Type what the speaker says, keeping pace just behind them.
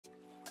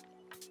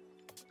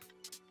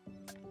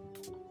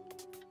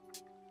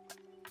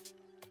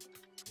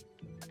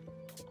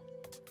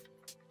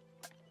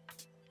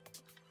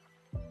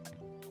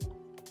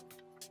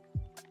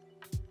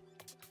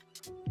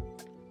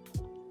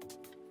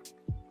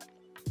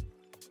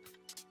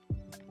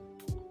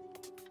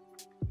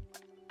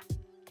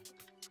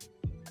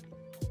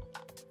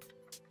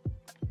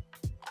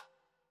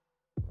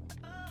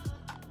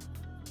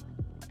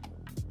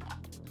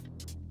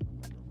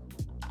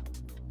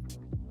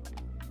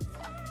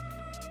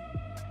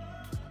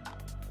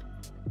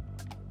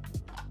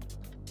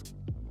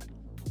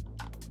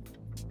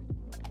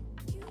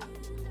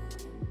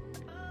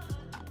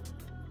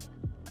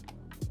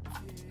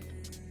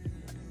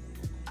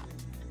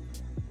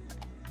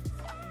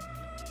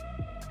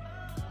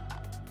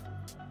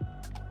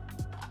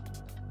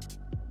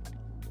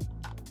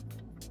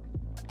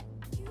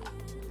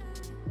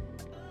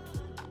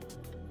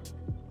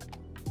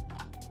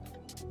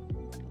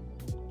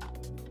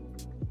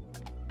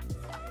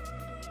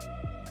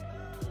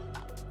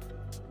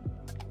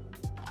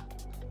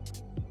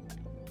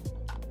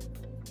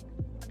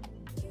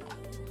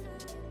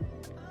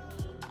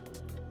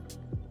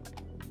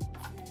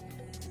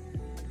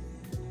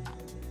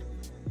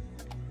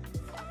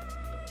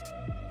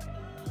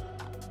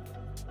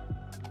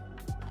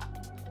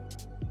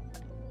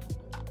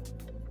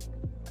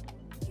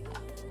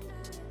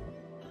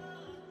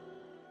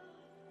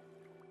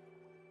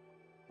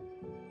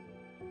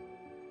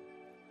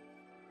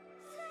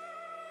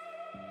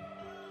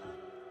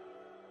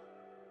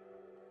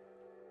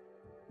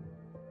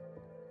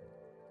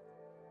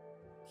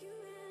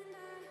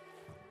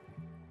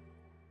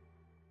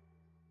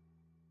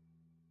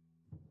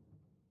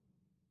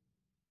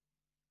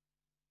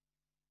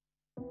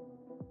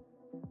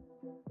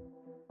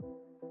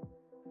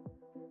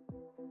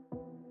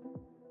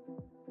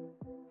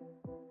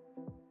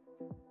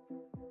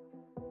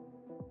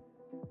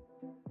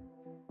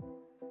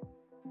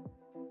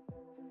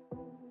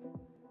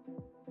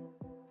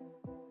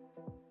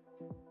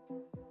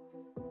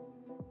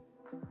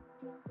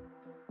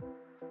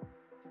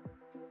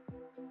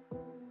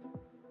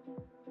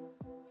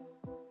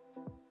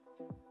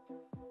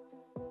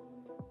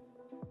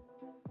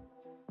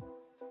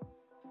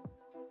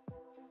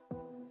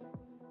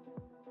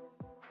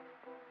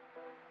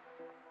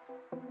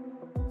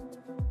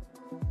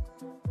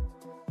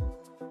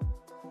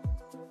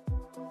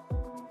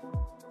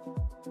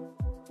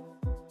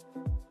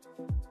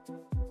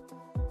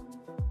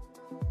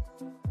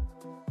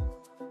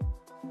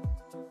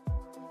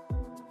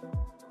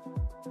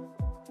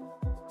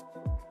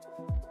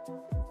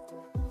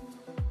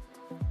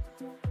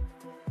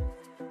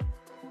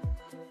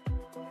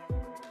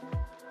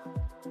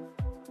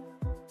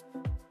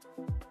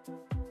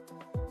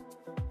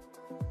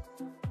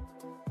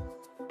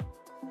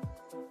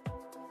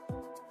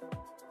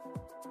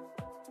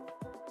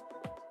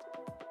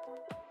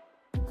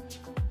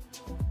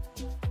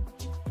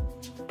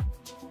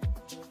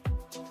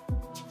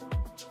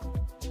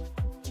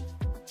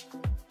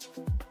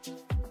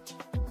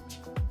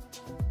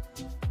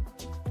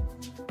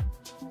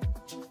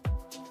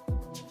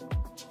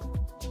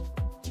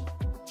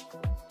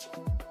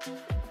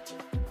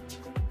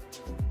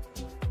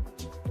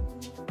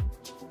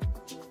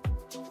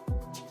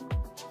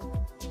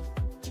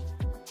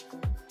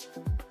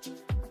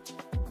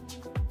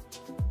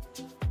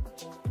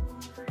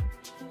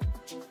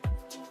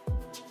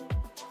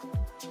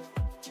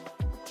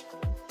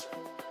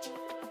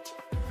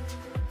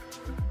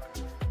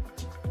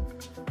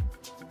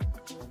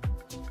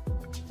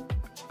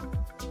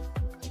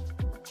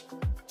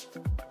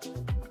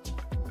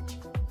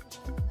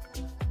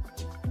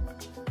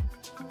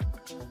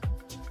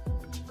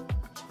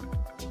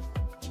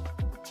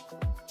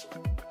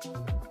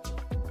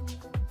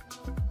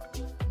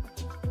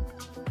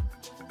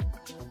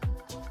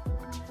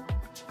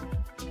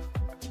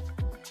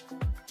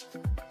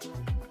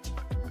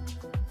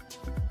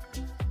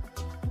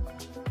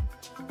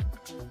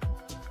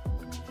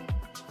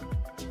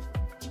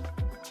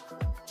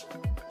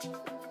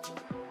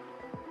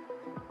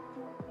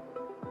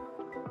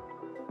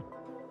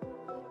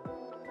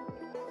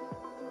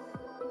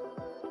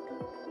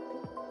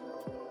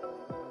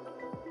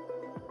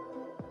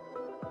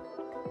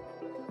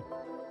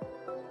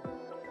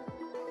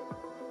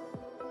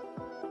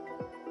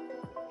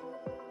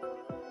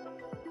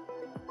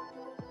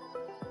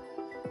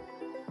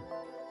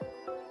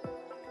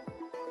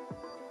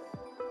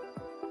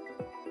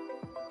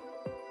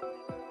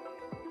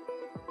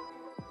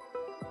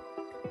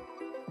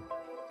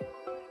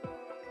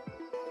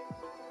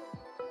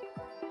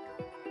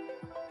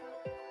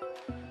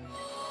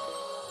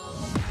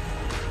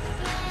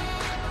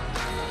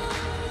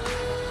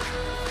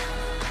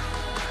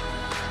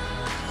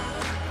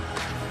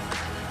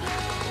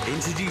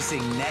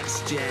Introducing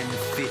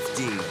NextGenXV,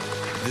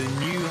 the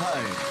new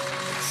home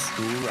of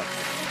school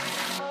rugby.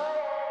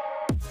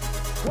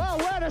 Well,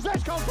 where does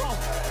this come from?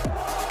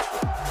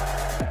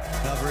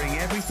 Covering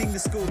everything the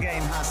school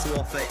game has to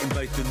offer in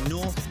both the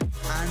north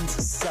and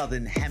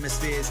southern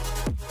hemispheres.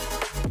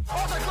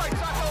 Oh, a great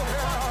tackle!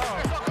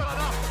 It's not good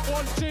enough.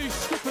 1-2,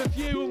 skip a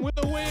few and with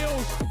the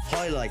wheels.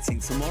 Highlighting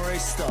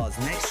tomorrow's stars,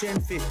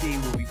 NextGenXV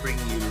will be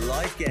bringing you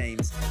live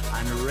games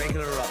and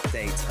regular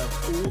updates of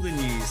all the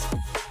news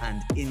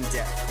and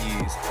in-depth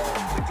views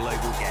on the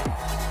global game.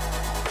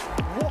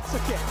 What a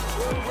kick!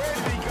 Where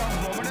did he come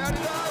from and how did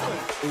that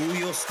happen? All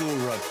your school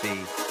rugby,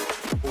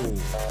 all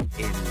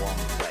in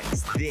one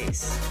place. This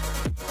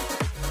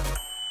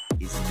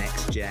is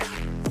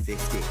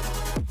NextGenXV.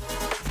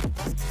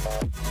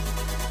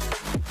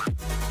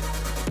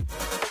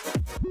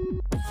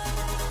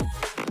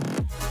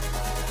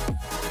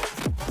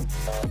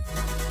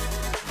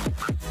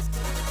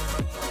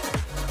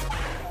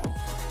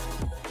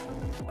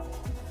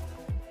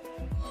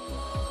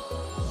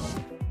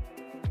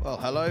 Well,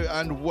 hello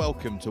and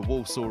welcome to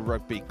Walsall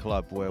Rugby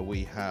Club, where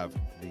we have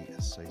the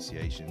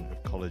Association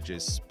of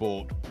Colleges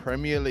Sport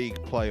Premier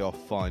League playoff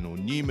final,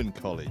 Newman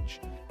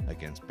College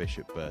against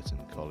Bishop Burton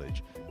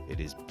College. It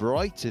is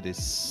bright, it is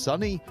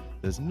sunny,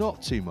 there's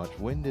not too much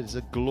wind, it is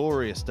a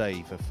glorious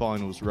day for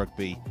finals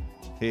rugby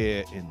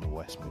here in the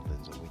West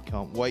Midlands, and we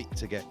can't wait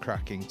to get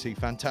cracking. Two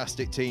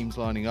fantastic teams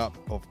lining up,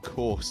 of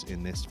course,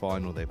 in this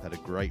final. They've had a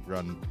great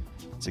run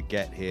to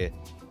get here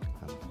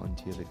and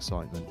plenty of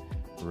excitement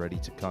ready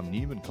to come.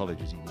 Newman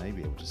College, as you may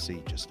be able to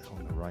see just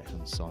on the right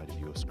hand side of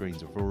your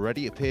screens, have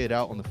already appeared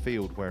out on the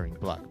field wearing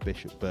black.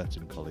 Bishop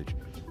Burton College,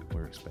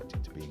 we're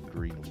expecting to be in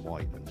green and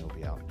white, and they'll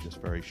be out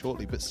just very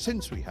shortly. But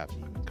since we have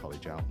Newman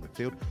College out on the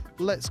field,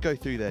 let's go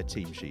through their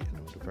team sheet. And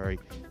what a very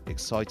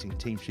exciting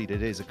team sheet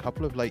it is. A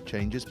couple of late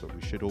changes, but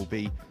we should all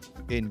be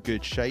in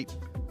good shape.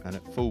 And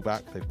at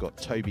fullback, they've got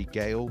Toby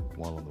Gale,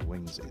 while on the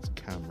wings it's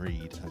Cam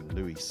Reed and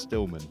Louis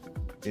Stillman.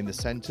 In the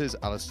centres,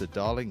 Alistair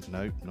Darling,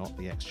 no, not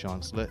the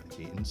ex-Chancellor,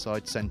 the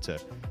inside centre,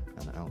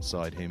 and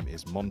outside him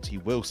is Monty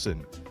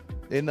Wilson.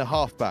 In the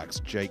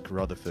halfbacks, Jake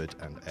Rutherford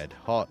and Ed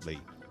Hartley.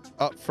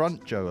 Up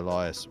front, Joe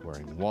Elias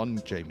wearing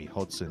 1, Jamie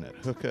Hodson at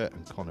hooker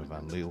and Connor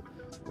Van Leeuw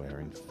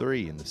wearing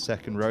 3. In the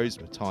second rows,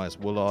 Matthias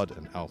Woolard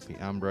and Alfie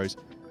Ambrose.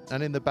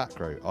 And in the back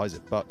row,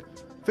 Isaac Buck,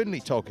 Finley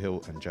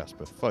Toghill and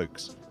Jasper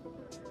Folkes.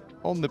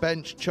 On the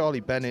bench, Charlie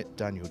Bennett,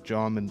 Daniel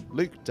Jarman,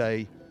 Luke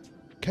Day,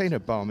 Kano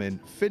Barmin,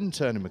 Finn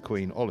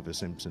Turner-McQueen, Oliver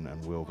Simpson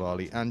and Will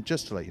Varley. And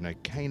just to let you know,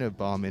 Kano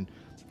Barmin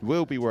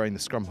will be wearing the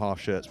scrum half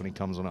shirts when he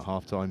comes on at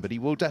half-time, but he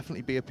will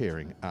definitely be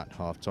appearing at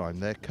half-time.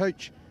 Their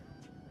coach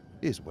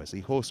is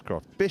Wesley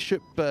Horscroft.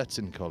 Bishop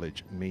Burton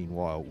College,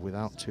 meanwhile,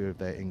 without 2 of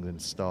their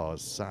England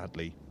stars,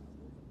 sadly,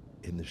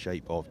 in the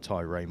shape of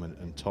Ty Raymond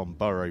and Tom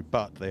Burrow,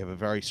 but they have a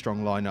very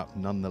strong lineup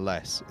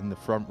nonetheless. In the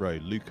front row,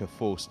 Luca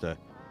Foster,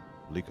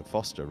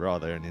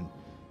 and in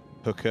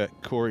hooker,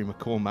 Corey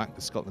McCormack,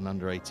 the Scotland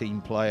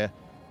under-18 player.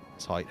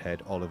 Tight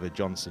head, Oliver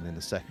Johnson in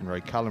the second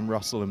row, Callum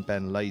Russell and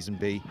Ben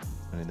Lazenby.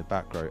 And in the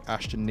back row,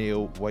 Ashton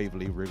Neal,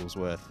 Waverley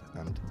Wrigglesworth,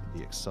 and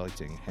the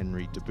exciting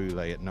Henry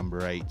Deboulay at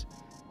number 8.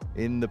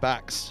 In the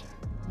backs,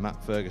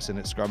 Matt Ferguson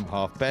at scrum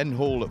half, Ben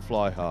Hall at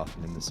fly half,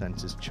 and in the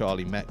centres,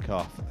 Charlie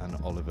Metcalf and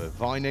Oliver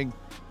Vining.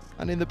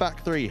 And in the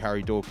back three,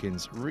 Harry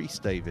Dawkins, Rhys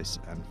Davis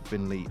and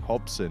Finlay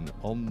Hobson.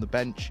 On the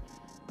bench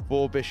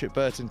for Bishop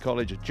Burton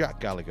College, Jack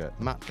Gallagher,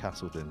 Matt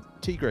Castleton,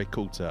 Tigray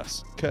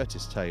Coultas,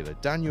 Curtis Taylor,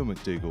 Daniel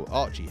McDougall,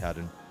 Archie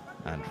Haddon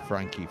and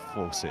Frankie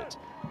Fawcett.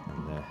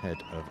 And the head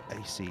of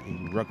ACE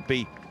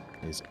Rugby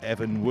is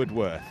Evan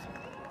Woodworth,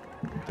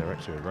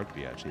 Director of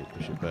Rugby actually at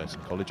Bishop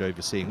Burton College,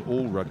 overseeing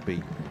all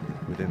rugby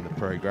within the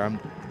programme.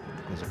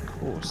 There's of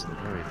course the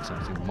very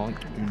exciting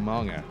Mike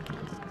Umanga.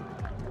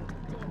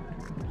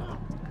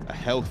 A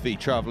healthy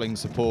travelling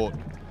support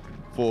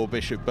for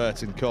Bishop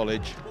Burton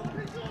College,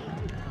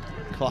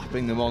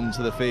 clapping them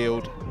onto the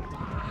field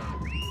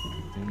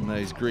in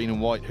those green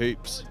and white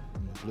hoops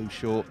and the blue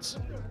shorts.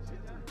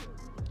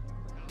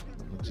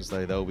 It looks as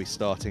though they'll be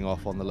starting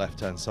off on the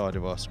left-hand side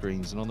of our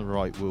screens, and on the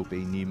right will be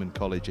Newman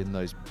College in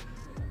those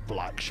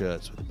black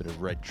shirts with a bit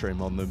of red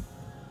trim on them.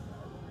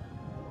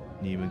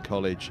 Newman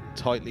College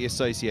tightly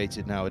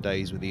associated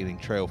nowadays with Ealing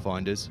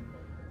Trailfinders.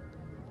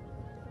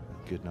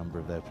 A good number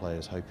of their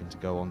players hoping to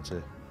go on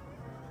to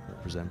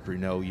represent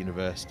Brunel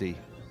University.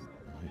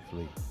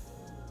 Hopefully,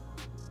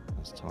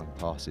 as time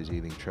passes,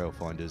 Ealing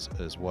Trailfinders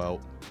as well.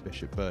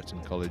 Bishop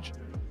Burton College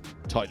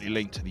tightly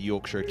linked to the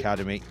Yorkshire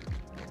Academy.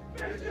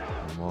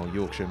 And while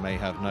Yorkshire may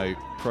have no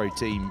pro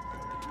team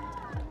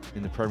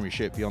in the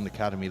Premiership beyond the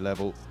academy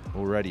level,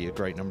 already a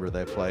great number of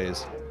their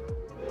players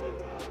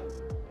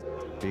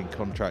being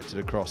contracted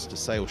across to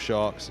Sale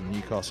Sharks and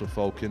Newcastle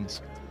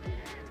Falcons.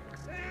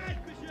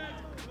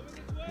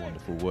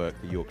 Wonderful work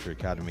the Yorkshire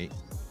Academy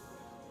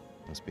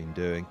has been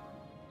doing.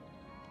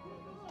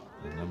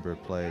 A number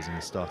of players in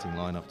the starting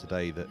lineup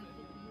today that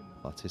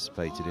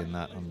participated in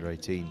that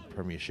under-18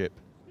 Premiership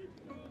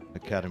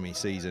Academy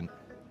season.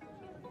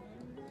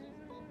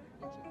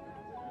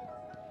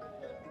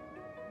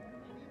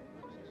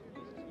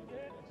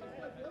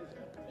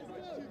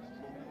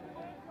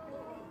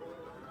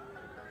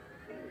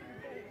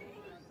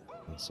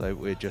 So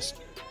we're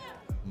just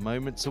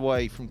moments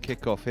away from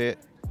kickoff here.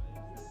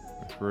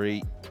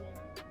 Referee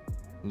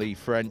Lee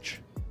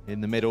French in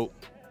the middle,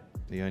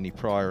 the only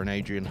Pryor and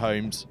Adrian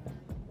Holmes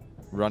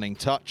running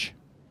touch.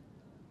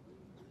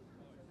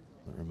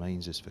 What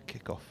remains is for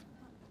kickoff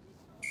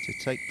to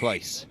take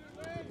place.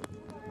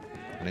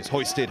 And it's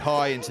hoisted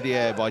high into the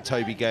air by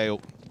Toby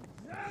Gale.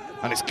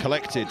 And it's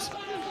collected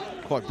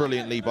quite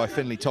brilliantly by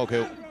Finlay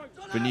Toghill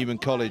for Newman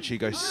College, who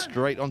goes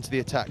straight onto the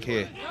attack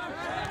here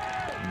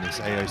in this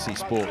AOC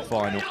Sport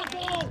final.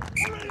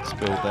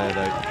 Spilled there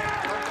though,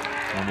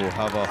 and we'll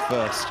have our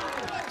first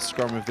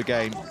scrum of the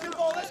game.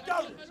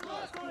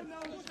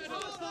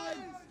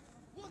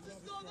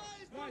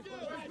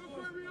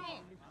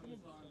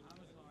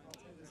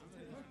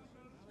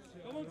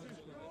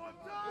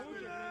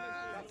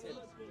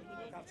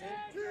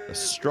 A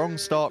strong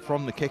start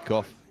from the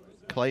kickoff,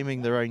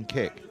 claiming their own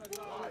kick.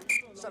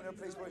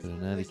 But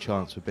an early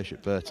chance for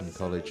Bishop Burton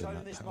College and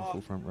that powerful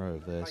front row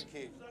of theirs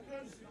to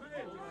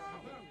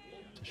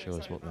show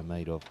us what they're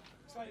made of.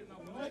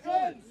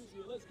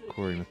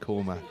 Corey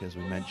McCormack, as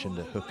we mentioned,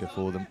 a hooker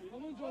for them.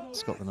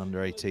 Scotland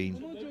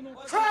under-18.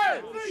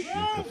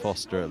 Luca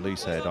Foster at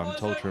loosehead. I'm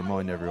told to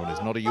remind everyone,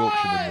 is not a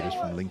Yorkshireman, but is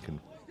from Lincoln.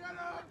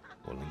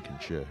 Or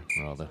Lincolnshire,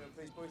 rather.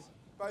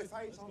 Both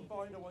eights on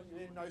bind, I want you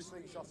in, no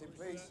slingshotting,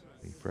 please.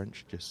 The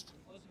French just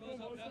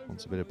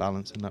wants a bit of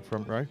balance in that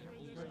front row.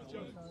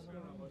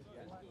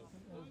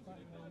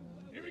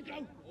 Here we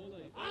go.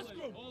 Ask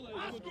him.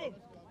 Ask him.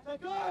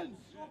 Seconds.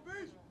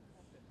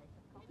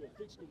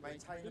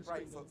 Maintain the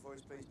break foot for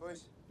us, please,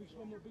 boys.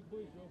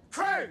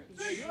 Crouch.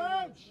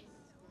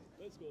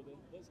 Let's go then.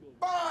 Let's go.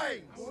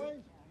 Bind.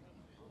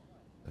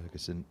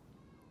 Ferguson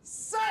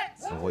Set.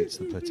 awaits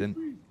the put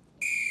in.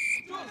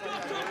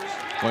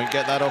 Won't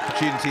get that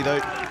opportunity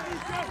though.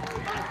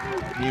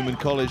 Newman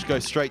College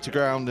goes straight to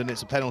ground, and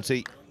it's a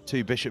penalty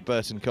to Bishop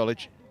Burton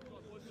College.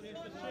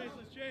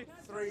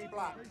 3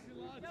 black.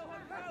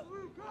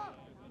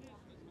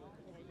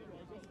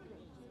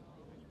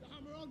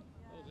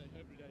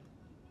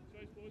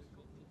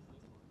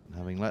 And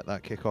having let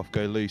that kick-off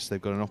go loose,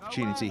 they've got an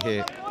opportunity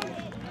here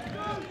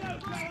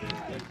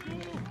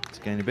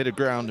to gain a bit of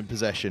ground and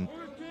possession.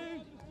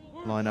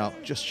 Line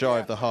up just shy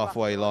of the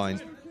halfway line.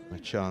 A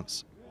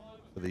chance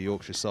for the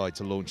Yorkshire side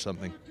to launch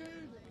something.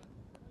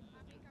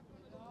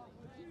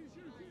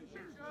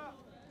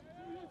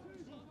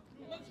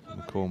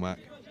 McCormack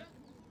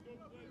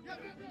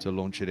to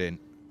launch it in.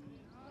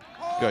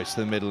 Goes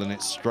to the middle and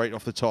it's straight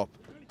off the top.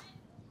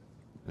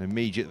 And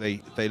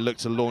immediately they look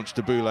to launch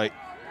Deboulay.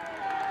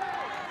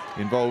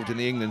 Involved in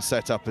the England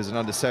setup as an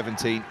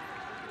under-17.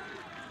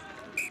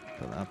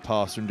 But that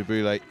pass from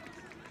Deboulay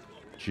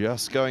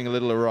just going a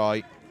little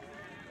awry.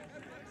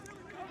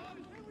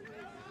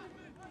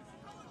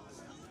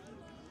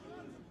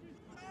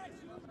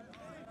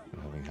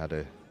 Having had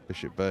a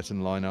Bishop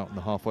Burton line out on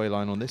the halfway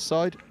line on this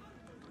side,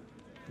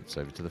 it's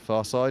over to the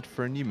far side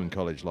for a Newman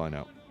College line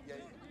out.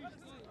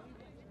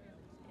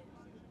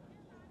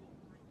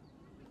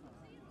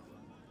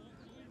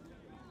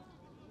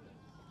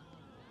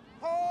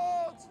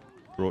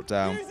 brought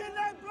down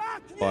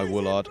by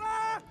Woolard.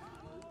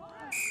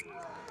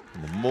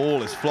 And the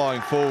maul is flying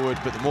forward,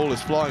 but the maul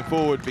is flying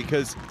forward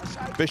because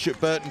Bishop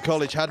Burton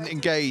College hadn't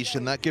engaged,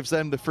 and that gives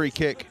them the free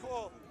kick.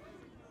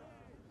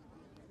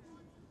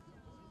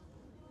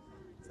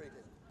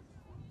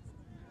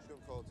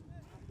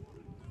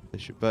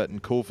 Bishop Burton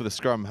called for the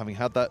scrum, having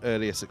had that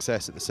earlier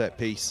success at the set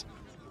piece,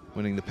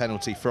 winning the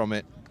penalty from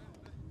it.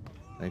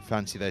 They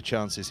fancy their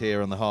chances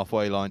here on the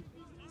halfway line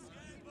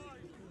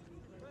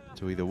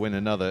to either win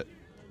another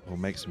or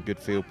make some good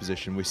field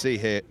position. We see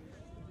here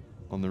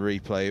on the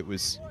replay, it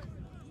was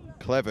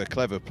clever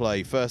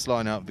play. First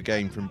line out of the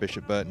game from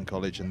Bishop Burton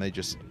College, and they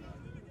just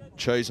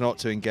chose not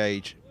to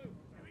engage,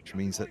 which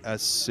means that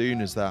as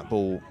soon as that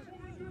ball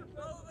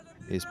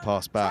is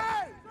passed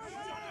back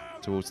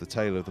towards the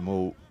tail of the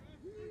maul,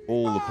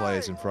 all the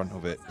players in front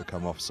of it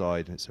become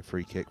offside. It's a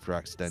free kick for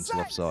accidental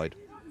offside.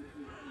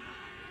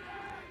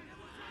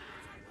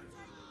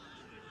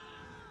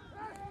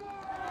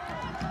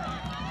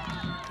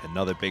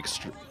 Another big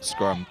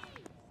scrum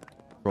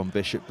from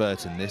Bishop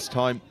Burton. This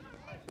time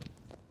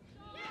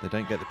they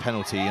don't get the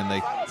penalty and they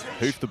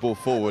hoof the ball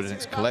forward, and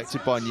it's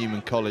collected by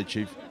Newman College,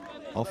 who've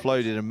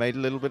offloaded and made a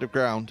little bit of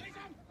ground.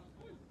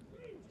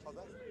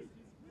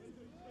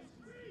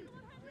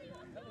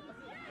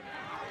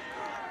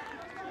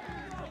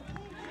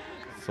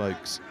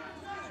 Folks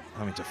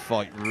having to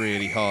fight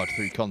really hard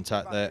through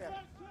contact there.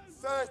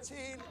 13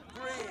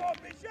 green.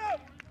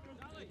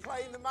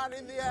 Playing the man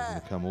in the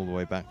air. Come all the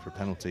way back for a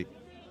penalty.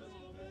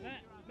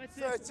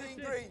 13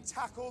 green,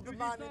 tackled the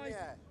man in the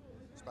air.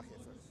 It's back here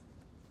first.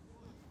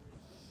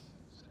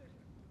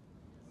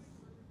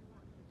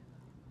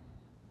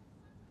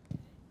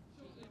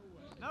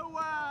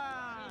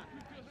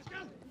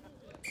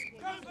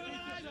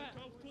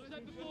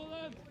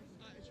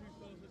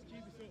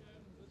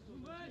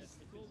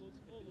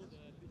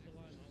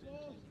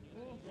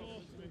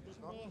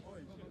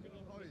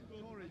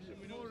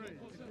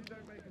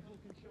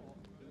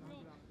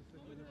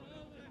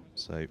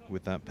 So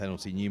with that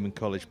penalty, Newman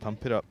College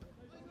pump it up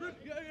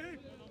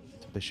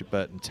to Bishop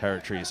Burton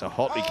territory. It's a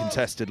hotly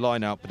contested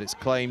line out, but it's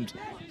claimed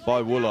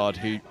by Woolard,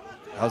 who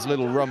has a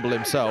little rumble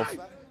himself.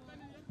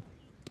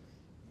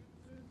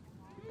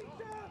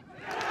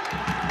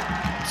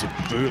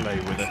 Zabule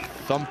with a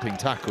thumping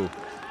tackle.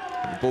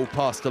 The ball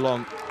passed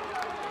along,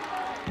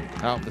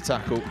 out the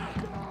tackle.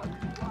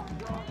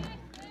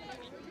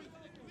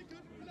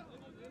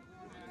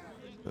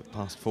 But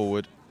passed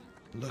forward.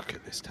 Look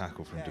at this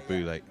tackle from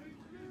Zabule.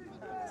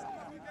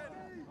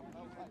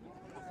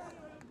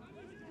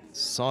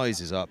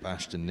 Sizes up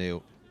Ashton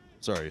Neal.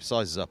 Sorry,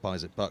 sizes up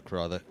Isaac Buck,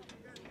 rather.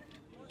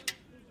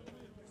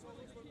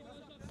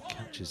 And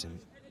catches him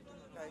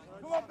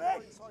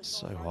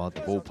so hard,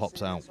 the ball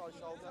pops out.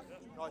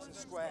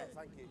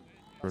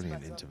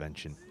 Brilliant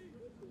intervention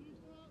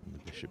from the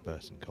Bishop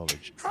Burton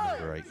College,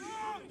 number 8.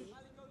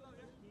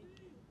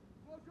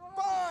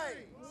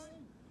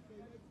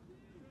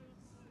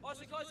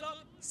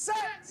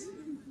 Set!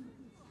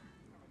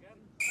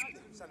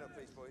 Stand up,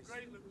 please, boys.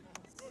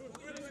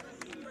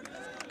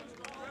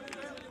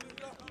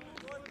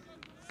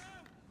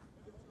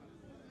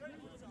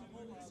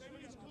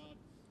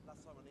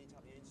 Last time I need to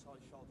have the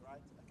inside shoulder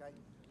out, okay?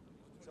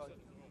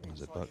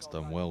 So Buck's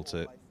done well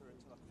to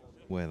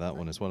wear that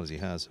one as well as he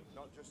has,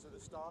 Not just at the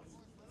start,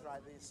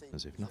 throughout the season.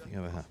 as if nothing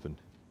ever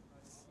happened.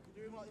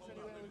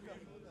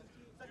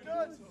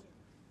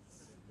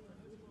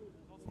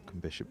 What can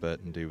Bishop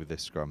Burton do with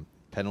this scrum?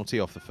 Penalty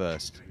off the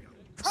first,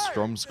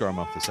 strong scrum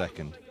off the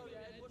second.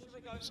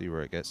 We'll see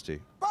where it gets to.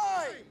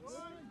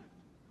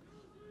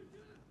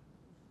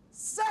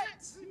 Set!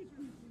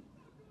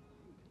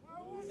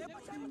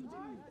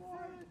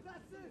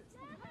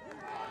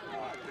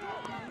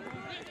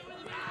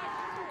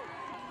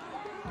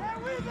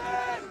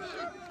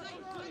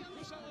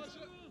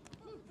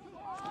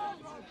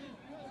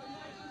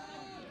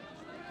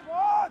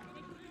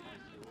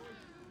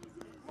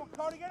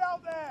 Get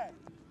out there.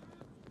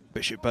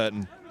 Bishop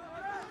Burton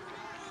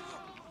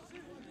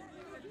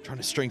trying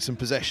to string some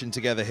possession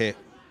together here.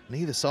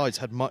 Neither side's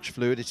had much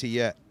fluidity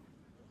yet.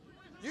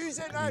 Use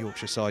it, What can the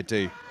Yorkshire side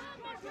do?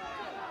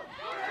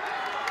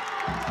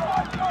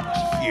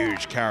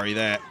 Huge carry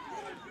there.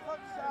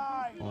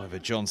 Oliver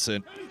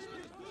Johnson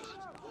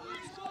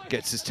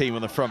gets his team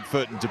on the front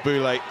foot, and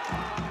Zabule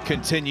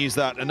continues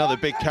that. Another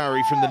big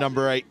carry from the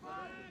number 8.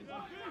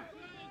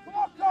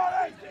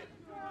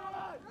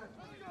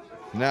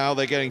 Now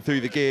they're getting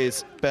through the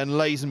gears. Ben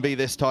Lazenby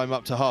this time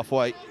up to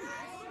halfway.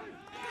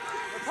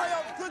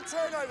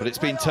 But it's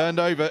been turned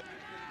over.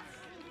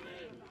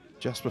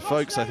 Jasper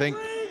Folkes, I think,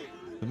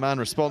 the man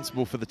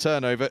responsible for the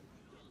turnover.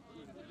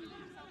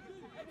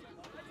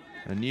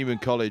 And Newman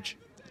College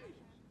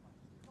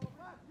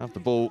have the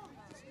ball.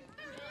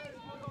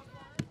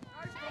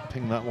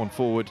 Ping that one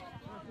forward.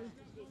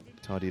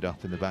 Tidied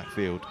up in the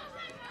backfield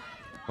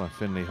by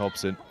Finlay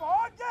Hobson.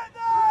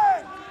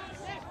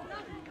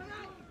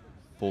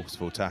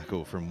 Forceful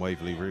tackle from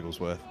Waverley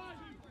Wrigglesworth.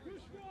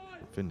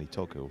 Finlay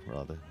Toghill,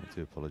 rather. I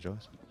do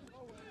apologise.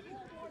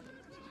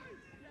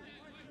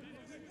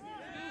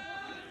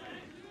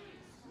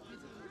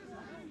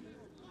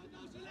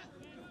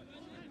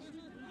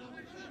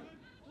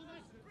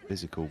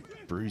 physical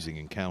bruising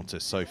encounter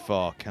so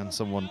far. Can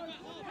someone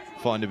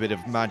find a bit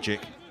of magic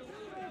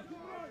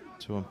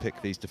to unpick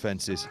these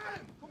defences?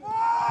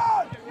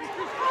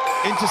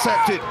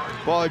 Intercepted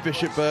by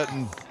Bishop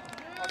Burton.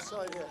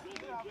 Offside here.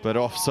 But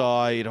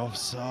offside,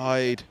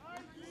 offside.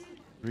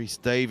 Rhys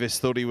Davis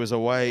thought he was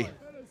away.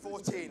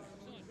 14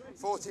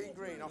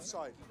 green,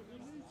 offside.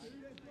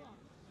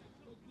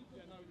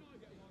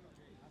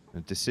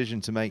 A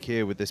decision to make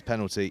here with this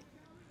penalty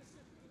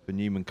for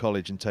Newman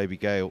College and Toby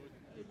Gale.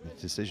 The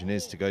decision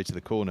is to go to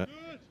the corner.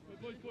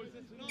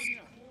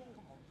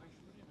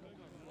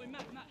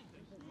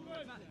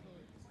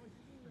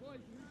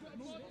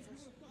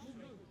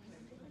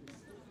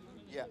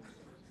 Yeah.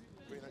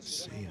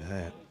 See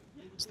there,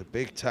 as the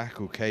big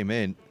tackle came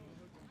in,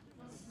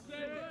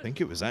 I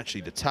think it was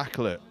actually the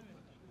tackler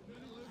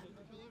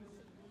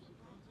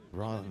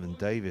rather than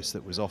Davis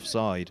that was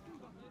offside.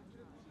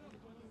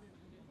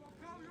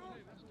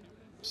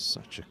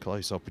 Such a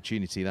close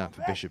opportunity that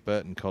for Bishop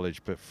Burton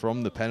College, but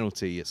from the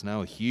penalty, it's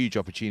now a huge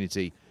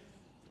opportunity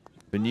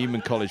for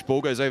Newman College. Ball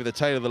goes over the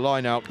tail of the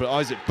line out, but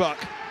Isaac Buck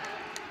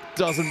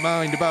doesn't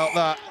mind about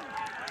that.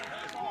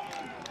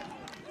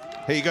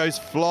 He goes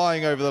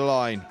flying over the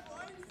line.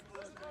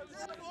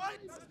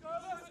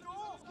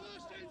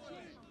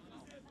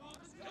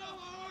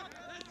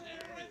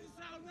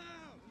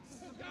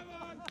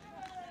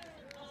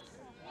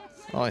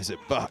 Isaac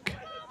Buck.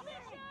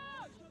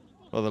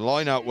 Well, the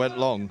line out went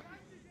long.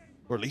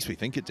 Or at least we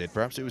think it did.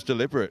 Perhaps it was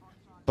deliberate.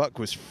 Buck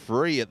was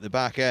free at the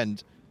back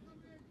end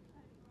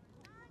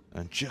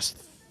and just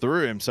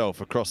threw himself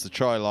across the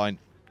try line.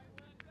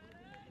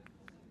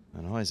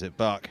 And Isaac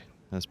Buck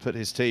has put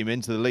his team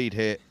into the lead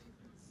here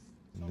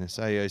in this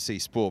AOC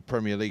Sport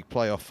Premier League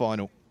playoff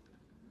final.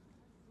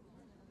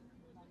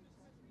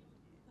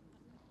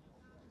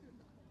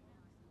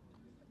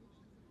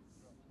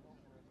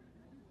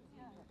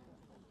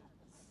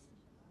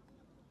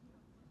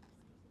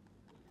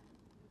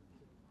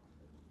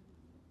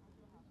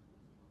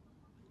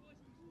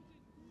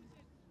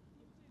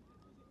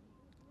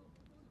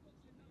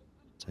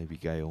 Toby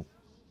Gale,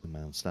 the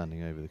man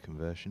standing over the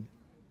conversion.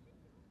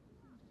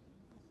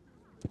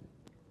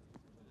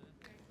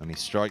 And he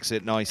strikes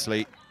it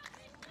nicely.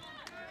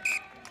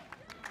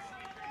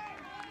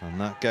 And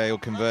that Gale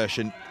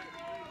conversion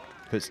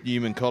puts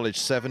Newman College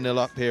 7-0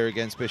 up here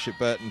against Bishop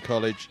Burton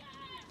College.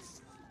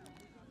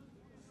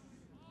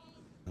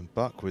 And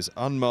Buck was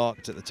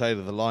unmarked at the tail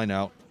of the line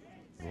out.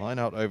 The line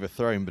out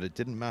overthrown, but it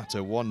didn't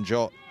matter. One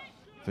jot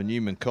for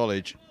Newman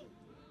College.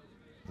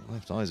 It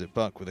left Isaac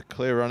Buck with a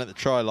clear run at the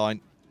try line.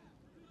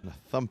 And a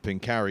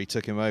thumping carry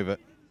took him over.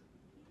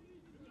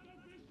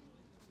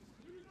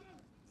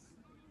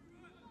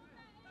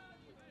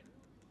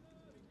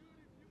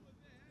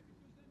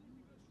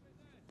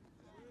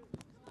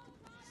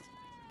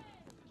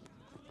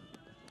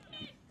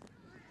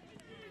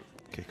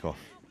 Kickoff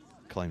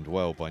claimed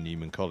well by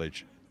Newman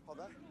College.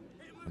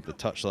 With the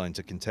touchline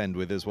to contend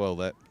with as well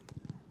there.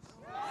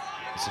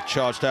 It's a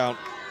charge down.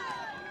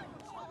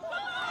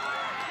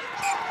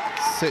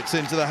 Sits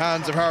into the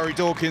hands of Harry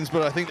Dawkins,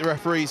 but I think the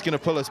referee's going to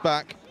pull us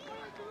back.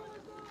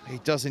 He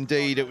does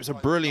indeed. It was a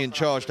brilliant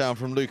charge down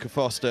from Luca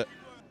Foster.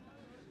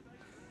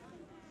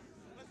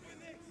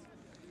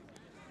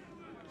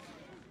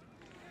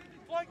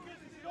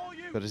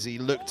 But as he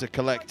looked to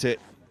collect it,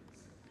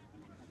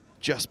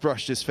 just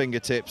brushed his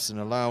fingertips and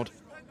allowed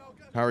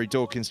Harry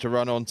Dawkins to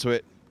run onto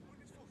it.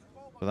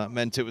 But that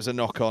meant it was a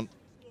knock-on.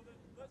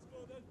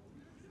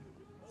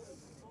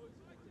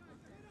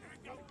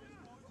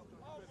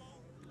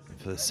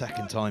 For the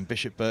second time,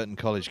 Bishop Burton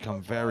College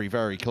come very,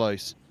 very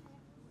close.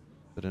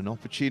 But an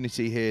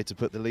opportunity here to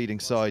put the leading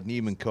side,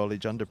 Newman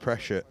College, under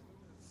pressure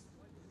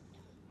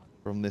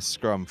from this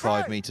scrum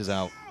 5 metres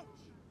out.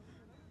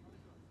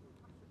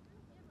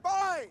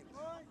 Fine.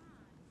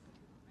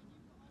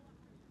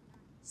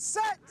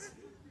 Set.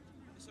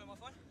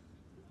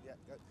 Yeah,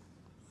 go.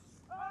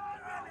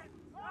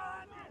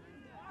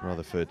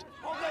 Rutherford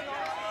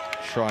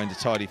trying to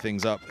tidy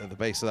things up at the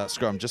base of that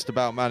scrum, just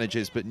about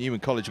manages, but Newman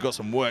College have got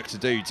some work to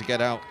do to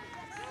get out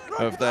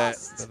of there,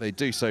 but they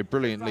do so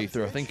brilliantly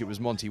through, I think it was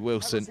Monty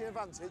Wilson.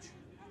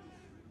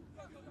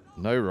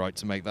 No right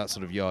to make that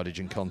sort of yardage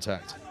and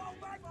contact.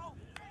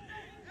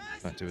 In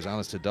fact, it was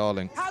Alistair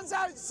Darling. Hands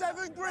out,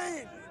 7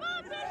 green.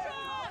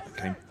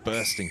 Came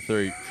bursting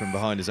through from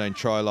behind his own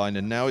try line,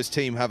 and now his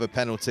team have a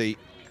penalty.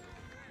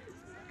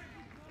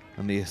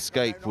 And the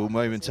escape will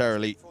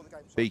momentarily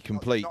be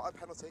complete. Not a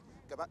penalty.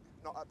 Go back.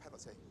 Not a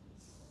penalty.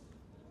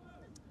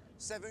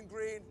 7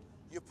 green.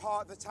 You're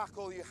part of the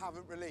tackle you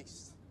haven't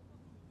released.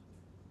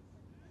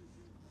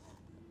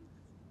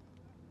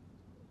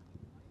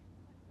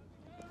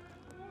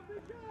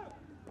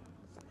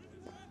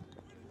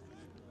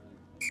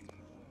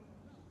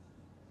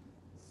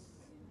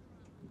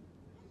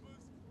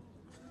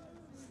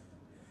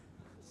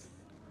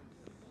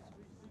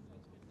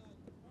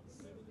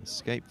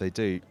 Escape they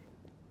do.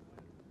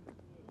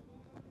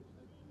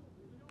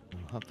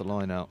 They'll have the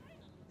line out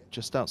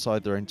just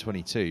outside their own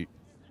 22.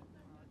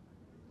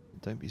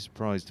 Don't be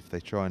surprised if they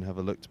try and have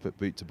a look to put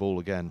boot to ball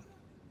again.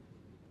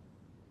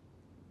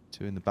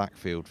 Two in the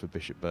backfield for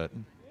Bishop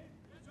Burton.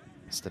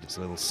 Instead, it's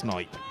a little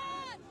snipe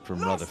from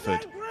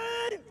Rutherford.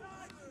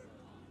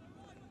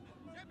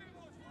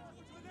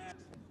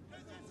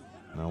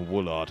 Now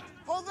Woolard.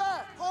 Hold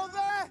there, hold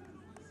there.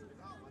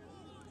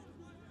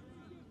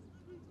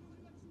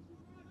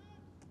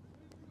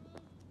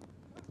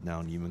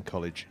 Now Newman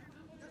College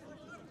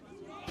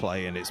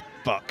play, and it's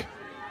Buck.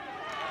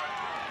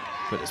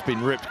 But it's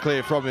been ripped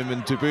clear from him,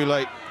 and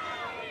Dubule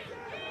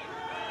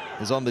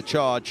is on the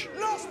charge.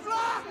 Lost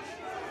black.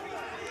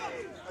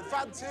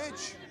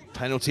 Advantage.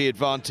 Penalty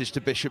advantage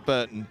to Bishop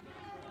Burton.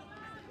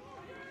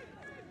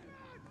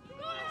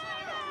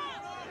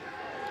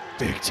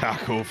 Big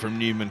tackle from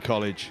Newman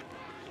College.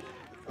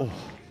 Oh,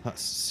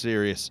 that's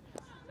serious.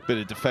 Bit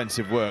of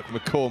defensive work.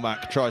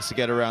 McCormack tries to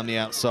get around the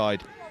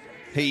outside.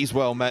 He's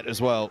well met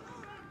as well.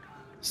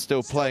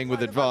 Still playing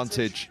with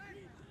advantage.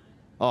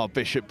 Oh,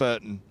 Bishop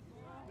Burton.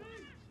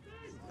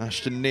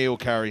 Ashton Neal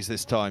carries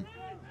this time.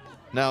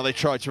 Now they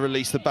try to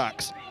release the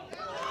backs.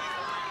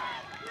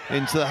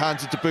 Into the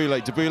hands of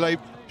Dubule. Dubule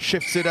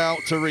shifts it out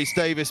to Rhys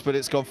Davis, but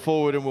it's gone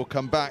forward and will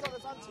come back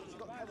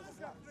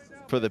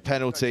for the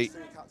penalty.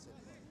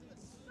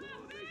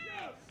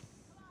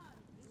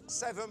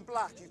 7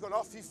 black. You've gone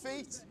off your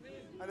feet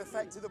and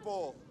affected the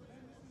ball.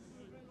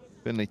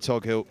 Finlay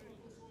Toghill,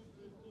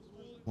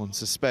 one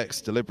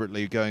suspects,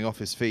 deliberately going off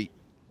his feet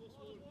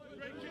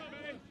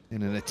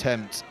in an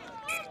attempt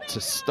to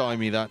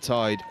stymie that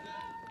tide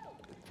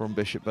from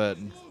Bishop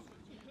Burton.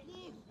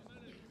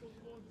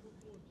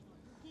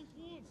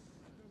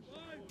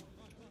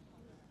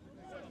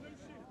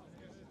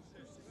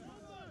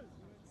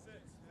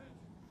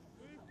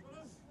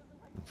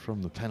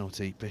 From the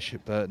penalty,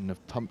 Bishop Burton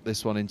have pumped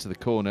this one into the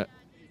corner.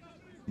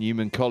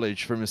 Newman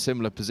College from a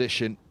similar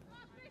position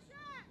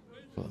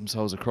put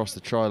themselves across the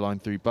try line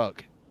through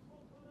Buck.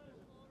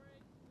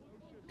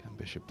 Can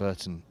Bishop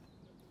Burton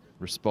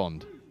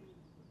respond?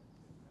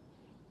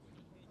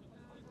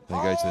 They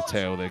go to the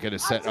tail. They're going to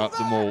set up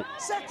the maul.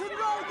 Second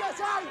row, get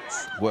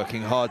out.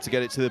 Working hard to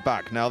get it to the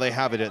back. Now they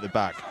have it at the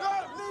back.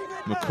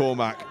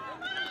 McCormack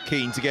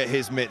keen to get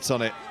his mitts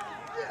on it.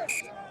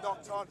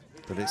 Knocked on.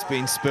 But it's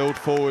been spilled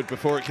forward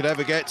before it could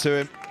ever get to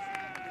him.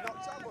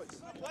 Knocked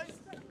upwards. Knock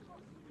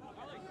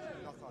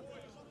on.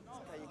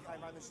 Okay, you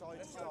came round the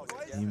side to start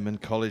it, yeah. Newman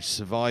College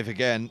survive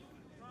again.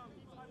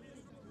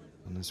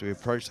 And as we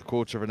approach the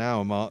quarter of an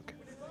hour mark,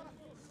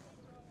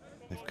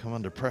 they've come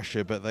under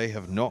pressure, but they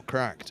have not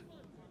cracked.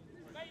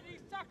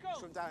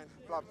 From down,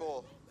 black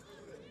ball.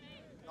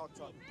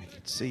 Knocked on. You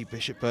could see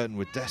Bishop Burton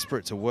were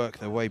desperate to work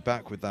their way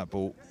back with that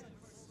ball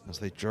as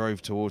they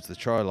drove towards the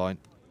try line.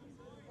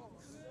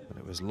 But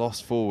it was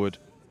lost forward.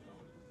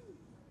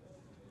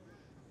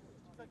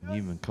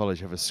 Newman College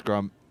have a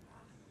scrum.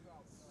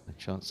 A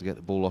chance to get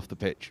the ball off the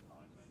pitch.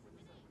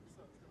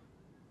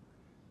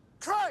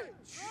 Crouch!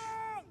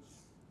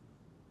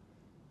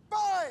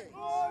 Bye!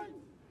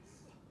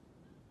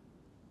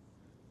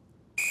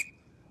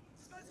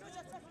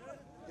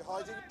 You're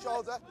hiding your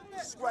shoulder.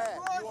 Square.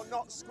 You are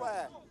not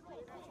square.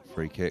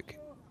 Free kick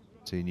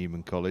to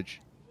Newman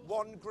College.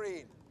 1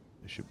 green.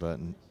 Bishop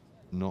Burton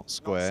not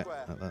square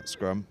at that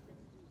scrum.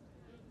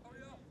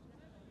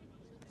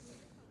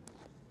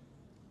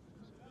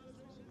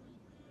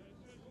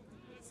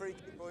 Free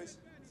kick, boys.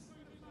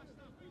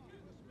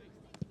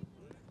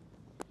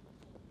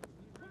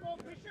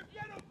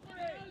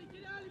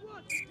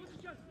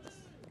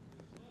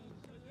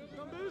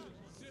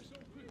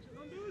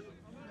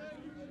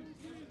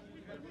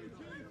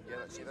 Yeah,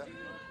 let's see that.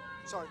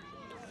 Sorry.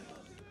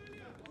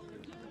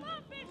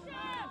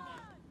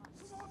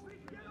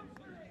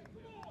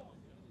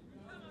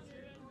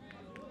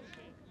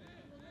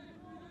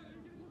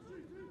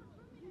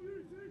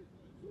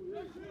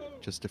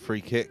 Just a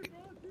free kick.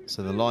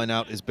 So the line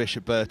out is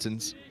Bishop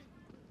Burton's.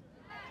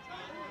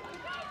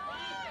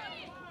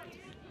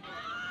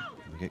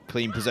 We get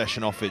clean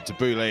possession off it.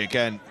 Dubule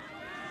again.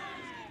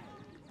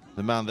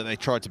 The man that they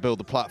tried to build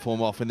the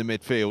platform off in the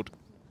midfield.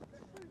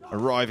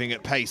 Arriving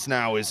at pace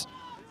now is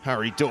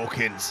Harry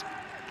Dawkins.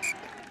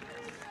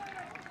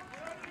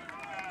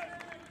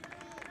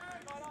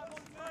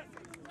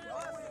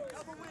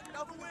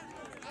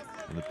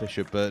 And the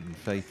Bishop Burton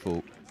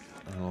faithful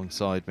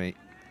alongside me.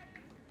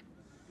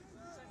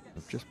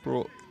 I've just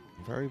brought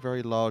a very,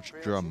 very large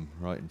drum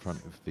right in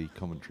front of the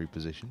commentary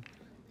position.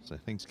 So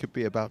things could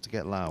be about to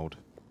get loud.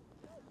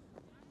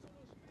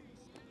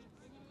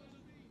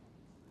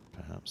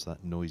 Perhaps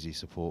that noisy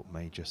support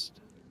may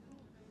just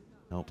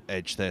help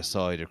edge their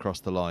side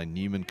across the line.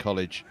 Newman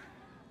College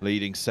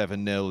leading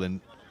 7-0, and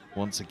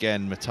once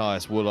again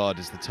Matthias Woolard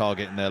is the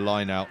target in their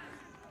line out.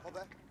 Hold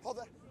there, hold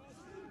there.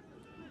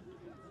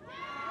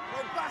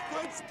 Went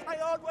backwards,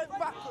 K-on went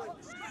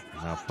backwards.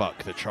 Now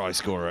Buck, the try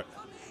scorer,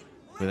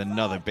 with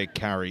another big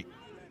carry.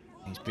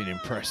 He's been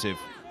impressive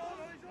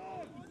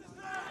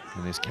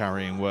in his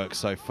carrying work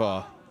so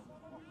far.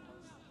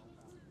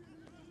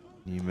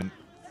 Newman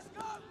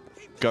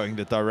going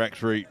the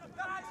direct route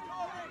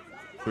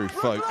through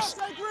Folkes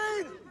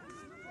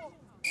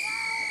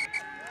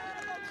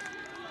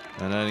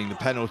and earning the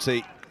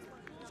penalty.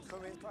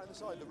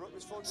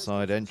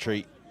 Side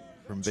entry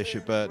from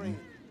Bishop Burton.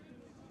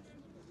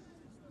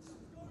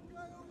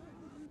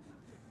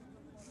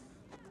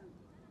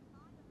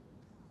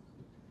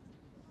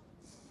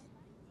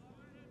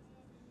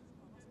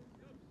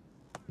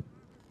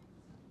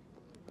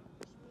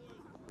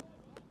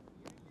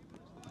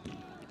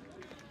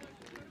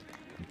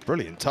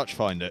 Brilliant touch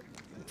finder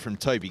from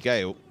Toby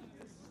Gale.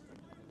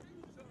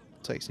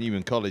 Takes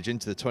Newman College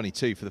into the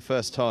 22 for the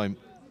first time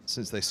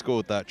since they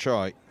scored that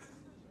try.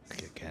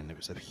 Again, it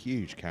was a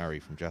huge carry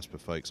from Jasper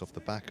Folkes off the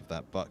back of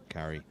that buck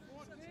carry.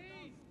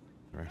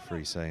 The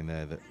referee saying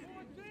there that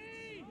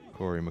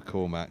Corey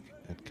McCormack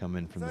had come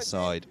in from the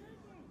side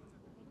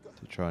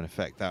to try and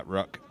affect that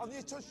ruck.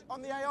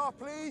 On the AR,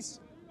 please.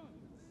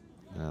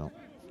 Now,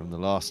 from the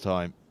last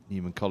time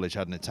Newman College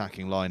had an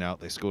attacking line out,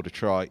 they scored a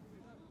try.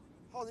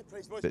 Hold it,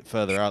 please, boys. A bit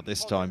further out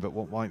this time, but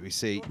what might we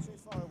see? Not too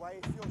far away.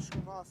 If you're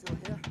scrum half, you're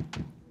here. 2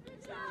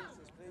 meters,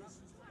 please.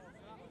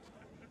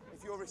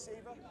 If you're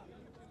receiver,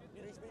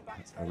 you need to be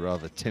back 10. A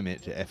rather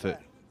timid effort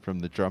from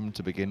the drum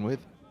to begin with.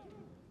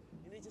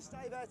 You need to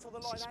stay there till the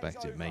line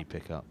Suspect it may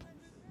pick up.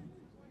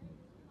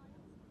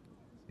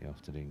 The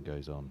afternoon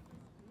goes on.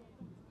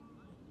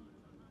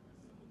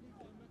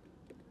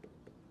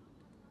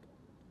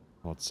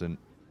 Hodson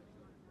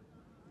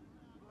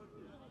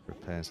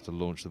prepares to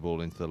launch the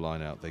ball into the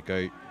line out. They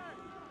go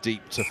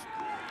deep to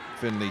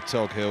Finley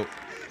Toghill,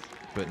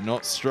 but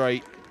not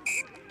straight.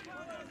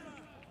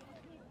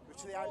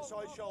 to the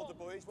outside shoulder,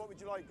 boys. What would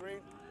you like, Green?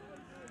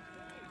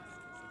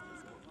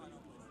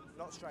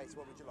 Not straight,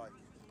 what would you like?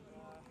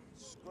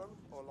 Scrum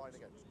or line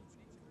again?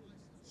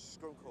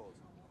 Scrum called.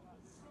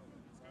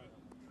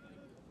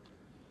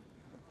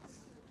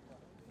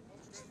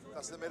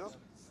 That's the middle.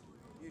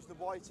 Use the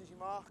white as your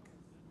mark.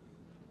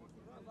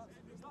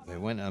 They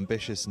went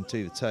ambitious and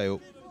to the tail,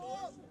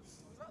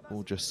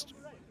 all just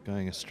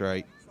going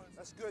astray.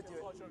 That's good.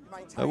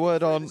 A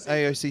word on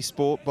AOC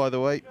Sport, by the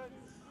way.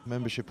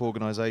 Membership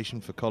organisation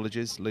for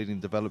colleges, leading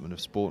the development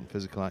of sport and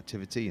physical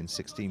activity in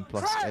 16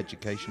 plus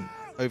education.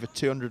 Over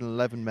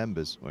 211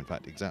 members, or in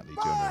fact exactly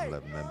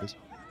 211 members.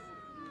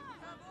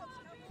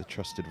 The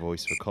trusted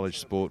voice for college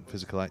sport and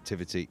physical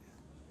activity.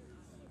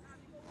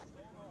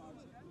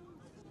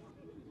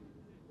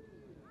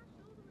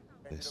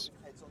 This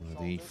one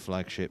of the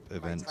flagship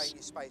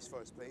events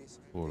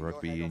for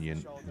Rugby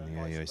Union in the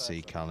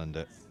AOC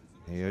calendar.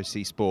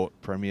 AOC Sport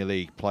Premier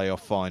League playoff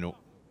final.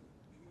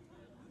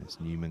 It's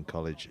Newman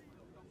College.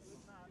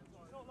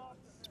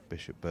 It's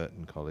Bishop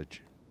Burton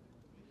College.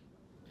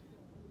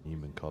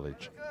 Newman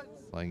College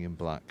playing in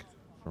black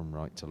from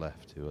right to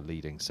left, who are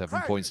leading 7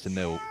 points to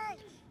 0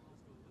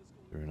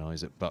 through an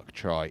Isaac Buck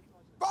try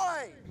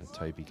and a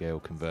Toby Gale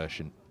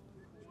conversion.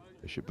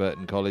 Bishop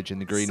Burton College in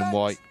the green and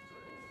white,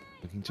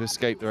 looking to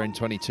escape their own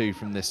 22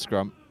 from this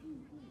scrum.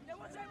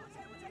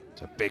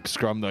 It's a big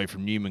scrum though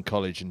from Newman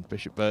College, and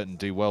Bishop Burton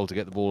do well to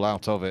get the ball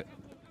out of it.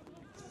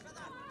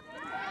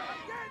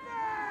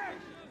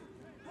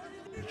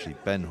 Actually,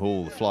 Ben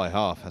Hall, the fly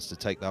half, has to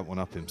take that one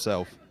up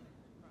himself.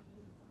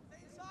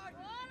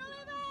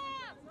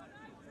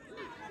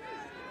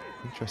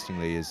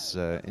 Interestingly, is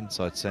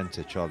inside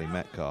centre Charlie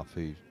Metcalf,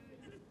 who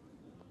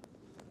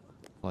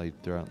played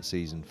throughout the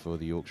season for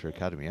the Yorkshire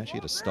Academy. Actually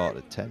had a start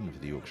at 10 for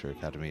the Yorkshire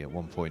Academy at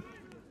one point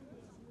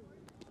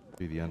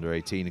through the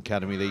Under-18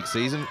 Academy League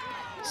season.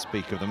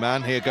 Speak of the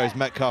man, here goes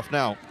Metcalf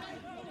now.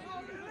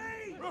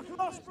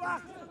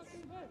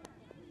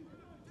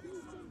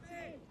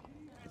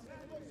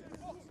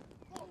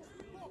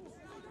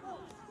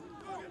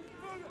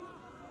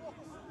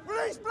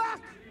 Release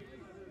Black!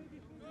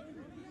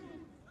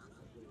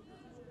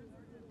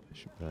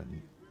 Bishop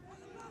Burton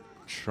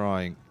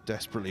trying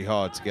desperately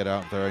hard to get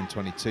out of their own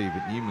 22,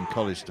 but Newman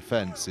College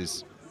defence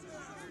is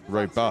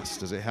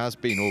robust, as it has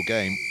been all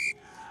game.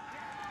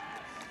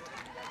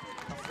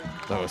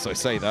 Though as I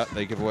say that,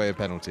 they give away a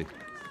penalty.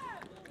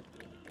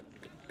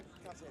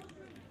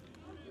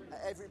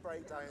 At every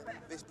breakdown,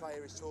 this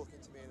player is talking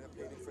to me and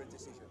appealing for a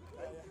decision.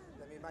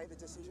 Let me make the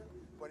decision.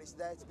 When it's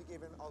there to be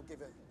given, I'll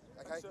give it.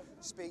 Okay?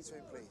 Speak to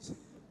him, please.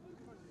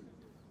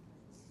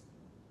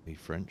 The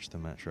French, the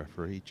match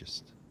referee,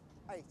 just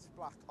 8,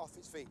 Black, off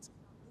his feet.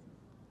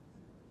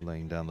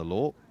 laying down the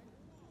law.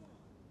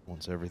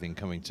 Wants everything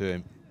coming to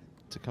him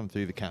to come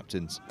through the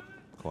captains.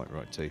 Quite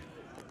right too.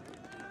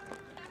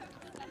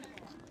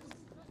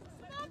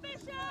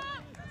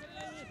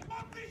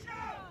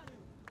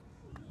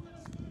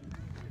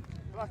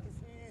 Black,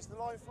 if you use the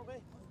line for me.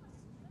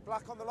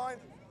 Black on the line.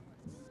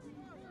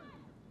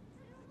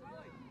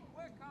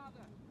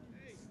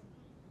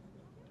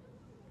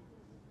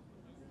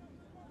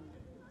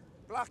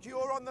 Black,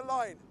 you're on the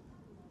line.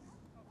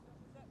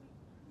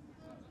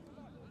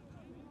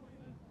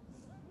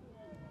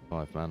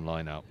 Five-man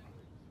line out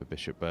for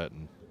Bishop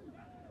Burton.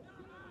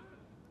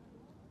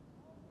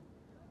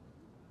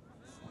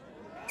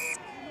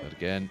 But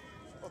again,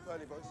 Up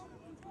early, boys.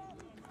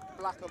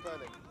 Black up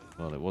early.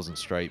 well, it wasn't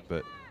straight,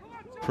 but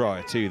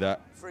prior to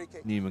that, Free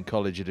kick. Newman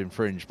College had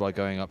infringed by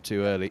going up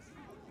too early.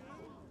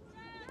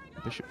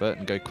 Bishop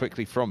Burton go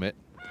quickly from it.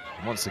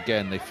 And once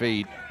again, they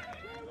feed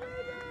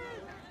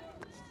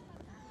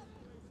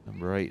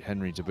Number 8,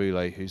 Henry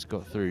Deboulay, who's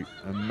got through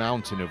a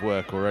mountain of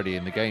work already,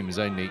 and the game is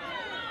only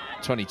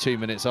 22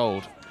 minutes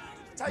old.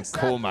 And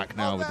Cormac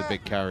now with the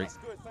big carry.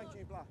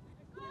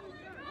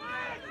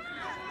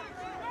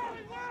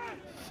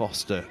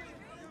 Foster.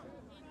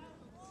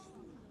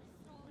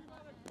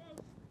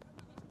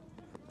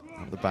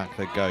 At the back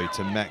they go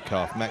to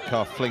Metcalf.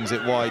 Metcalf flings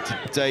it wide to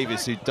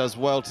Davis, who does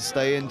well to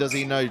stay in. Does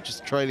he? No,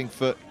 just trailing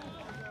foot.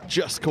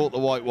 Just caught the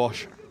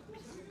whitewash.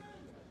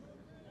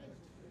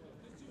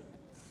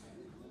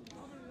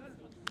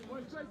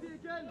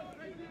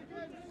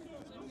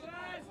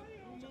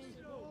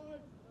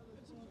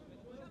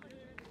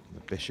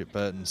 The Bishop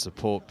Burton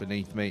support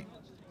beneath me.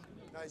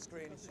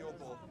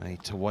 They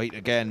need to wait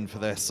again for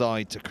their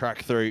side to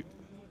crack through.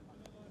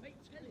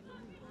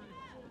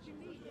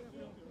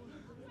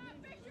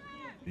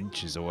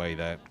 Inches away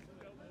there.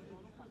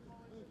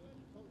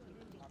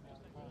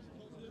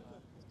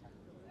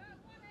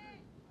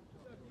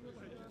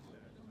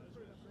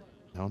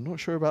 Now, I'm not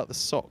sure about the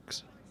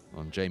socks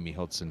on Jamie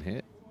Hodson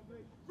here.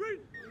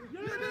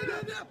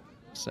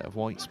 Set of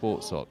white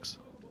sports socks.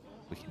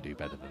 We can do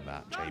better than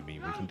that, Jamie.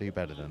 We can do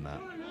better than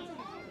that.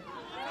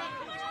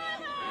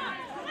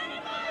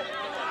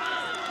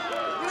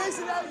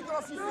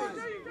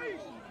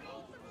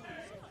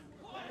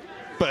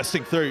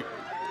 Bursting through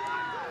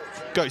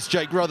goes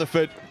Jake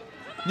Rutherford.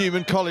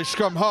 Newman College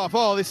scrum half.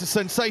 Oh, this is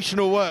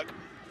sensational work.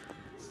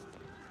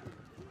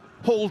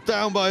 Hauled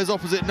down by his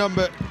opposite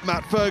number,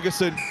 Matt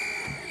Ferguson.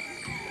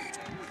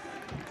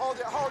 Hold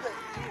it.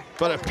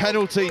 But a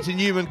penalty to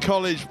Newman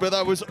College, but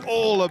that was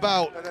all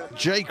about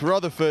Jake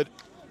Rutherford.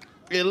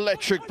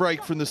 Electric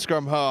break from the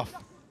scrum half.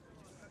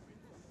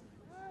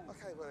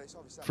 Okay, well, it's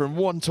obviously From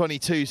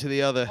 122 to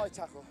the other. high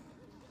tackle.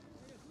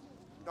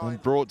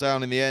 And brought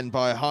down in the end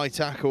by a high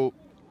tackle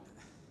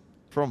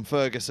from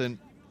Ferguson.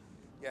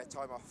 Yeah,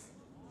 time off.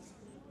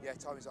 Yeah,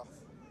 time is off.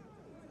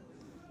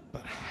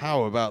 But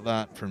how about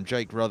that from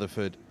Jake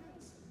Rutherford?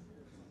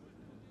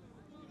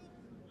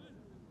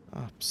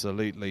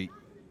 Absolutely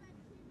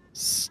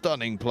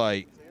stunning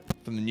play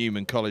from the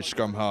Newman College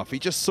scrum half. He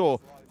just saw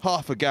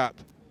half a gap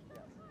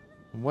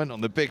and went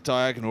on the big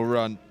diagonal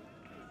run.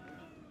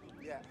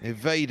 Yeah.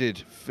 Evaded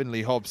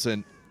Finley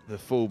Hobson, the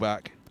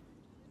fullback.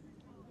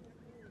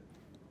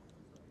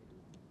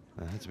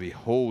 And had to be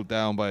hauled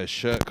down by a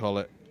shirt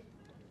collar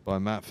by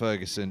Matt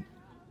Ferguson,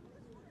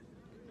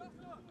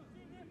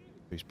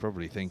 who's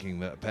probably thinking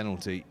that a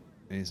penalty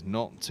is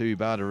not too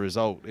bad a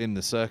result in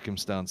the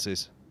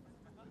circumstances.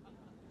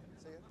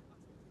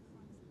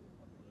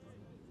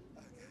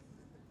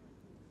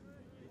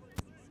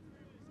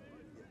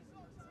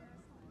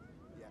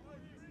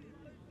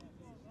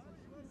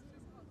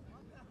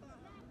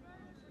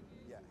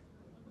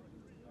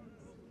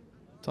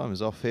 Time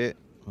is off here.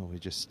 Well, we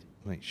just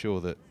make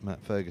sure that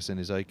Matt Ferguson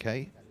is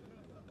okay.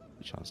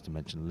 A chance to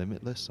mention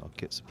Limitless, our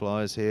kit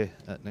suppliers here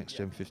at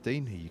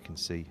NextGen15, who you can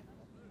see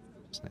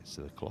just next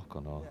to the clock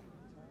on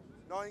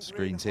our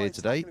screens here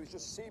today. It was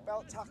just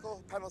seatbelt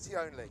tackle, penalty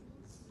only.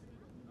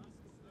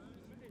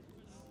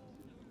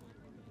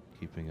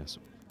 Keeping us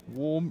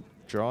warm,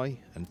 dry,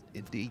 and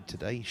indeed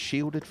today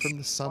shielded from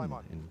the sun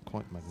in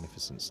quite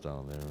magnificent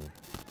style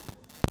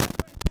there.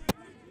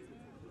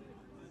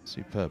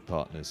 Superb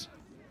partners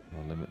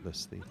are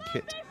Limitless, the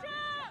kit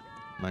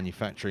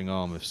manufacturing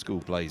arm of School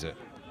Blazer.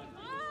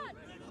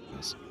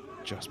 As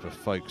Jasper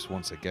Folkes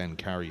once again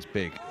carries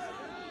big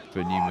for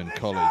Newman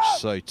College,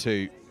 so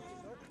too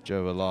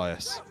Joe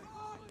Elias.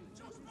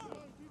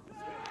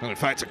 And in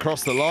fact,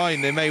 across the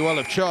line, they may well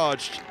have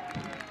charged.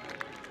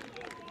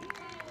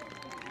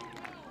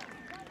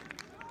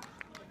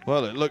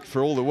 Well, it looked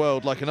for all the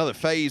world like another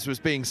phase was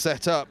being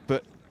set up,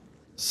 but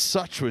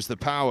such was the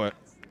power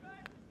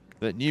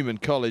that Newman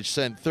College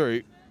sent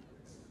through.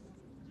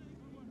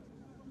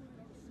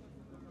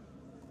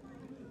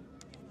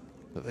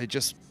 That they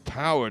just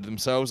powered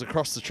themselves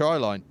across the try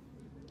line.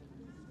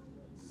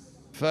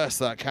 First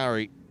that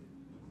carry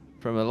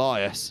from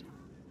Elias.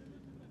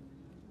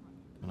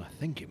 And I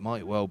think it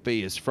might well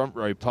be his front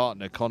row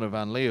partner, Connor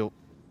Van Leeuw,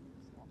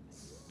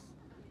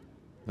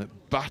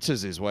 that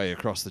batters his way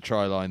across the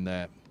try line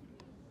there.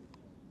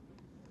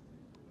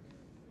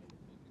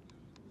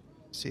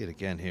 See it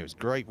again here. It's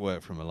great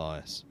work from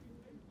Elias.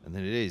 And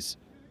then it is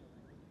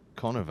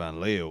Connor Van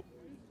Leeuw.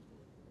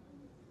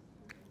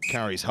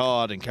 Carries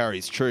hard and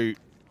carries true.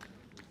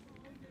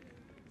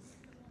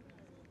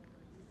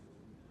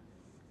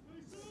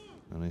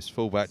 And his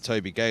fullback,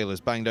 Toby Gale, has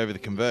banged over the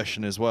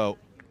conversion as well.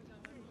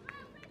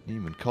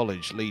 Newman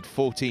College lead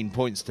 14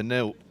 points to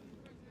 0.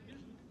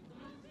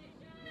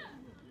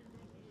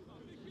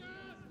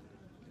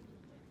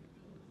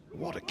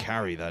 What a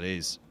carry that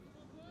is.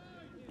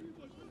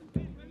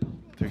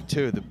 Through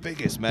two of the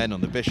biggest men on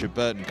the Bishop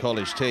Burton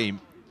College team.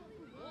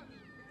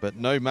 But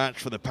no match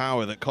for the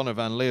power that Connor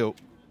Van Leeuw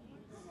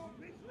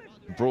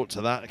brought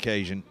to that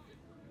occasion.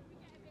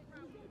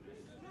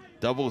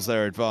 Doubles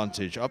their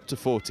advantage, up to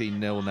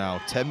 14-0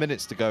 now. 10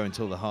 minutes to go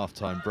until the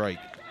halftime break.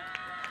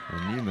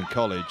 And Newman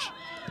College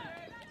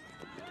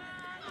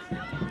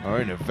are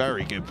in a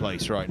very good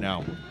place right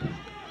now.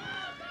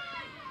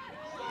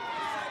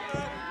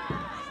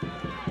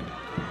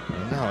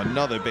 Now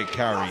another big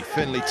carry.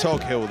 Finley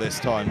Toghill this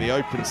time, the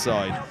open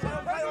side.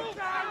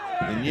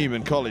 The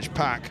Newman College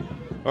pack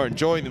are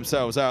enjoying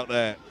themselves out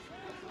there.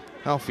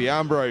 Alfie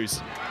Ambrose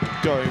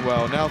going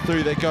well. Now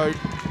through they go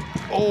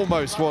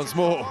almost once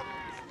more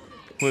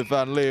with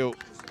Van Leeuw.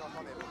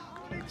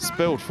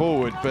 Spilled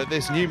forward, but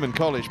this Newman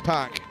College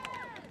pack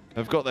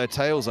have got their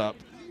tails up.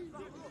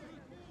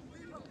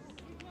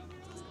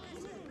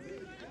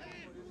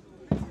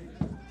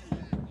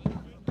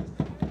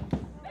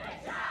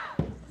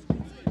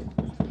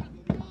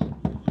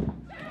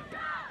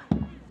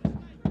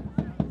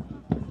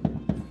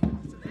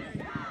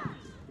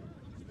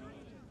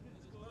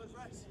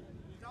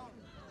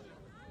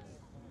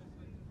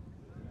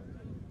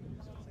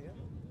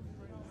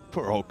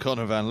 Poor old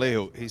Connor Van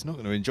Leeuw, he's not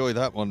going to enjoy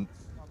that one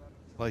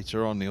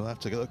later on. He'll have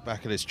to look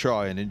back at his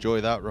try and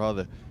enjoy that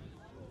rather.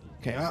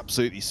 Came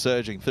absolutely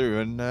surging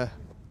through and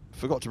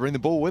forgot to bring the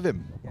ball with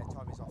him.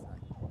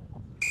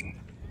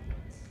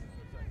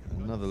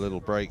 Another little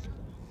break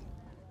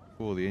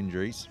for the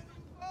injuries.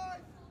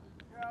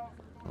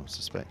 I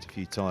suspect a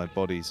few tired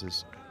bodies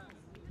as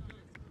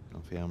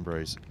Alfie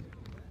Ambrose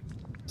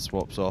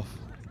swaps off.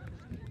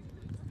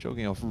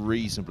 Jogging off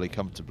reasonably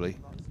comfortably.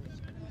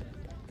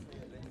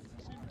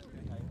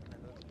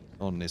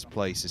 On his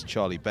place is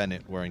Charlie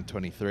Bennett wearing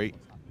 23.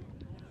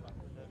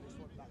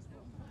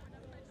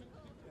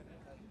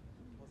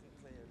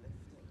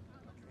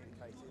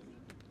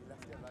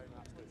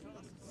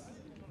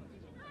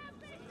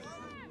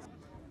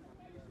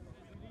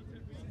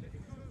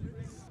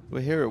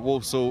 We're here at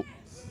Walsall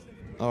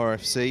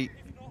RFC.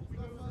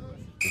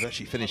 We've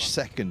actually finished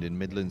second in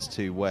Midlands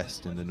 2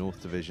 West in the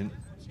North Division.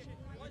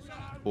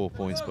 4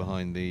 points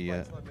behind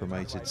the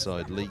promoted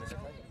side Leek.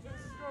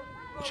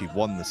 Actually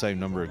won the same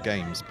number of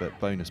games, but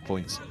bonus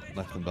points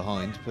left them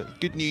behind. But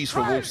good news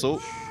for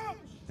Walsall,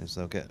 as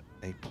they'll get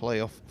a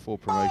playoff for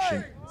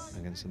promotion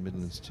against the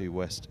Midlands 2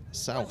 West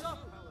South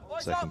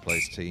second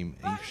place team,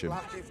 Evesham.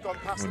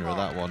 Winner of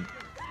that one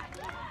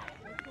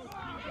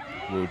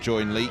will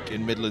join Leek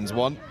in Midlands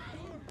 1.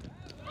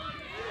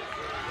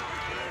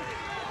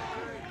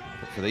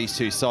 But for these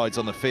two sides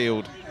on the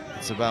field,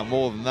 it's about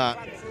more than that.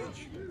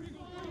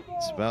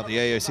 It's about the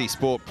AOC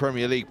Sport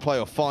Premier League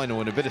playoff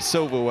final and a bit of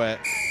silverware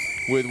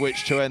with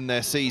which to end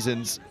their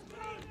seasons.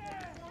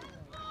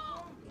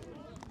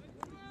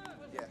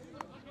 Yeah.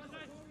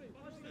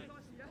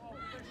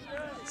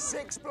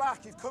 6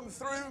 black, you've come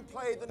through and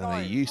played the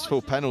night. And a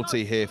useful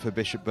penalty here for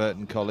Bishop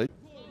Burton College.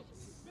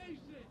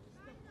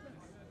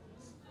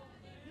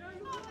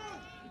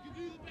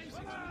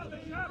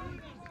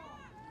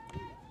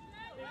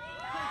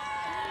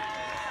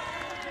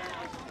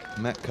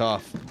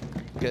 Metcalf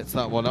gets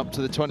that one up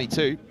to the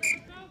 22.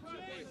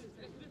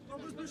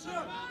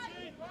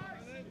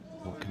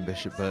 What can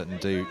Bishop Burton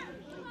do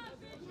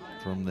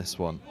from this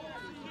one?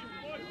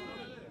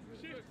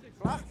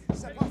 Black,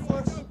 set back for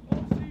us.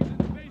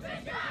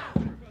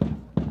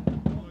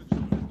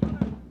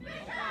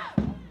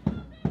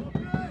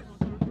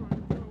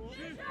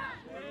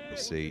 We'll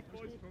see.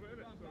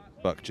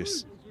 Buck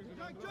just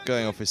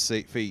going off his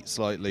feet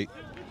slightly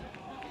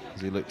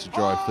as he looked to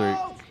drive through.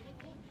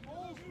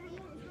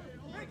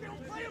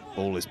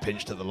 Ball is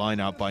pinched at the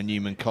line out by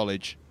Newman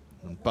College,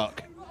 and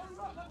Buck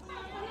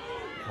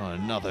on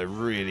another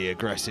really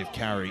aggressive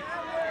carry.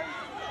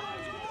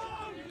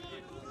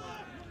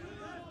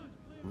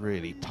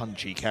 Really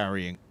punchy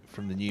carrying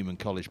from the Newman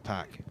College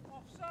pack.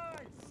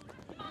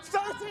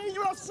 13,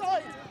 you're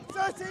offside.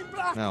 13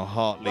 black. Now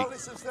Hartley Well,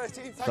 listen,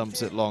 13,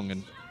 thumps it long,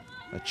 and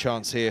a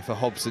chance here for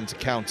Hobson to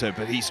counter,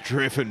 but he's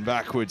driven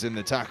backwards in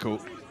the tackle.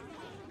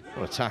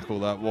 What a tackle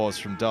that was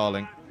from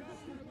Darling.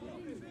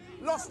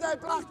 Lost their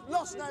black,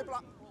 lost their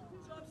black.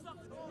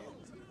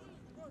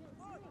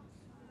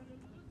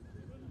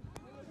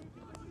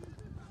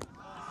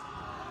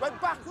 Went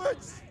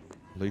backwards.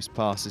 Loose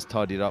pass is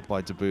tidied up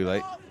by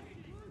Deboulay.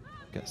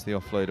 Gets the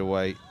offload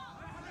away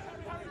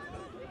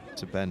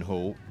to Ben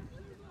Hall.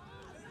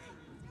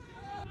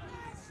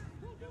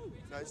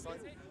 No, it's fine.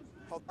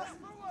 Hold there.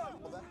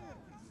 Hold there.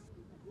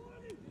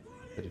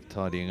 Bit of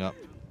tidying up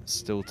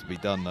still to be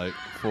done though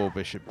for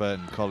Bishop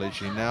Burton College,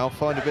 who now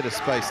find a bit of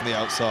space on the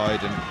outside,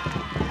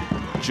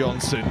 and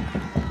Johnson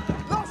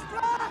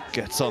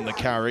gets on the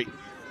carry.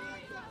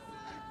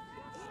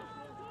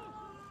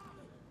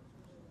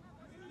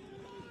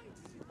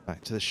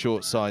 Back to the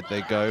short side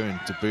they go, and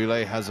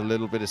Deboulay has a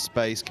little bit of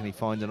space. Can he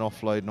find an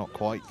offload? Not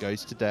quite.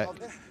 Goes to deck.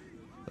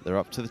 But they're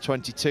up to the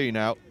 22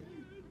 now.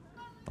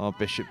 Our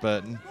Bishop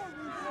Burton.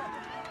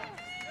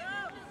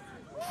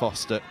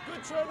 Foster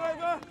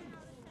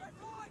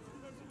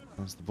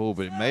has the ball,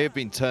 but it may have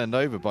been turned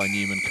over by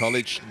Newman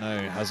College. No,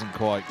 it hasn't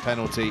quite.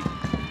 Penalty.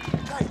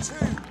 Okay, 2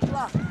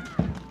 black.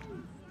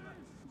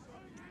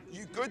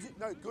 You good?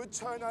 No, good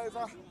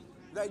turnover.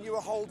 Then you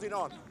were holding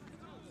on.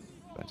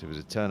 But it was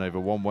a turnover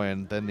one way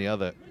and then the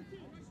other.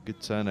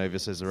 Good turnover,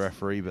 says the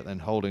referee, but then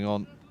holding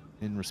on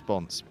in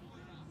response.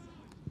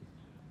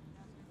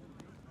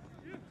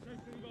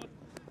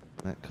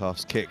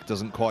 Metcalf's kick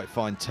doesn't quite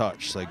find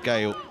touch, so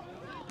Gale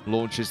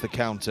launches the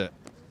counter.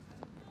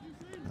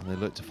 And they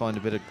look to find a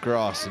bit of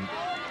grass, and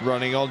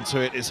running onto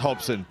it is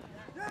Hobson.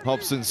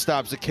 Hobson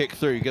stabs a kick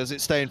through. Does it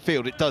stay in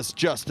field? It does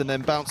just, and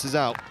then bounces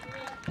out.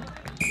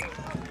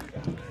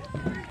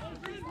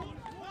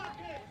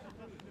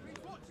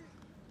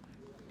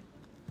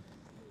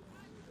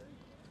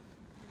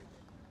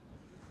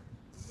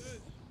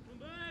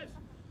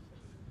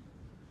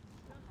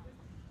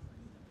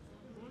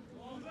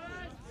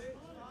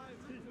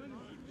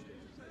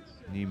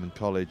 Newman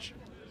College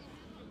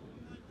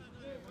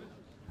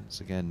once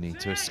again need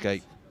to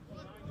escape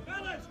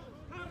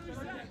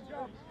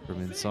from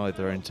inside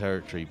their own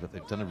territory, but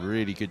they've done a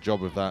really good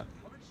job of that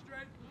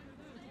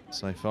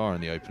so far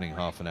in the opening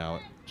half an hour.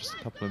 Just a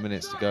couple of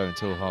minutes to go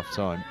until half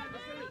time.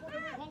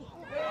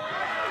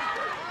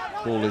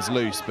 Ball is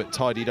loose but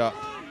tidied up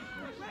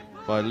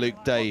by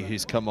Luke Day,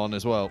 who's come on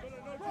as well.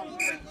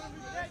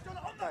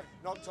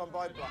 Knocked on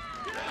by Black.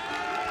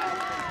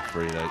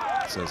 Free though,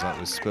 says that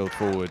was spilled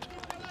forward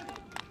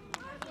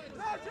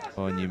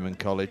by Newman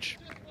College.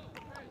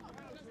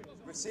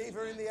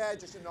 Receiver in the air,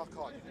 just a knock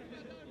on.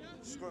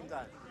 Scrum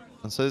down.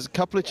 And so there's a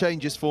couple of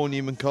changes for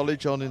Newman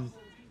College. On in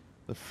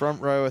the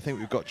front row, I think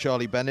we've got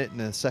Charlie Bennett,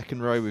 and in the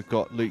second row we've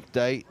got Luke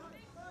Day.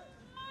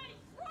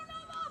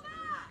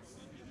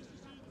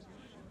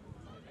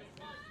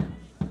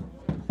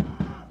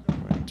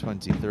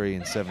 23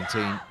 and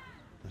 17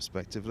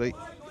 respectively.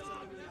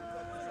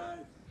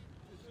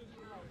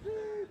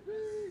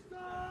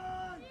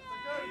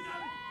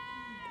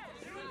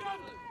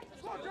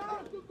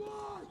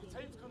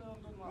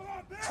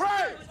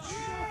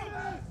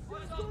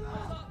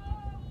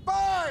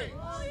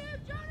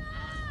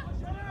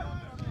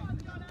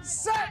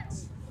 Set!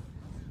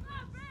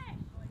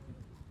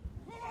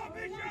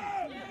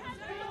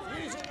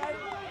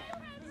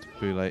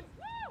 Boulay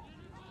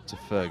to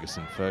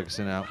Ferguson.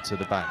 Ferguson out to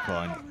the back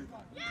line.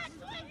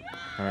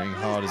 Carrying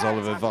hard as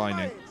Oliver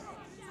Vining.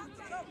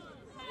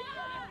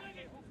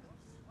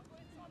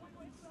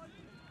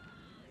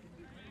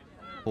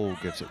 Paul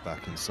gives it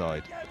back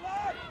inside.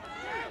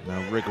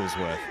 Now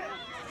Wrigglesworth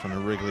trying to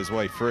wriggle his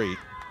way free.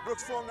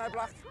 Brooks form now,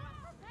 Black.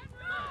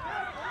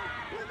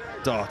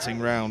 Darting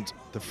round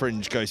the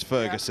fringe goes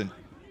Ferguson.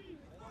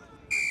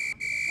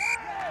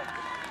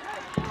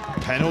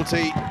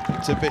 Penalty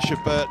to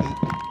Bishop Burton.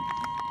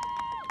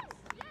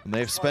 And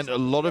they've spent a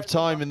lot of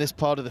time in this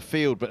part of the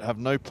field but have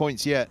no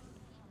points yet.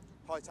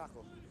 High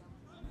tackle.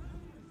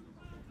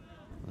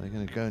 They're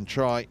going to go and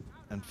try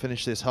and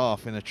finish this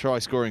half in a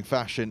try-scoring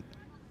fashion.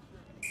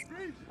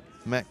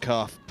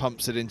 Metcalf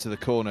pumps it into the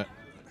corner.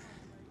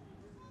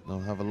 They'll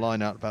have a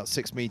line out about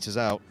 6 meters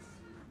out.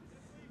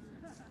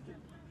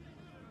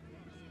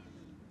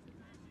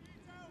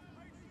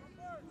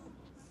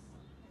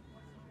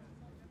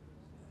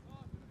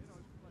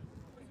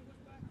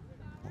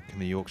 What can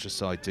the Yorkshire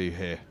side do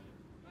here?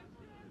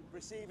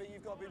 Receiver,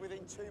 you've got to be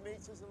within 2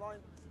 meters of the line.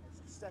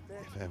 Step in.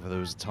 If ever there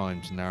was a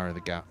time to narrow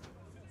the gap,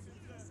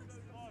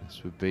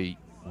 this would be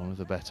one of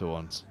the better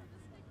ones.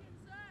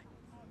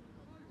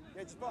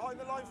 Yeah, just behind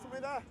the line from me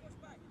there.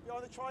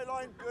 Behind the try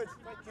line. Good,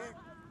 thank you.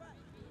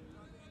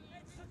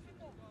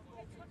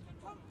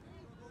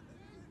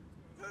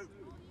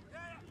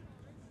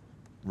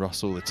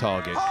 Russell, the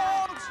target,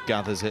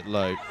 gathers it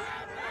low.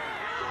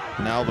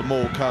 Now the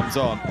maul comes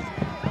on.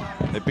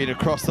 They've been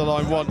across the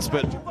line once,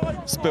 but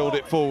spilled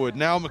it forward.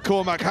 Now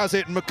McCormack has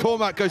it, and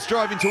McCormack goes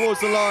driving towards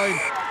the line,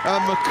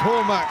 and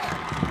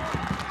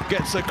McCormack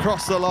gets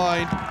across the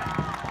line.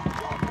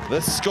 The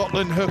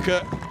Scotland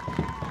hooker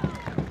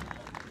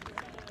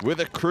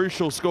with a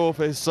crucial score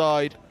for his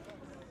side.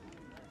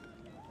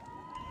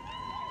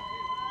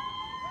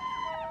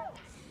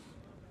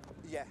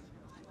 Yeah.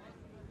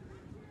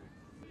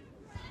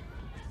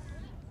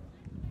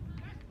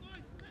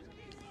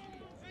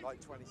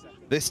 Like 20 seconds.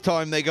 This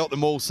time they got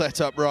them all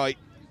set up right.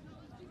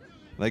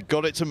 They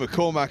got it to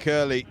McCormack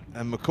early,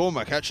 and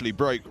McCormack actually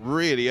broke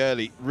really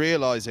early,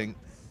 realizing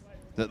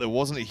that there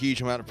wasn't a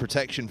huge amount of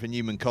protection for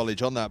Newman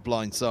College on that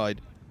blind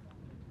side.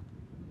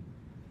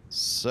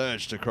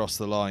 Surged across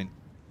the line.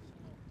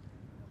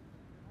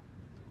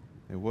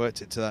 They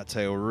worked it to that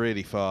tail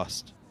really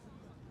fast.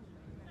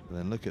 And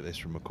then look at this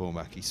from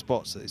McCormack. He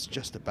spots that it's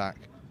just a back.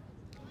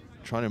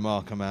 Trying to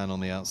mark a man on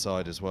the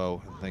outside as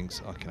well, and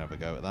thinks, I can have a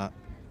go at that.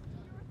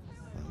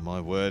 And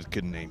my word,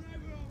 couldn't he?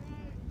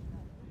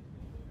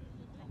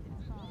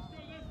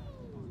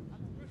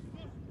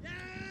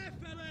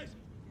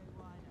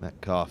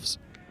 Metcalf's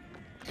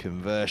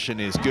conversion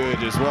is good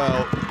as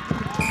well.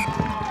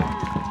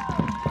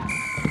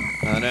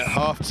 And at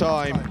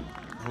half-time,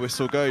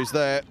 whistle goes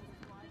there.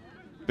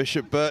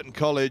 Bishop Burton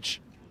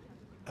College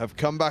have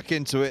come back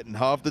into it and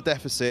halved the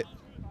deficit.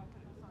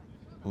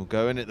 We'll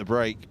go in at the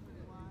break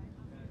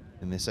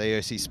in this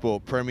AOC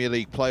Sport Premier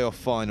League playoff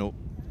final.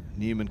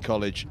 Newman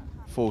College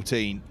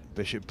 14,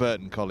 Bishop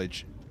Burton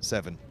College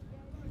 7.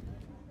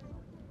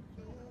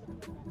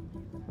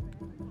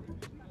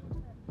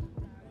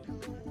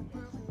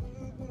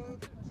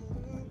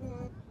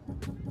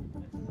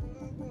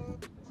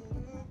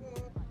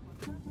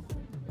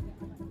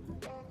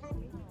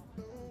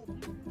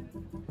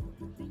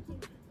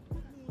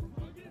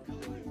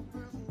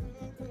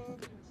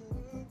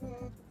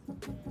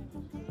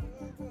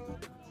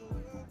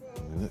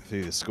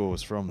 through the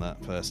scores from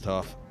that first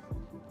half.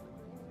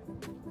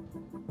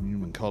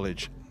 Newman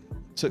College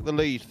took the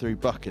lead through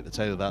Buck at the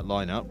tail of that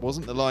line-out.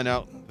 Wasn't the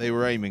line-out they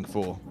were aiming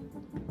for,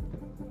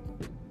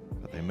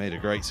 but they made a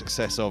great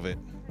success of it.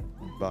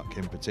 Buck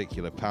in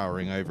particular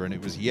powering over, and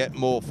it was yet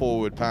more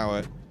forward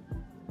power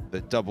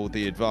that doubled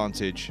the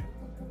advantage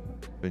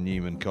for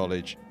Newman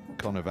College.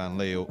 Connor Van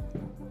Leeuw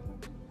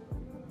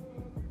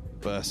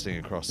bursting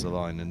across the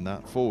line, and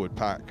that forward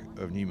pack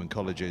of Newman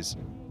College's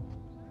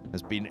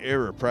has been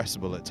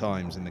irrepressible at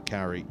times in the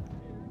carry.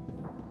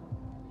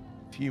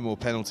 A few more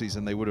penalties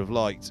than they would have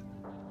liked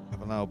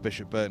have allowed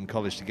Bishop Burton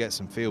College to get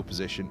some field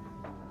position,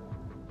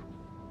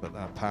 but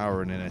that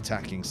power in an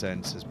attacking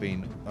sense has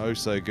been oh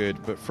so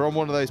good. But from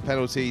one of those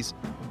penalties,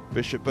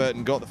 Bishop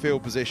Burton got the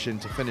field position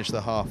to finish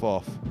the half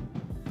off,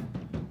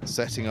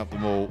 setting up the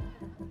maul,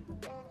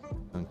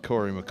 and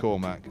Corey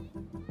McCormack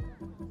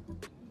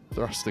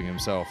thrusting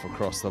himself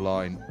across the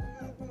line.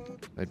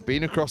 They'd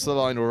been across the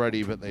line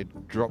already, but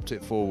they'd dropped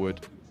it forward.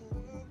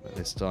 But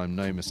this time,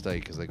 no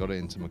mistake, as they got it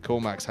into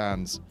McCormack's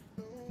hands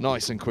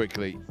nice and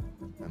quickly,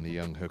 and the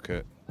young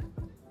hooker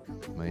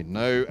made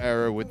no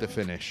error with the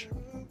finish.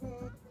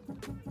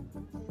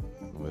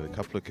 And with a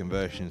couple of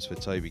conversions for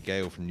Toby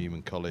Gale from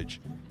Newman College,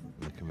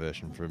 and a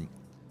conversion from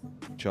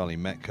Charlie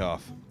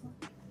Metcalf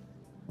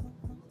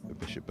for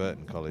Bishop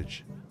Burton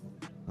College,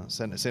 that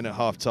sent us in at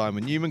half-time,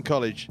 with Newman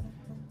College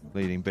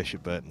leading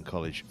Bishop Burton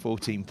College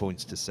 14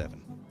 points to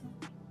 7.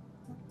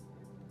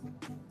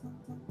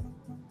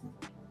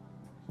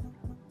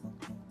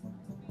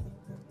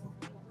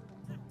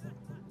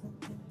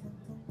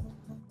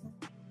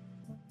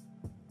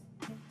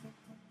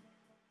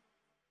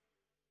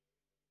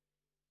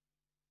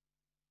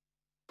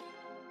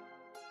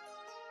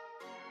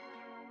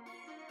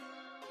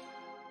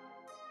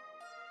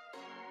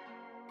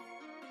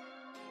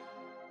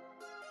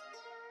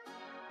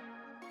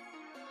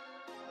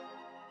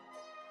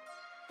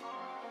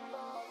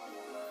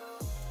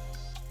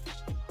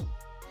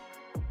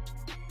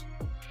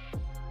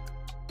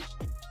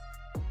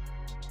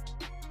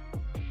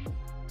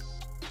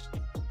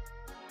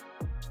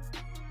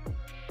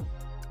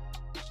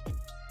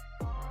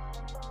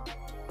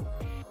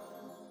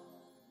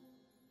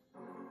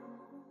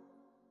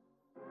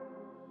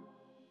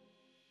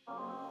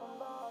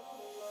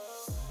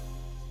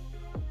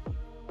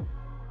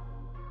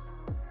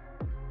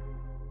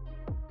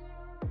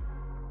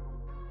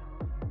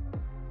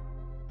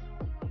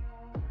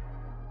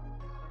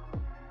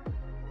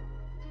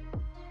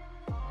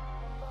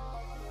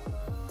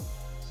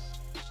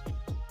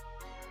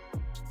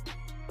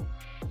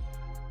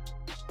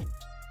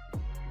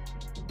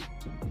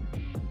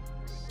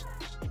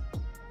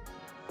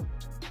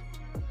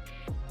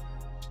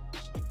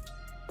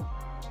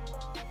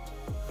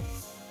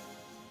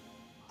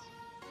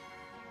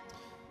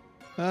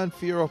 And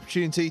for your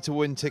opportunity to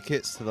win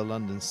tickets to the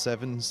London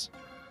Sevens,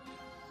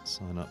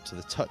 sign up to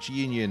the Touch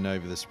Union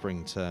over the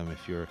spring term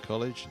if you're a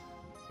college.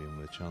 Give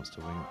them a chance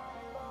to win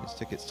these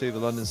tickets to the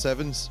London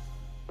Sevens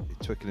at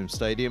Twickenham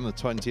Stadium the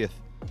 20th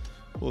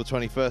or the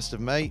 21st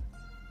of May.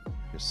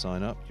 Just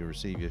sign up, you'll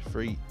receive your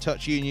free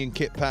Touch Union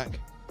kit pack.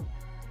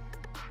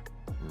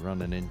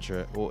 Run an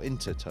intra or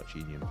inter Touch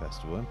Union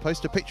Festival and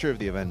post a picture of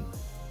the event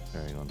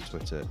sharing on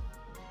Twitter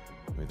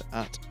with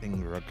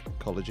 @IngRug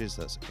Colleges,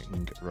 that's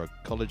IngRug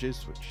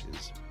Colleges, which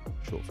is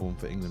short form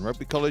for England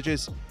Rugby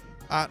Colleges,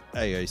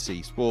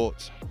 @AOC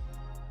Sport,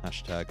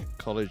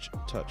 #College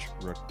Touch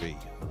Rugby,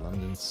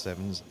 London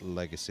Sevens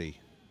Legacy.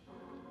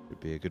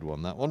 Would be a good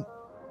one, that one.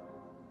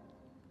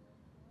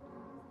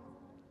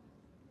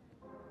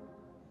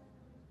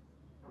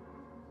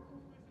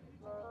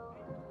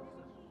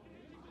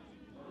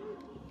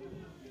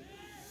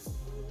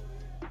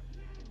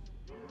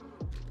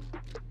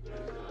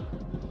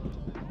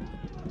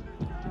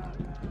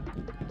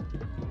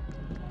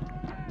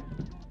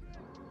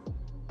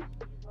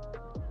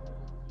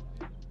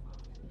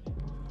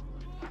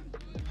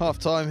 Half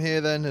time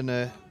here then, and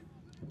a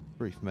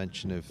brief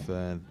mention of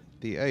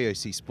the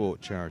AOC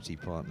Sport charity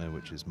partner,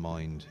 which is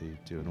Mind, who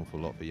do an awful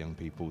lot for young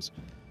people's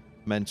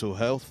mental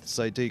health.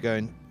 So do go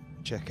and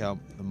check out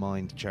the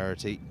Mind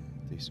charity,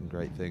 do some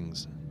great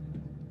things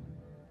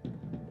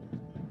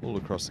all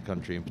across the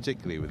country, and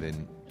particularly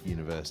within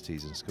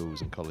universities and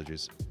schools and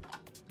colleges.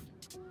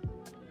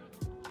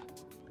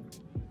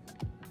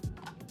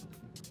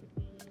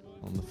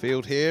 On the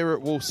field here at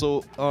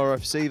Walsall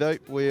RFC though,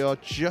 we are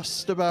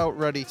just about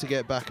ready to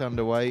get back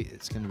underway.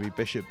 It's going to be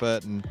Bishop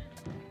Burton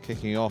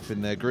kicking off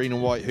in their green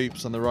and white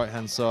hoops on the right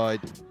hand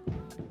side.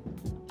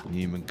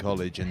 Newman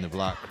College in the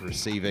black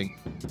receiving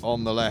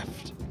on the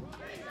left.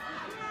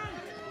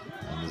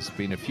 And there's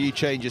been a few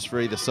changes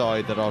for either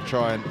side that I'll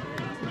try and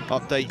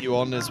update you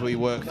on as we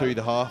work through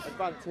the half.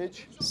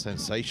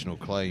 Sensational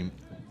claim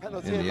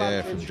in the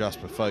air from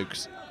Jasper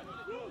Folkes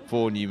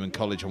for Newman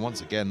College, and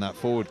once again that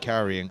forward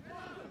carrying.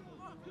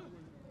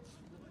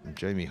 And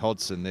Jamie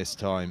Hodson this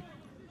time,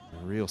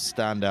 a real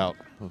standout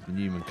of the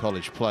Newman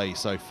College play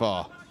so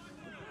far.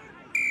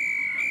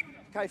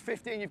 Okay,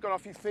 15, you've gone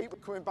off your feet. We're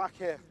coming back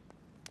here.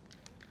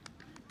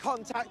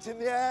 Contact in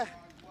the air.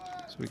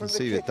 So we can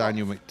see that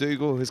Daniel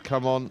McDougall has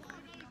come on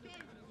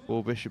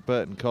for Bishop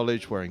Burton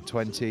College wearing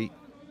 20.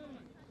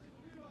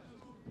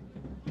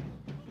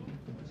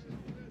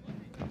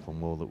 A couple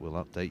more that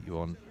we'll update you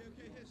on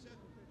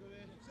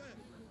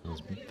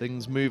as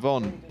things move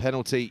on.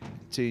 Penalty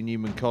to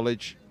Newman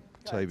College.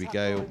 Toby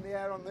Gale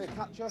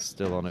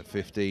still on at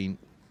 15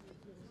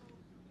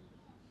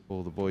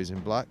 for the boys in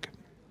black.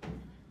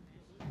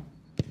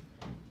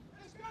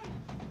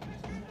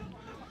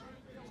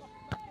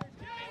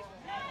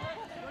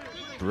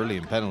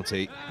 Brilliant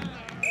penalty.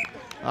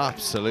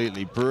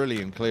 Absolutely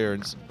brilliant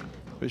clearance.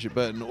 Bishop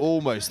Burton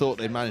almost thought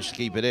they managed to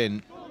keep it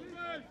in.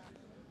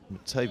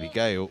 But Toby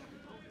Gale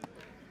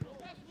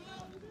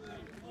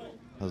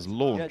has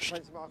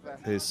launched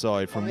his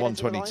side from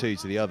 122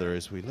 to the other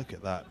as we look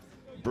at that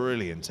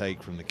brilliant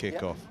take from the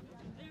kickoff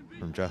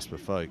from Jasper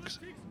Folkes.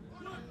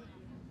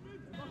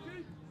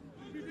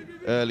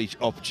 Early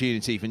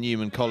opportunity for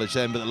Newman College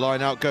then, but the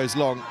line out goes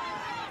long.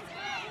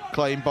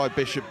 Claimed by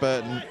Bishop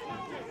Burton.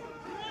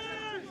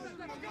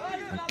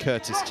 And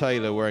Curtis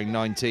Taylor wearing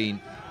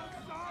 19,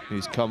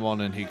 who's come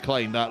on and who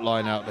claimed that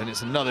line out. Then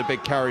it's another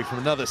big carry from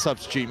another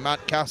substitute,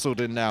 Matt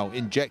Castleton, now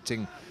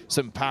injecting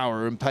some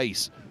power and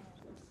pace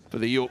for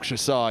the Yorkshire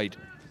side.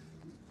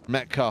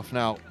 Metcalf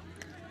now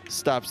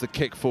stabs the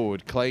kick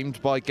forward,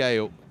 claimed by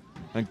Gale.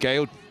 And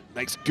Gale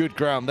makes good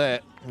ground there,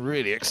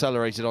 really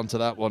accelerated onto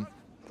that one.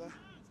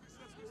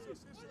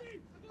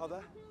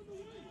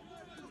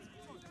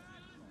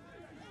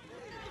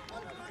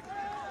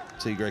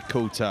 Tigre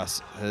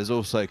Kultas has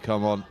also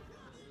come on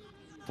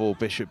for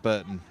Bishop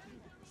Burton.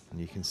 And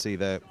you can see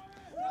there,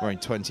 wearing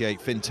 28,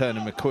 Finn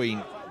Turner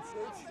McQueen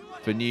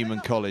for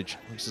Newman College.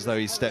 Looks as though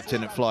he's stepped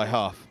in at fly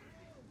half.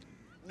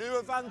 New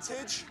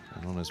advantage.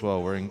 And on as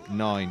well, wearing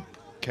 9,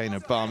 Kana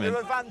Barmin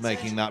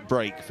making that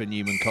break for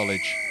Newman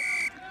College.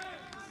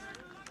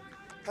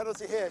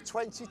 Penalty here,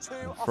 22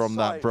 and from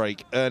that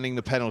break, earning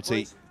the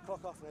penalty.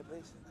 Clock off there,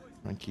 please.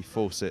 Frankie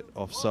Fawcett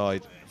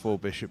offside for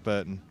Bishop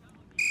Burton.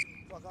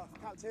 Clock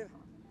off, captain.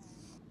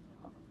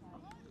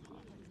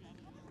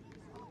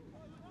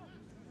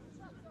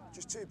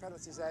 Just 2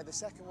 penalties there. The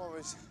second one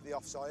was the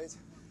offside.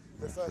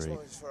 The first one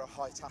was for a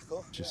high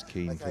tackle. Just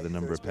keen for the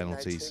number of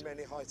penalties too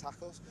many high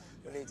tackles.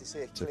 We need to see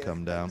it to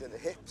come down in the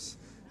hips,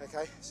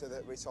 okay, so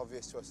that it's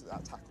obvious to us that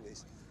that tackle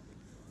is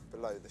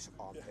below the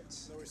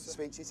armpits. Yeah.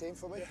 Speak to your team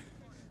for me. Yeah.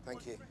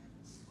 Thank you.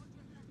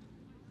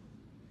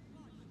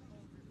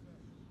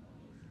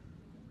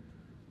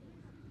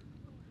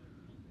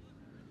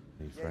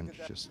 French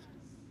just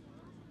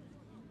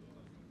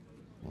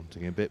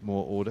wanting a bit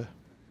more order.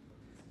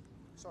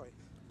 Sorry,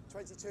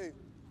 22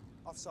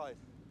 offside.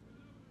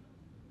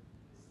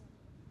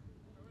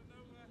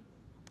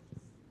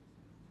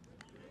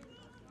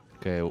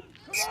 Gale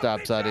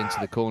stabs that into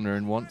the corner,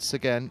 and once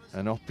again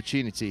an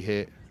opportunity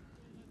here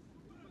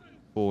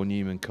for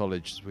Newman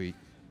College as we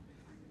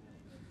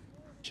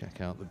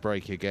check out the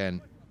break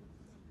again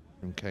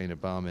from Kana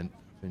Barmin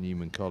for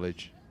Newman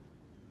College.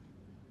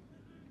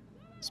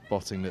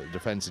 Spotting that the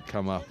defence had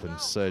come up and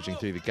surging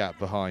through the gap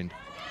behind.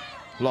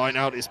 Line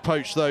out is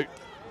poached though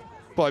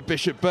by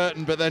Bishop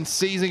Burton, but then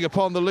seizing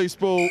upon the loose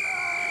ball,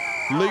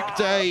 Luke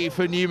Day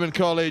for Newman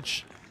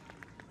College.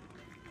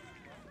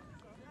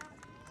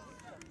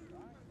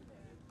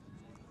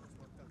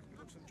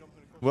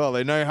 Well,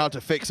 they know how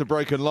to fix a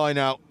broken line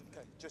out.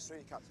 Okay, just so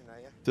you captain there,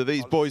 yeah? To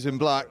these boys in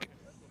black.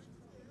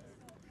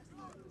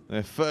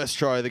 Their first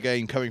try of the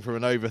game coming from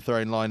an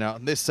overthrown line out,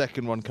 and this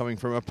second one coming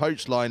from a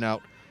poached line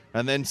out,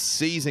 and then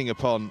seizing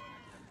upon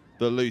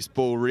the loose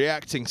ball.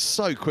 Reacting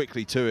so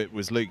quickly to it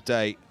was Luke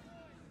Day. It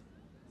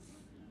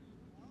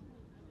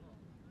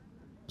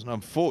was an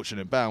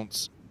unfortunate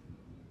bounce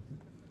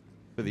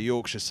for the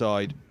Yorkshire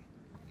side,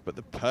 but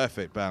the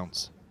perfect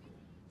bounce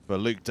for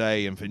Luke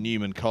Day and for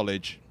Newman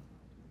College.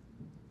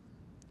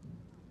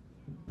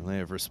 And they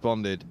have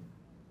responded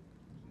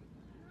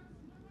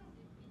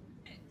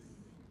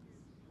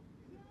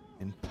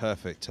in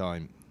perfect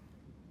time.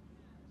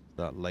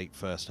 That late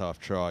first half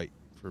try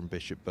from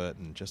Bishop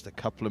Burton, just a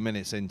couple of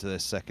minutes into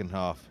this second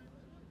half,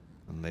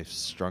 and they've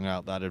strung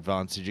out that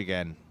advantage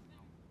again.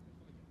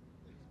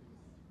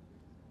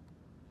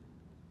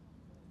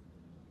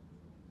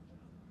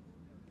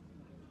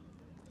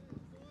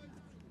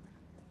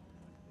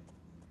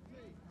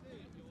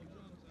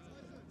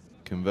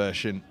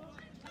 Conversion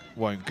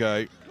won't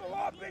go,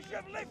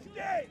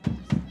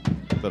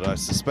 but I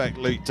suspect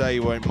Luke Day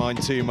won't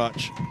mind too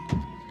much.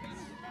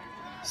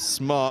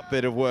 Smart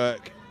bit of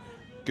work,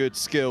 good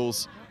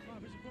skills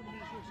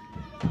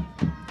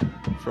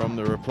from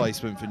the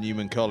replacement for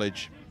Newman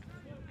College.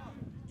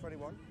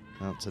 21.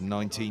 Out to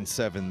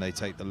 19-7, they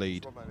take the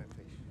lead.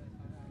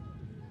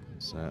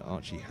 So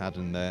Archie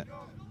Haddon there,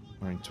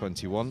 wearing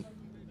 21.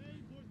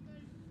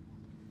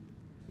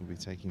 Will be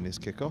taking this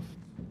kickoff.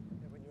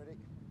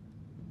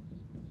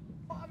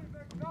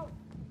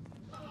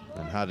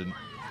 And Haddon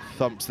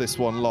thumps this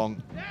one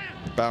long,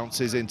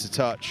 bounces into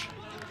touch.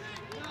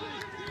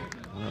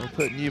 That'll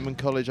put Newman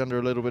College under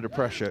a little bit of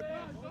pressure.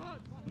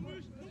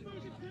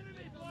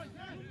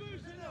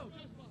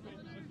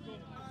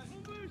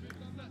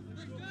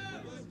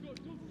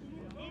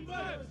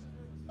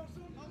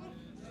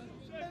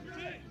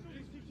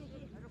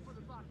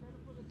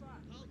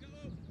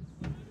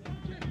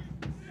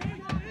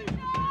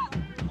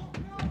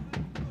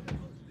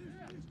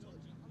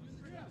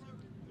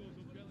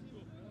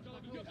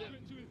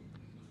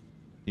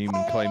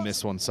 Newman claim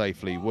this one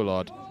safely.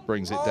 Woolard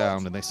brings it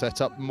down and they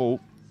set up more.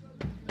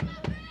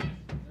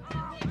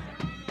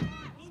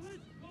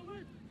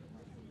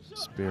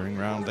 Spearing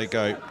round they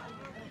go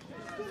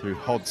through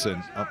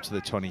Hodson up to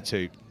the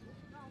 22.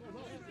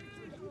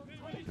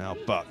 Now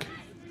Buck,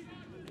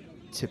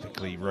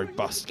 typically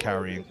robust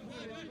carrying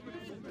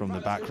from the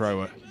back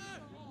rower.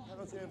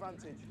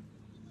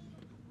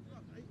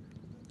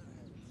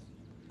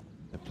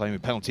 They're playing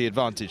with penalty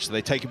advantage, so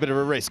they take a bit of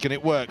a risk and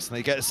it works. And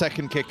they get a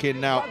second kick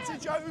in now.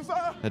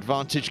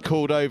 Advantage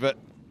called over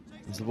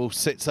as the ball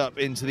sits up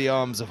into the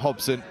arms of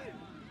Hobson,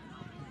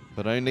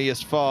 but only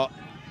as far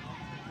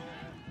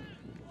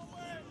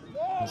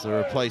as the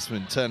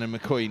replacement, Turner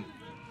McQueen.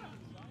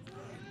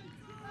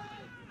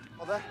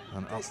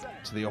 And up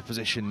to the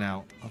opposition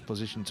now,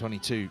 opposition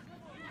 22,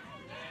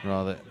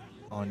 rather,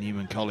 on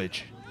Newman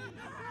College.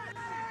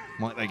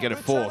 Might they get a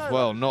fourth?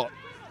 Well, not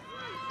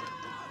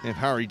if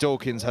Harry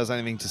Dawkins has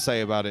anything to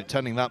say about it,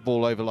 turning that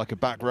ball over like a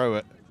back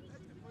rower.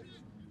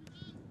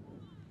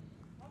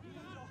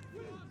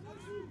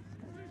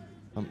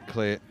 Pump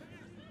clear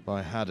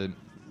by Haddon.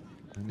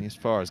 Only as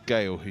far as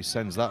Gale, who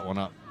sends that one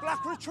up.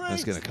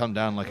 That's going to come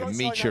down like a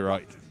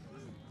meteorite.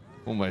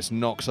 Almost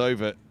knocks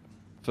over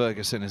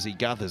Ferguson as he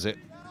gathers it.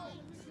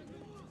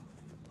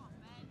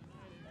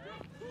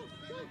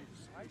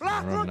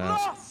 Run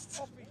now.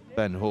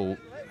 Ben Hall,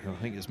 who I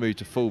think has moved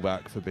to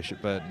fullback for Bishop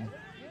Burton.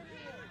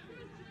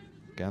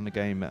 Began the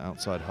game at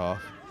outside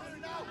half.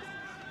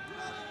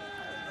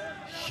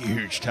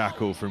 Huge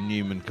tackle from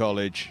Newman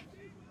College.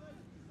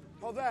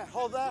 Hold there,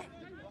 hold there.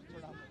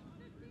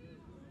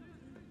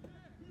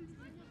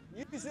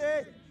 Use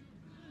it.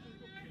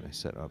 They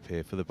set up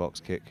here for the box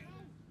kick.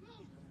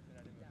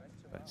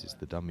 That is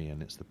the dummy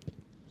and it's the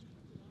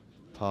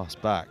pass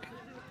back.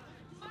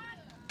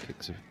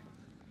 Kicks a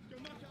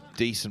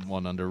decent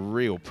one under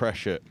real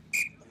pressure.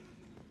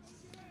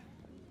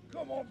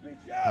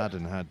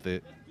 Haddon had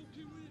the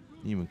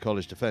Newman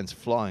College defence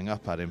flying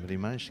up at him, but he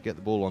managed to get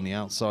the ball on the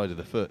outside of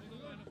the foot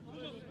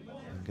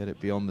and get it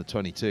beyond the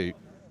 22.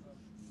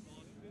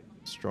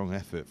 Strong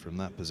effort from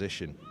that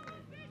position.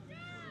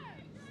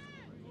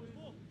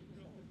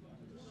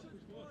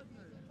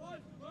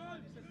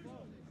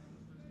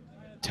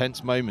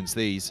 Tense moments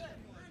these.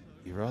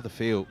 You rather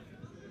feel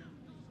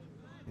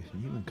if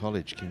Newman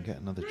College can get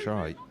another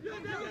try,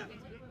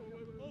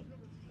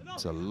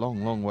 it's a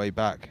long, long way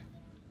back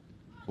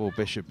for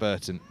Bishop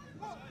Burton.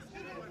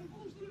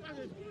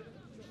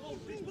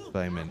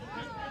 Bowman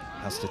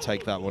has to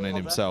take that one in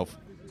himself.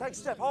 Take a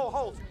step,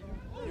 hold.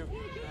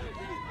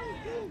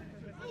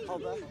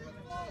 Hold there.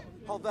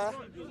 Hold there.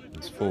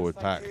 It's forward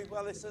pack.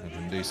 They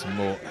can do some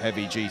more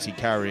heavy duty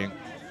carrying.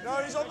 No,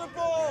 he's on the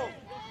ball.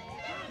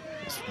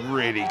 It's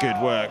really good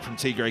work from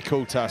Tigray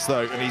Kultas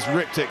though, and he's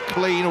ripped it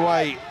clean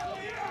away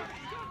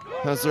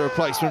as the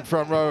replacement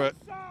front rower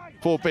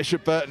for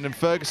Bishop Burton, and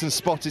Ferguson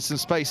spotted some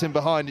space in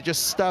behind and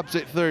just stabs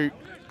it through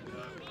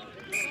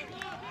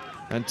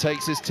and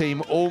takes his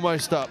team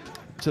almost up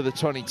to the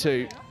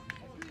 22.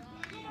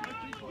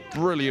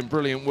 Brilliant,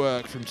 brilliant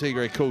work from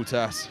Tigray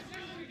Kultas.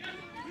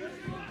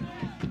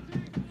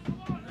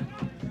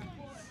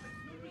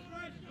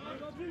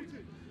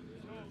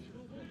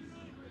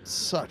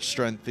 Such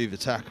strength through the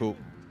tackle.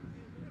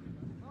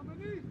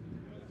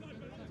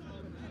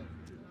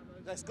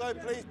 Let's go,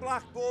 please.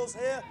 Black balls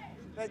here.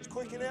 Let's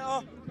quicken it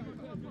up.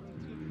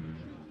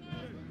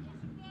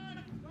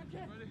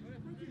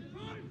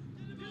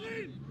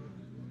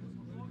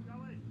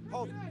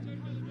 Hold.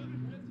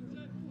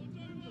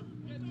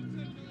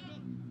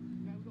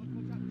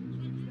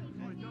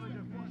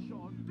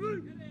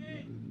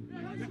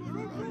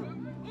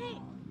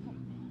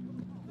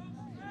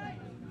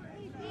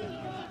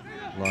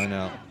 Line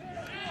out.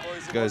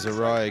 Goes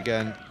awry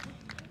again.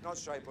 Not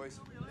straight, boys.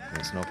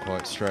 It's not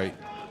quite straight.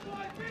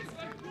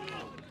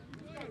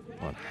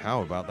 Well,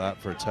 how about that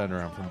for a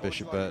turnaround from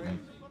Bishop Burton?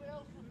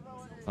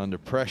 Under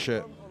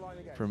pressure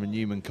from a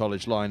Newman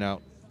College line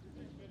out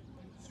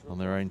on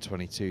their own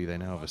 22. They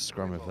now have a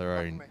scrum of their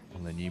own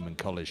on the Newman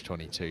College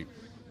 22.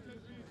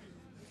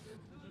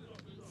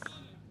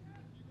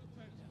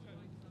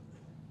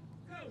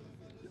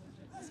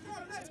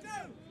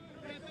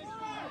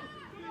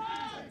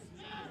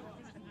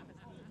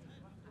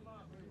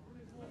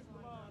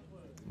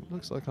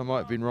 Looks like I might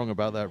have been wrong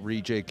about that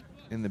rejig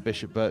in the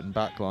Bishop Burton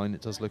backline.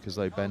 It does look as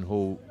though Ben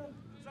Hall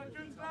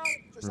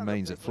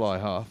remains at fly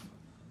half.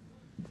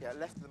 Yeah,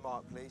 left of the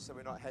mark, please, so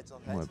we're not heads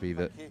on heads. Might be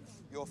that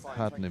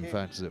Haddon, in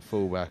fact, is at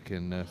fullback,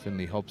 and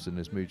Finley Hobson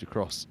has moved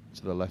across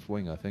to the left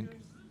wing, I think.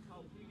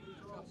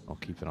 I'll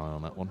keep an eye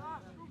on that one.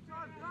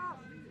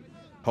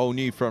 Whole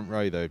new front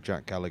row, though.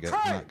 Jack Gallagher,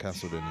 Matt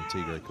Castleton, and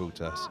Tigray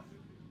Kultas.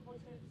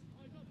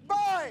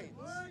 Bind!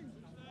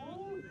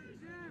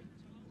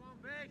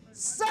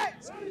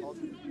 Set!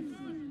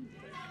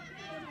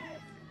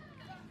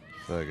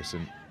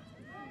 Ferguson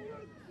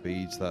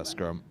feeds that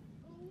scrum.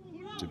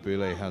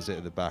 Tabule has it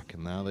at the back,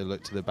 and now they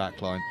look to the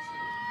back line.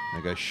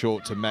 They go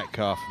short to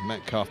Metcalf.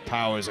 Metcalf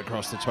powers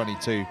across the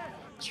 22.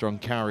 Strong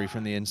carry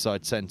from the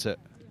inside centre.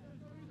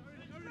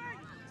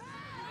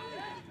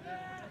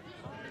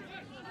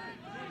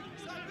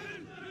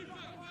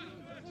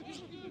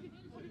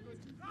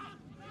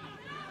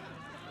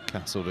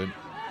 Castleton.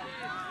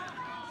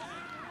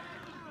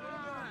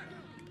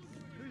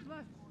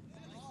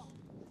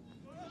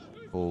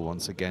 Ball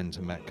once again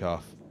to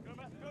Metcalf,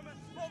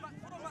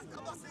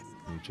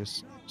 who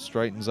just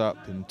straightens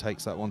up and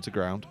takes that one to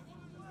ground.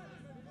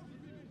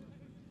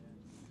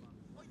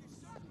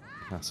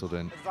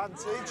 Castleton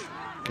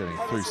getting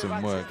through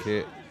some work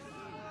here.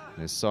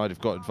 And his side have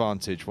got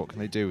advantage. What can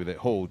they do with it?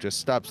 Hall just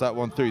stabs that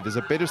one through. There's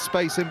a bit of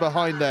space in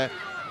behind there.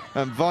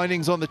 And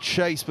Vining's on the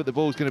chase, but the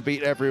ball's going to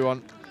beat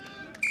everyone.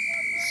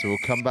 So we'll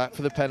come back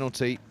for the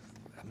penalty.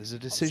 And there's a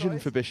decision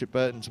for Bishop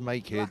Burton to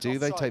make here. Do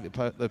they take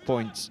the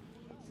points?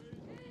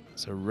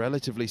 It's a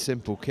relatively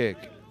simple kick.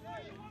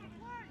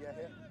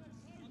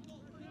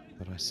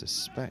 But I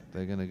suspect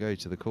they're going to go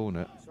to the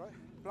corner. Sorry.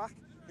 Black,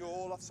 you're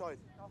all offside.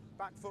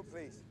 Back foot,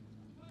 please.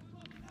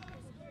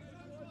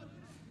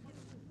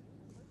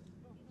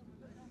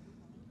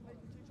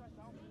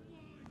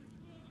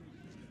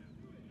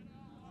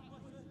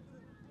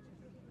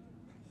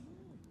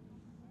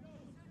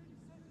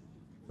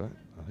 But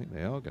I think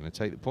they are going to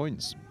take the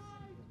points.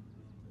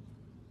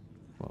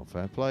 Well,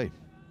 fair play.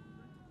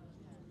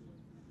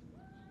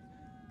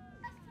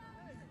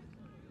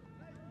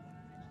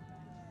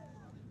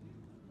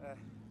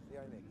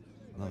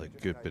 Another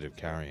good bit of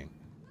carrying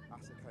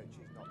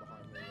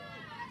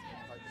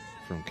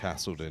from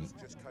Castleton.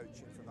 Just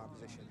coaching from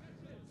that position.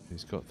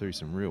 He's got through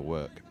some real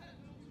work.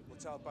 We'll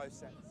tell both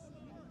sets.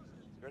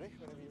 Ready?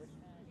 Whenever you're ready.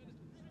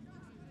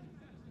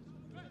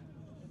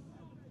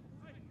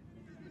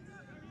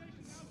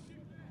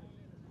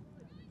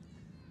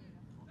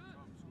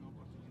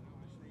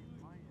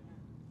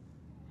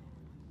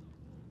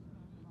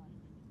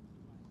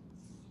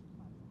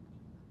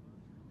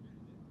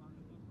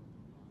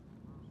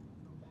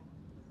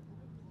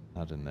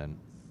 Haddon then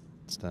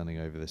standing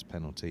over this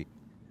penalty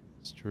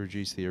to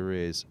reduce the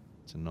arrears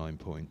to 9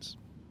 points.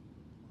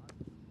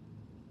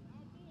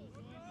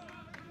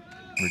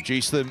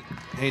 Reduce them,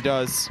 he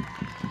does.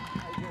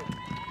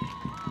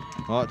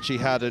 Archie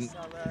Haddon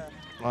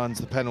lands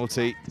the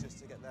penalty. Just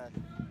to get there.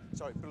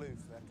 Sorry, blue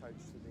for their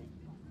coach to be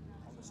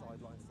on the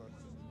sideline first.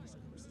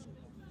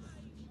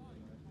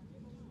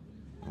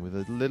 And with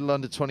a little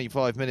under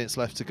 25 minutes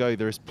left to go,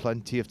 there is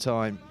plenty of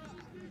time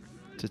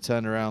to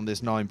turn around this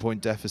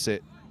 9-point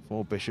deficit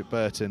for Bishop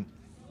Burton.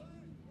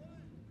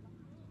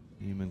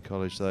 Newman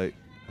College, though,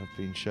 have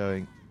been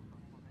showing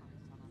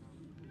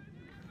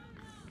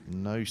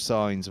no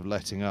signs of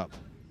letting up.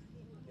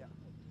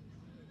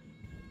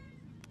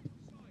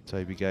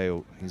 Toby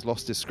Gale, he's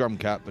lost his scrum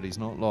cap, but he's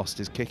not lost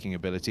his kicking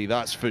ability,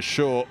 that's for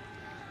sure,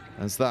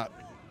 as that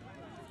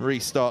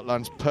restart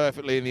lands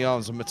perfectly in the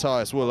arms of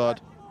Matthias Woolard.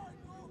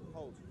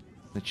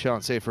 The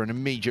chance here for an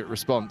immediate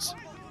response.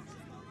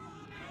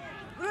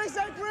 Release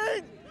that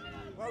green!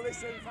 Well,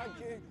 listen, thank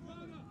you.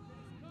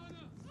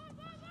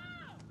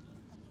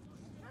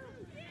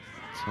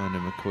 Turner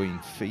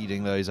McQueen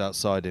feeding those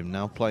outside him,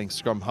 now playing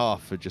scrum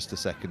half for just a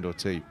second or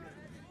two.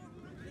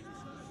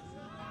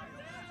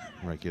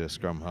 Regular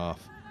scrum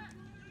half.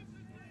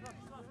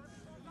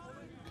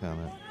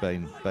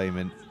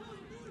 Bayman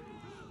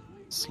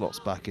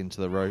slots back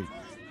into the row.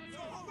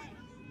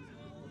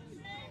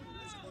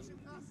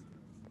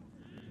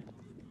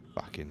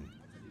 Back in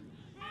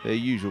their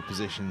usual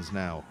positions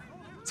now.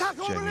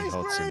 Jamie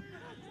Hodson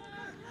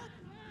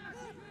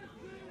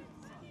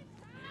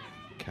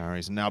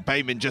carries, and now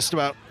Bayman just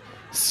about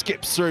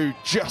skips through,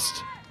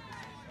 just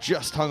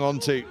hung on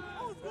to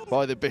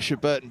by the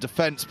Bishop Burton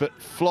defence, but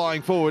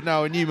flying forward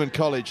now in Newman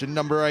College, and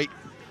number 8,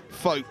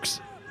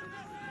 Folks.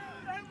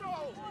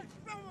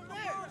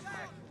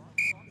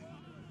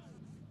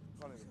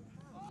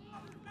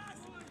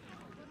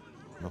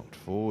 Knocked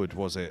forward,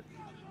 was it?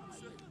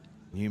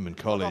 Newman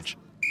College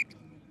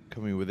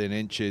coming within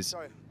inches.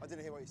 Sorry, I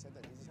didn't hear what you said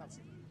then.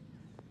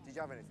 Did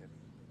you have anything?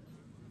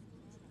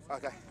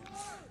 Okay.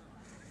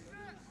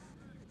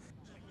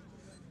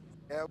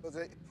 Yeah, was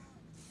it?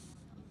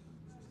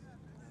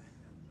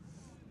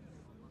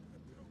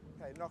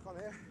 Okay, knock on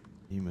here.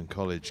 Newman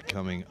College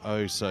coming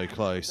oh so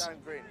close. Down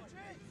green.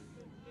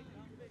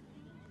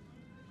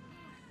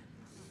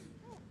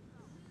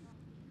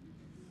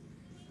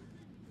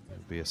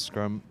 It'll be a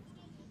scrum.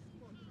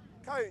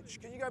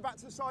 Coach, can you go back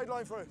to the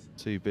sideline for us?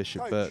 To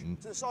Bishop Coach, Burton.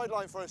 to the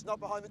sideline for us, not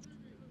behind the...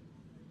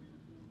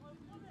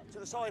 To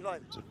the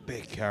sideline. It's a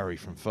big carry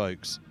from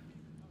Folks.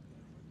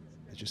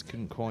 They just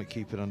couldn't quite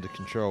keep it under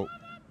control.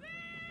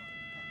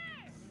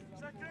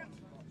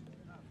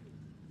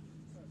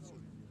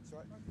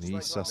 The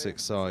East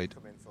Sussex side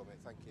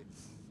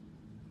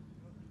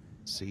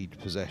cede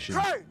possession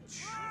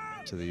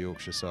to the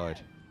Yorkshire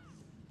side.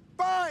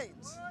 Bind!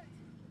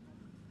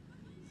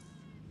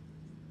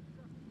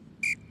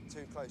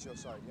 Too close your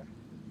side, yeah?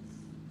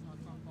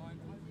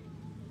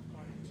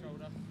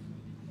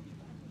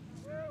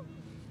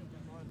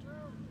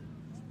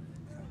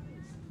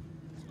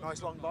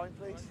 Nice long bind,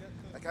 please.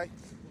 Okay.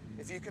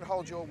 If you can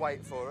hold your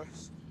weight for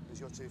us, because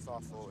you're too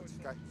far forward,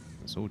 okay?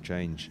 It's all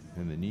change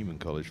in the Newman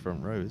College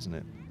front row, isn't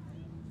it?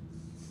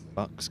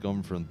 Buck's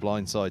gone from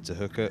blind side to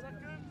hooker.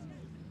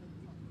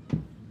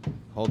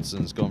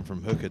 Hodson's gone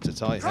from hooker to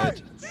tight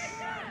head.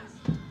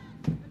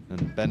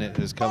 And Bennett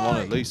has come on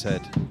at loose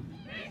head.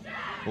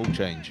 Ball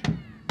change.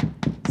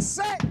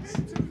 Set!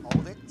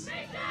 Hold it.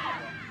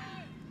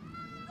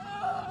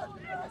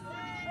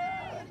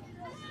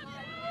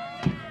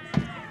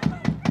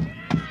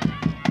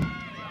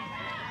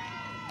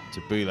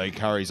 Tabule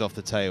carries off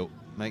the tail,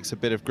 makes a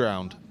bit of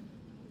ground.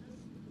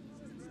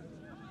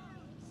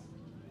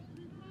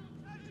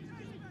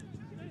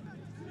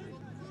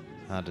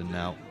 Haddon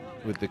now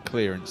with the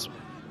clearance,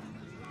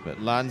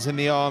 but lands in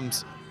the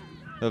arms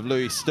of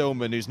Louis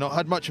Stillman, who's not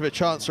had much of a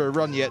chance for a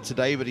run yet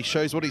today, but he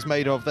shows what he's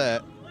made of there.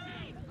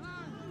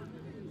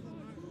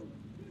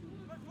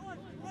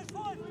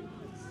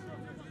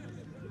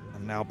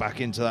 And now back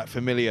into that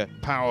familiar,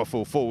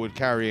 powerful forward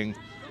carrying,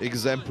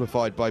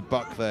 exemplified by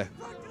Buck there.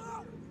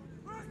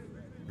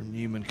 From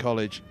Newman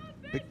College,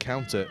 big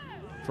counter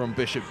from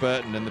Bishop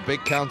Burton, and the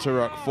big counter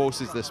ruck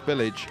forces the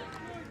spillage.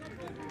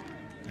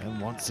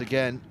 And once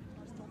again,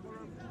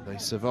 they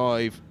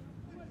survive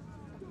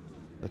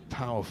the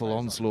powerful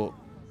onslaught.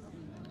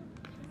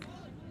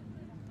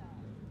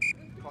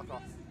 Clock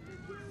off.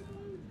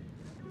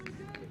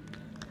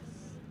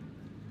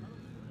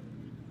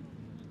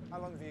 How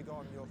long have you got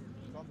on your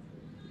clock?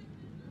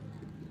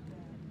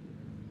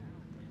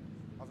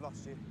 I've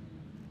lost you.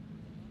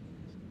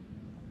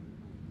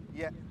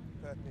 Yeah,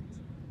 perfect.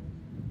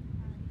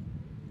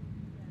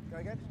 Go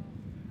again?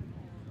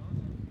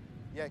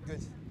 Yeah,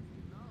 good.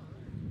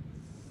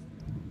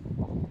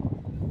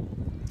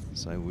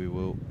 So we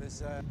will,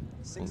 There's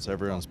once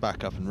everyone's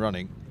back up and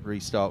running,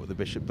 restart with the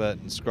Bishop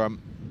Burton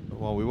scrum. But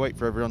while we wait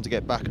for everyone to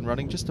get back and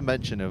running, just a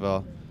mention of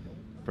our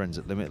friends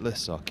at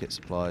Limitless, our kit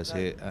suppliers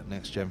here at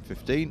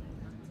NextGen15.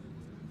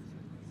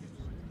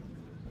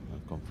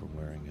 I've gone from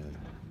wearing an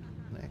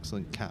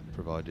excellent cap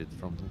provided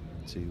from them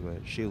to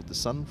shield the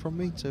sun from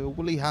me to a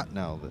woolly hat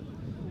now that's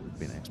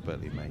been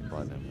expertly made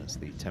by them as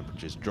the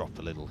temperatures drop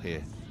a little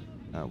here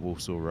at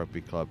Walsall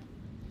Rugby Club.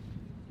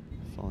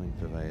 Fine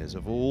purveyors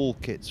of all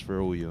kits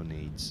for all your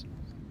needs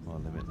are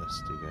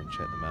Limitless. Do go and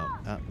check them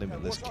out at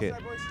Limitless Kit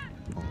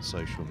on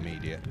social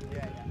media.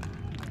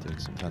 Doing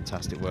some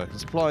fantastic work and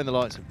supplying the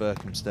likes of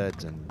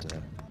Berkhamsted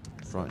and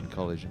Brighton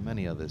College and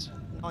many others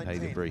in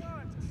Haileybury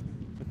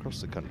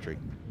across the country.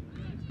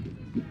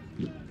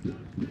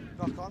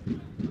 Knock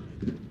on.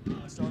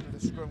 Starting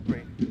with the scrum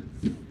green.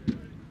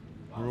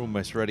 We're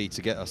almost ready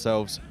to get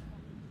ourselves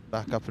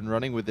back up and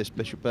running with this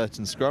Bishop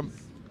Burton scrum.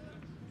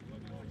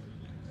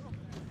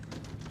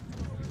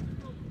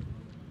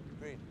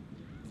 Green.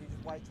 Can you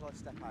just wait till I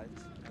step out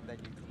and then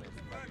you come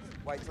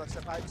in? Wait till I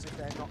step out, because if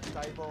they're not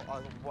stable,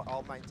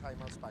 I'll maintain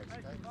my space,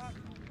 okay?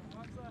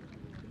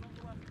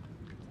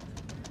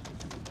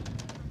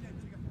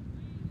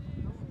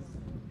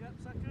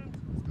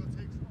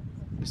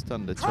 Just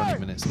under 20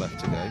 minutes left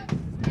to go.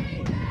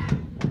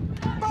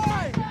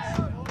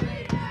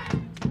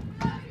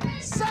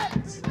 Set!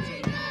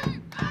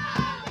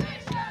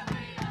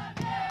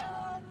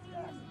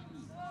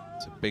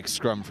 It's a big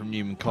scrum from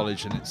Newman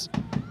College, and it's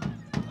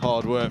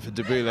hard work for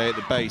Debule at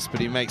the base,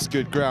 but he makes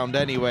good ground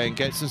anyway and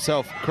gets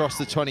himself across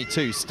the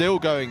 22. Still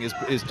going is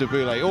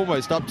Debule,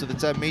 almost up to the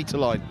 10-metre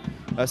line.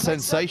 A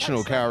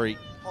sensational carry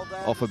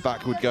off a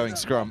backward-going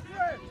scrum.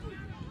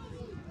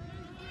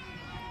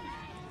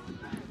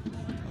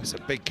 It's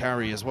a big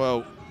carry as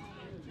well.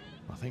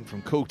 I think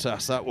from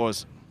Kultas that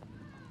was.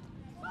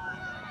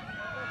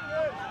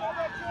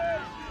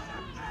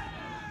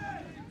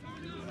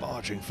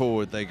 Barging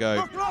forward they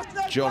go.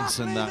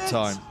 Johnson that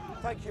time.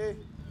 Thank you.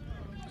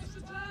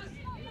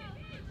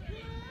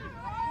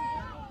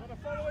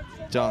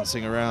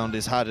 Dancing around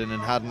is Haddon,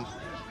 and Haddon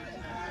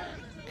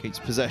keeps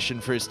possession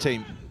for his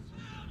team.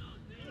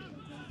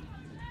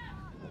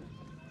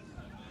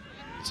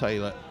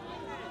 Taylor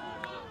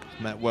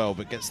met well,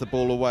 but gets the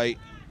ball away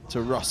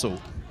to Russell.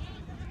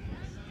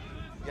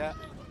 Yeah.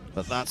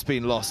 But that's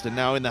been lost, and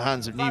now in the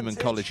hands of Newman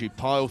College, who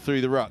pile through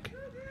the ruck.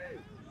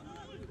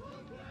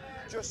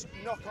 Just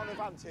knock on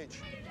advantage.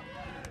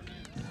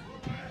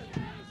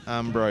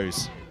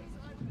 Ambrose.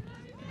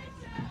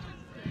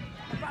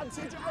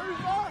 Advantage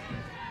over.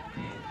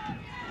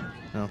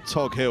 Now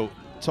Tog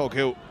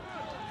Hill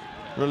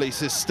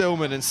releases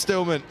Stillman, and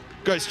Stillman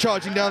goes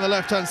charging down the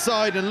left-hand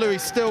side, and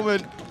Louis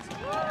Stillman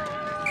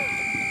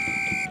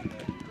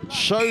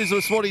shows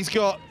us what he's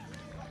got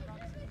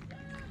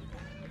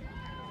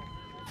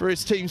for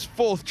his team's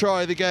 4th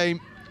try of the game.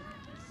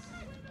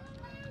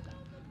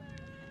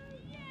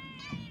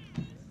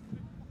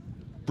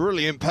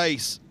 Brilliant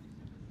pace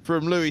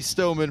from Louis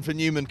Stillman for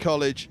Newman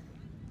College.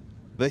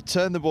 They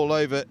turn the ball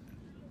over,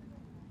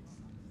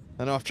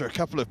 and after a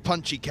couple of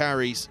punchy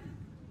carries,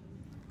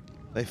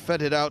 they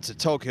fed it out to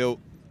Tog Hill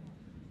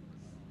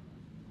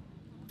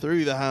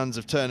through the hands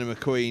of Turner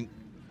McQueen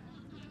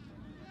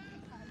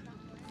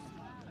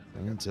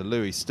and into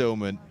Louis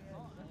Stillman,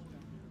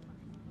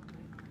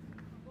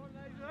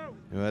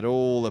 who had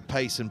all the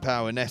pace and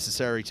power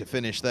necessary to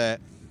finish there.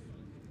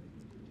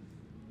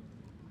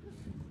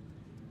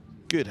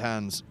 Good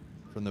hands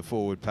from the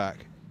forward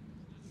pack.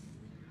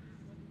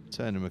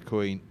 Turner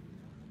McQueen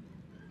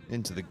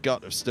into the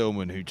gut of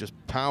Stillman, who just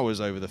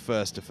powers over the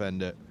first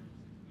defender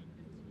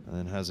and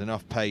then has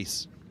enough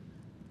pace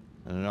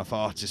and enough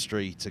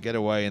artistry to get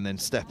away and then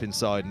step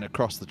inside and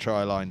across the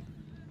try line.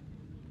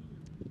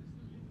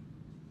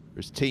 For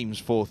his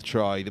team's 4th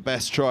try, the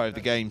best try of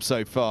the game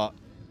so far.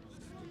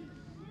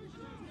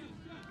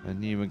 And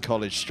Newman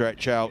College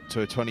stretch out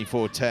to a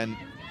 24-10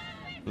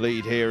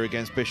 lead here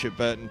against Bishop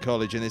Burton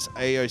College in this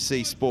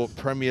AOC Sport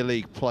Premier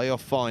League playoff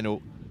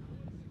final.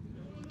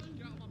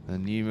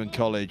 And Newman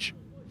College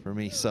from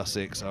East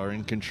Sussex are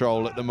in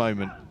control at the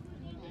moment.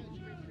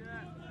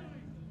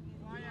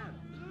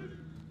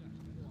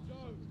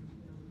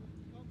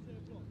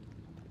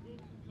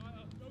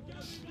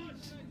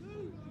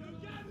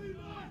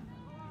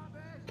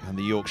 Can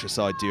the Yorkshire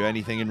side do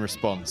anything in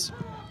response?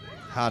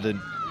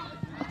 Haddon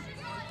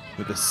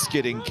with a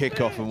skidding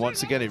kickoff, and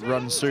once again it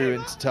runs through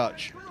into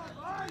touch.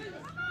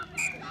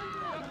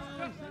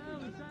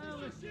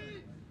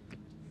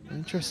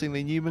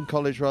 Interestingly, Newman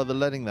College rather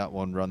letting that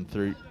one run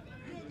through.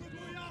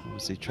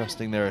 Obviously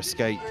trusting their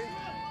escape,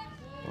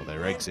 or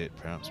their exit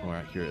perhaps more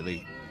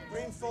accurately,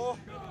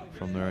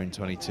 from their own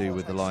 22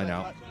 with the line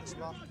out.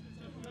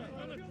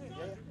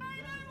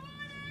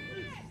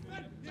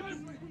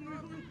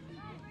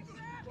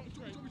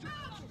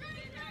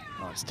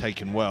 Oh, it's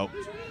taken well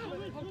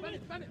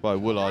by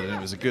Woolard, and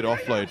it was a good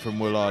offload from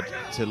Woolard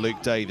to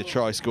Luke Day, the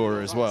try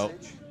scorer as well.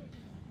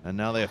 And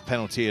now they have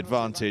penalty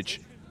advantage.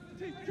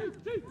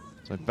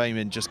 So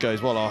Bayman just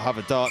goes, well, I'll have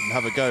a dart and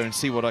have a go and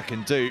see what I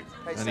can do.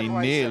 And he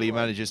nearly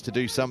manages to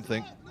do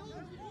something.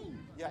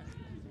 But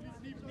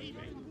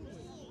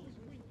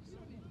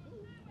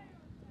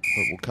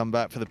we'll come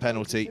back for the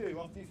penalty.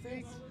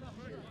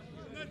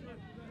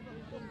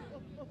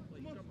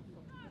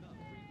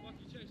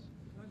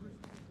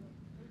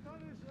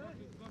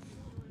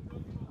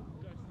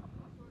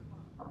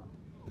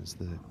 As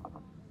the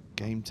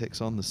game ticks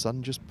on, the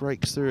sun just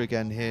breaks through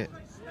again here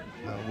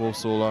at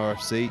Walsall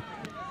RFC.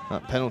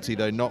 That penalty,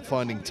 though, not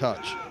finding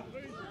touch.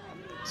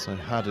 So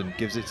Haddon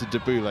gives it to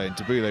Deboulay, and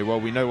Deboulay,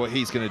 well, we know what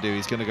he's going to do.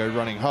 He's going to go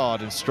running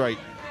hard and straight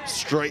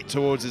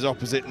towards his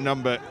opposite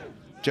number,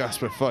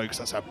 Jasper Folkes.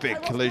 That's a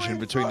big collision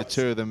between the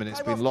two of them, and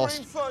it's been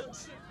lost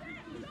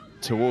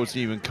towards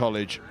Newman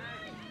College.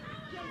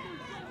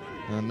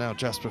 And now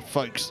Jasper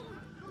Folkes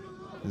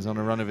is on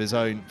a run of his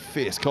own.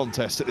 Fierce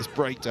contest at this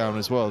breakdown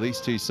as well.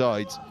 These two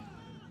sides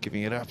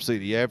giving it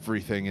absolutely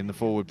everything in the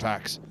forward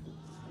packs.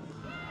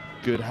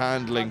 Good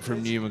handling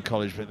from Newman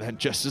College, but then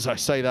just as I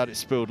say that, it's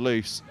spilled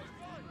loose.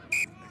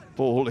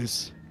 Ball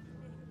is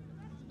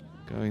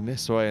going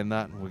this way and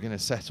that, and we're going to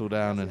settle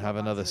down and have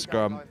another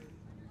scrum.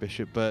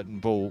 Bishop Burton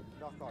ball.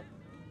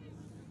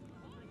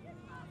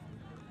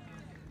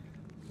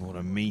 What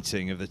a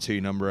meeting of the two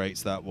number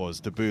 8s that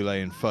was,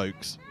 Deboulay and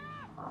Folkes.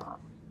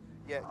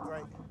 Yeah,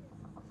 great.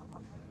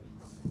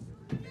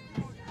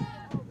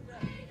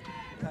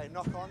 Okay,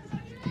 knock on.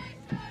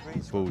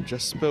 Ball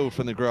just spilled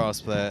from the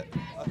grasp there.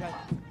 Okay.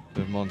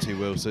 Of Monty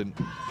Wilson.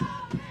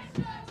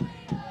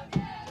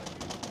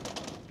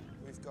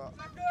 We've got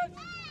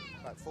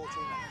about 14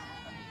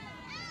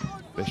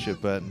 left.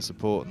 Bishop Burton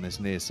support on this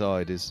near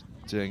side is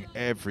doing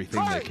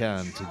everything they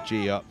can to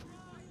G up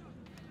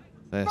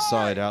their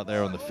side out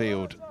there on the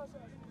field.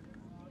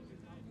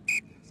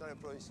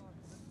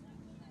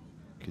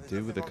 Could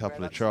do with a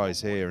couple of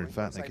tries here. In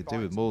fact, they could do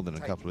with more than a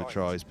couple of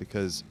tries,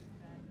 because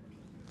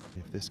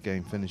if this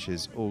game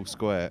finishes all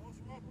square,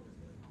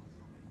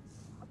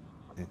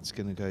 it's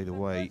going to go the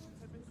way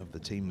of the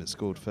team that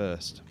scored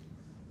first,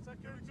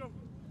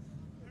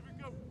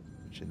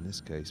 which in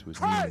this case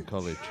was Newman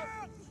College.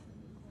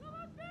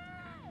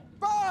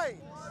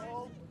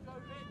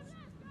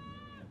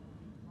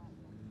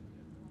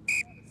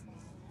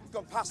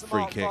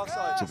 Free kick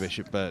to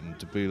Bishop Burton.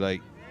 Deboulay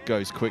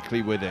goes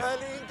quickly with it.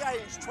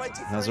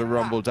 Has a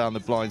rumble down the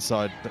blind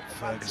side, but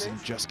Ferguson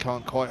just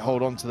can't quite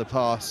hold on to the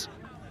pass.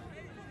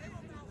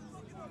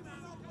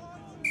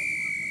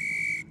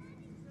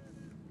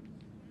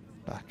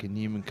 Back in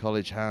Newman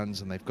College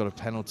hands, and they've got a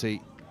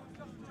penalty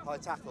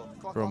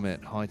from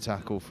it. High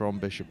tackle from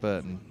Bishop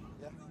Burton.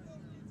 Yeah.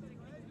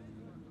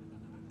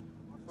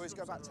 Boys,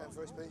 go back 10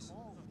 for us, please.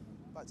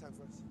 Back 10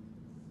 for us.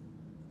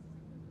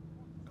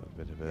 Got a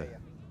bit of a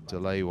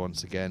delay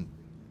once again.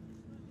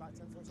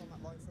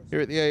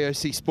 Here at the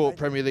AOC Sport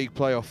Premier League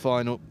playoff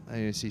final,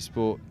 AOC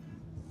Sport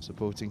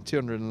supporting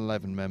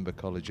 211 member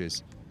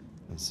colleges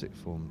and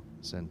sixth form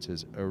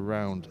centres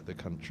around the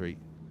country,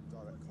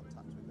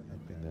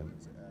 helping them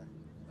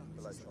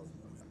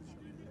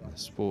in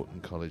sport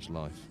and college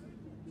life.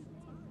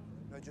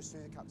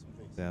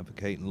 They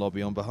advocate and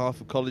lobby on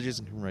behalf of colleges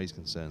and can raise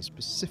concerns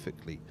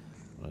specifically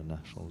on a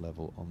national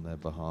level on their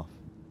behalf.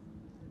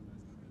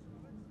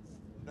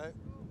 No,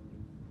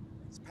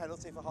 it's a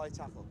penalty for high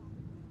tackle.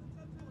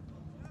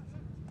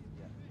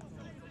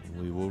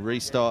 We will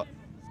restart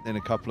in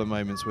a couple of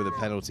moments with a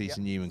penalty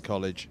to Newman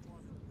College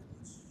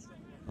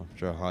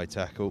after a high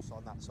tackle.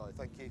 On that side,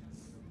 thank you.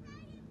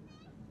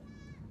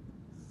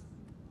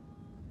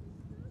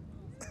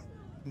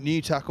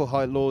 New tackle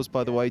height laws,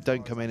 by the way,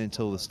 don't come in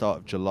until the start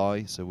of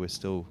July, so we're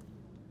still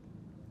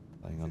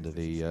Playing under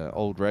the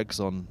old regs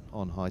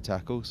on high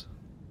tackles.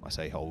 I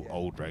say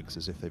old regs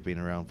as if they've been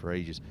around for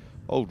ages.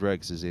 Old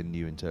regs as in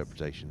new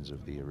interpretations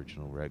of the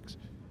original regs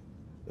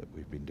that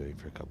we've been doing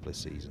for a couple of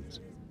seasons.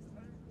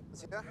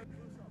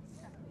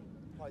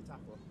 High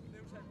tackle.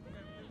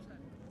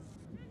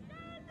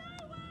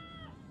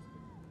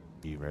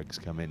 New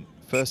regs come in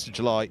 1st of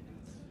July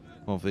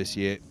of this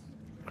year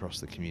across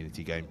the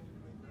community game.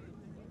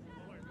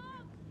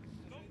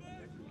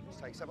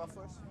 Take step off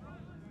first.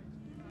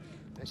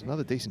 There's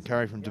another decent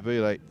carry from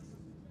Debule.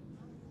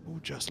 Oh,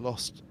 just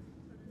lost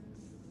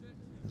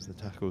as the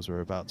tackles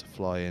were about to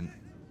fly in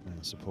on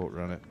the support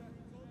runner.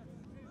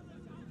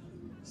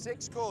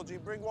 6 called, you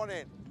bring 1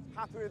 in.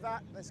 Happy with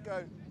that? Let's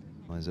go.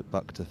 Isaac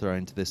Buck to throw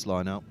into this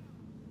line out.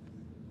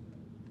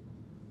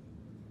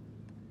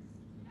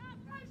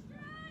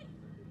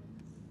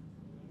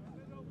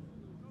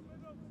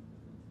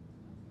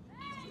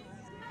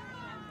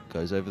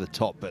 Goes over the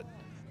top, but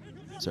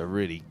it's a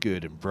really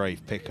good and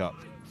brave pickup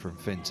from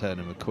Finn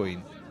Turner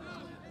McQueen.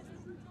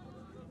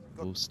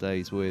 Ball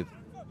stays with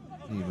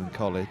Newman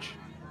College.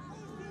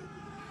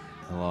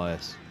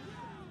 Elias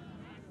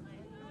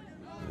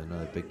with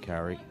another big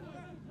carry.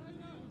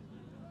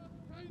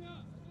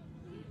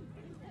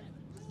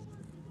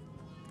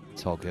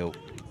 Toghill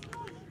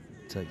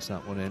takes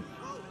that one in.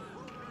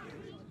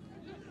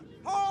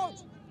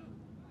 Hold!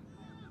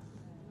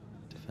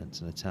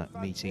 Defence and attack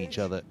meeting each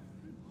other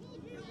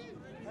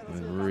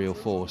with real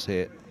force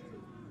here.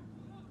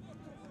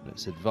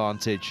 It's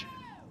advantage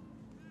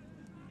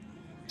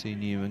to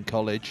Newman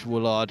College.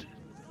 Woolard.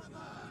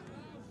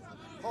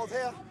 Hold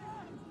here.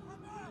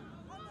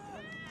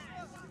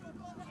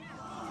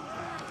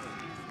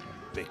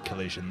 Big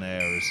collision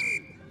there as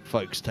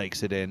Folkes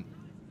takes it in.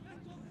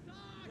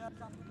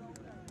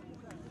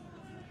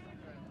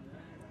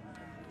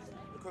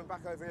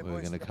 Back over here,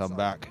 We're going to come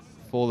back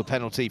for the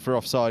penalty for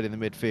offside in the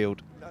midfield.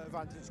 No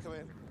advantage, come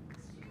in.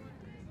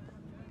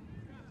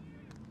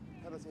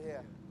 Penalty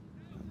here.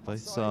 And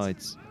both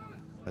sides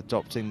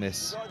adopting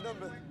this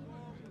Number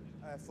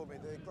for me,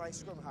 the grey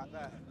scrum hat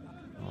there.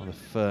 rather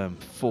firm,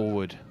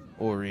 forward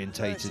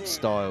orientated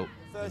style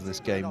as this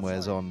game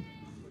wears on.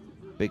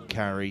 Big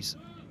carries.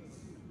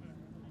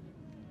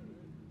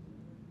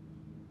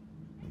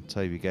 And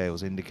Toby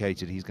Gale's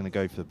indicated he's going to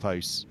go for the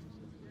posts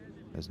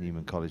as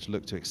Newman College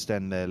look to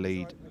extend their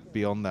lead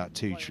beyond that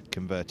 2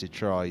 converted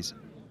tries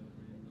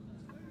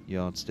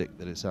yardstick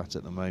that it's at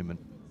the moment.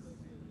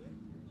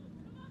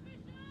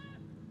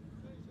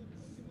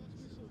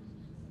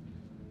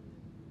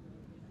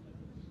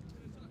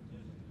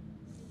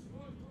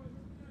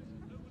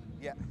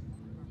 Yeah.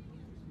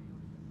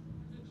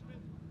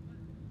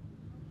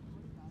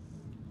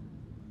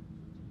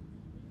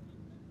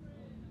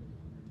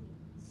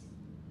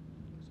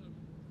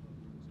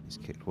 He's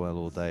kicked well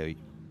all day.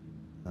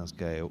 That's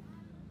Gale.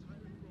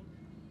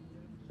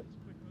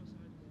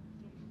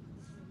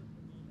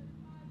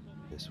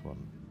 This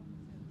one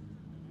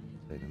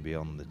taken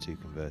beyond the 2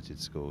 converted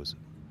scores.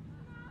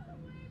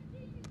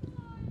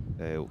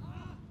 Gale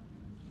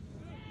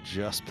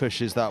just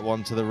pushes that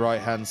one to the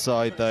right-hand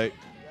side though.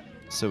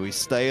 So we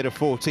stay at a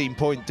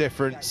 14-point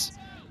difference.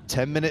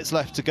 10 minutes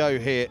left to go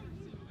here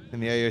in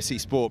the AOC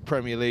Sport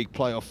Premier League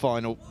playoff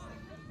final.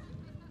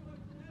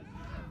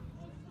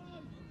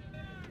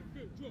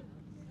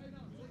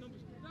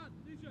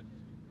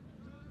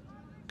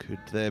 Could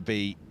there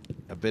be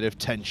a bit of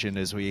tension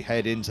as we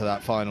head into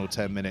that final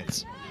 10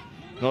 minutes?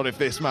 Not if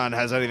this man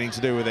has anything to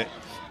do with it.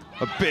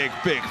 A big,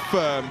 big,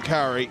 firm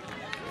carry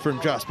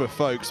from Jasper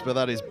Folkes, but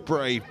that is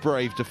brave,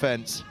 brave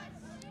defence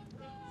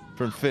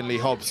from Finley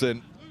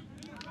Hobson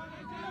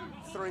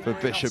for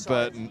Bishop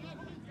Burton.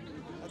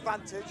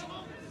 Advantage.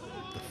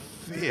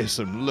 The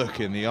fearsome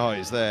look in the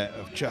eyes there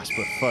of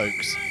Jasper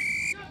Folkes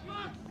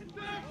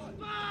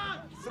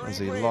as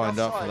he lined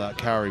up for that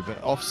carry,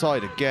 but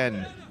offside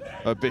again.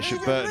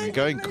 Bishop Burton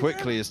going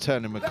quickly as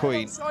Turner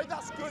McQueen.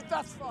 That's good,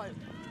 that's fine.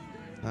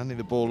 Handing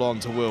the ball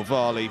on to Will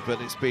Varley, but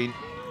it's been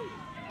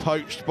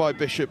poached by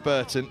Bishop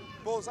Burton.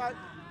 Ball's out.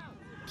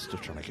 Still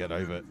trying to get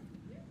over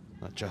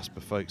that Jasper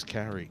Folkes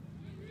carry.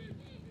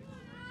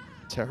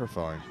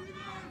 Terrifying.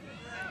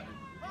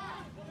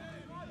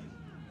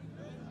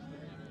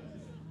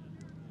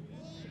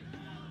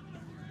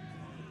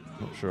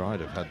 Not sure I'd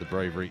have had the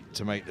bravery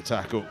to make the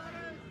tackle.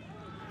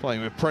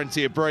 Playing with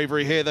plenty of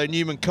bravery here though,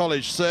 Newman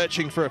College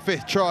searching for a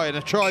 5th try, and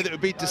a try that would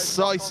be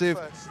decisive,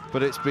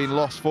 but it's been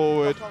lost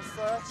forward. Knock on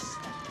first.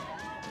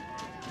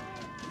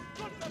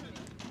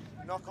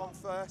 Knock on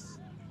first.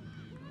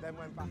 Then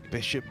went back.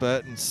 Bishop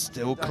Burton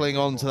still cling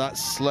on to that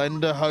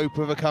slender hope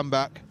of a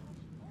comeback.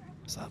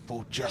 As that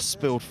ball just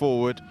spilled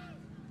forward.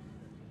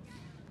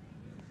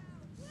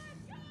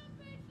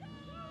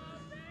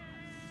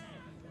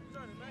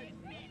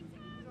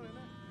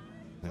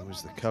 There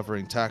was the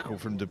covering tackle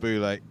from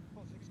Debule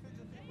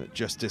that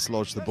just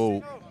dislodged the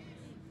ball,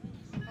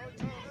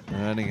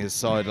 earning his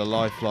side a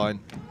lifeline.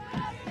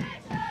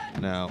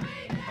 Now,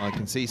 I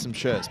can see some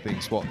shirts being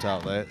swapped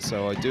out there,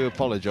 so I do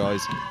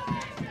apologise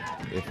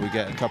if we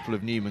get a couple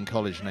of Newman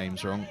College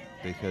names wrong,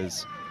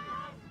 because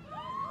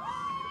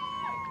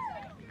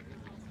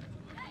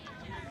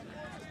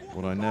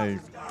What I know,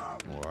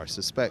 or I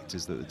suspect,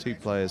 is that the two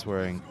players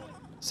wearing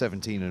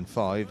 17 and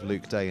 5,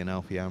 Luke Day and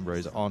Alfie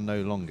Ambrose, are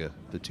no longer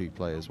the two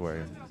players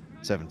wearing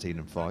 17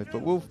 and 5,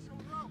 but we'll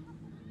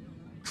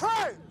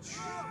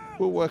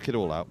work it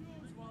all out.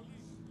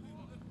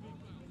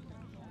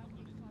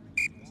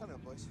 Stand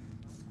up, boys.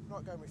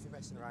 Not going with you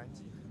messing around.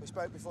 We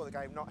spoke before the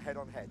game, not head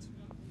on head.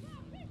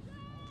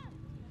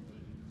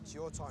 It's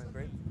your time,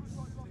 Bryn.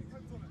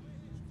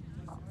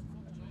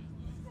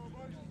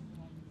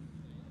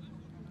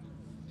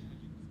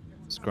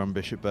 Scrum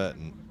Bishop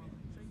Burton.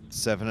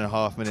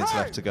 7.5 minutes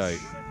left to go.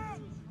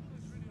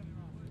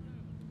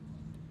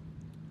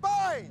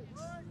 Bind.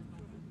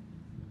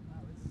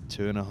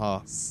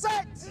 2.5.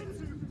 Set.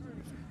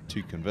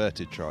 2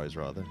 converted tries,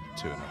 rather.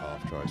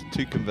 2.5 tries.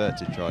 2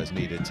 converted tries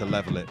needed to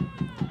level it,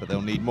 but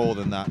they'll need more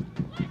than that,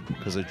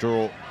 because a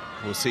draw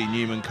will see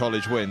Newman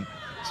College win.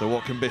 So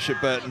what can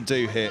Bishop Burton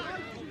do here?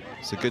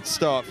 It's a good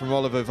start from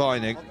Oliver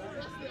Vining.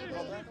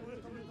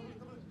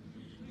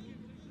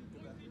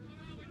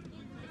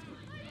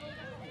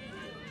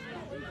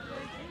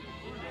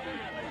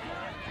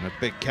 And a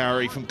big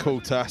carry from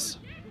Kultas.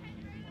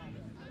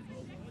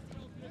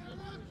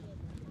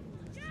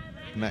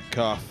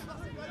 Metcalf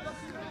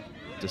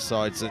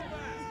decides that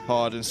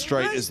hard and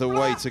straight is the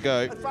way to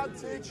go.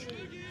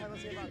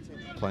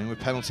 Playing with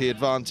penalty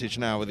advantage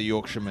now with the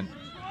Yorkshireman.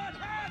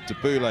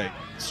 Deboule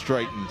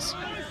straightens.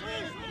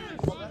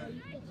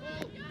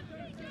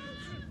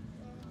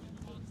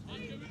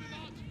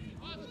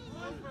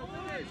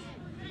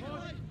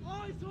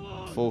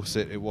 Force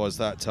it was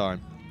that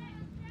time.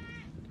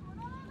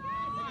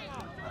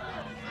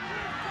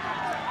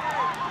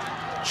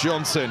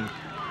 Johnson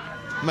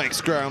makes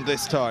ground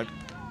this time.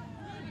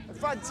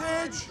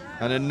 Advantage.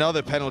 And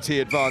another penalty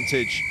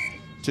advantage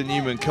to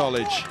Newman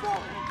College.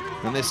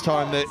 And this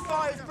time the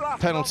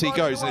penalty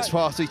goes, and it's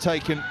fastly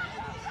taken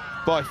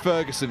by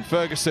Ferguson.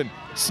 Ferguson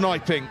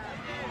sniping.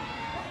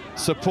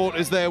 Support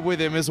is there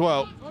with him as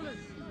well.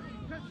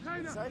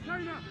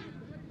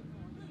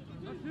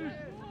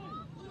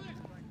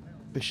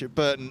 Bishop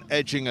Burton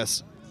edging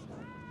us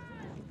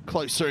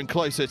closer and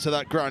closer to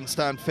that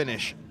grandstand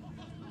finish.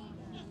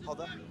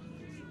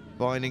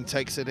 Vining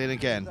takes it in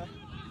again.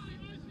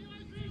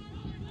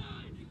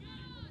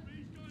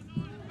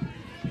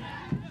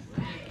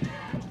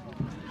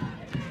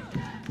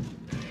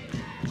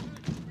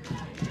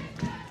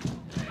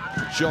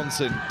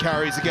 Johnson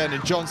carries again,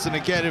 and Johnson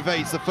again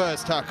evades the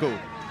first tackle.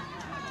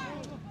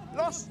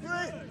 Lost 3.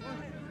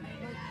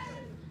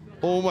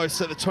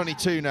 Almost at the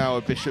 22 now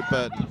of Bishop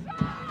Burton.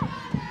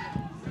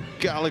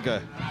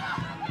 Gallagher.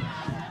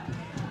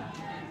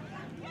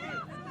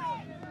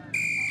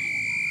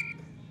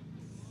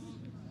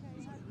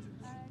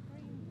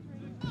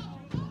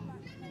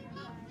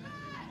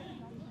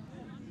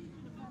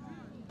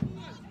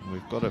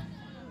 We've got a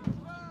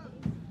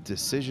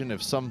decision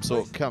of some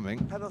sort coming.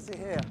 Penalty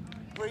here.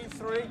 Green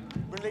 3,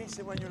 release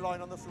him when you're lying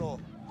on the floor.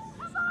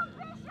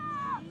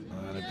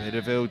 And a bit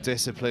of ill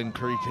discipline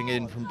creeping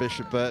in from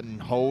Bishop Burton,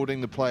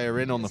 holding the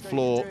player in on the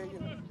floor.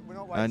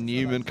 And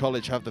Newman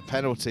College have the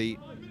penalty.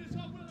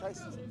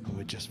 And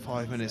with just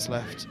 5 minutes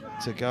left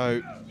to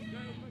go,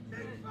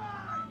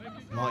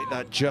 might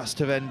that just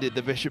have ended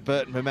the Bishop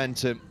Burton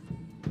momentum?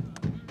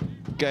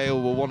 Gale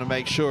will want to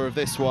make sure of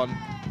this one,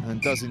 and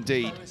does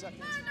indeed.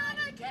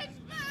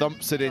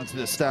 Thumps it into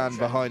the stand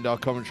behind our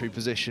commentary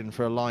position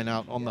for a line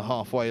out on the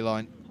halfway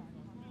line.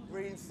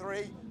 Green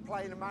 3,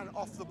 playing the man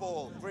off the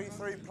ball. Green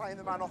 3, playing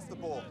the man off the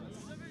ball.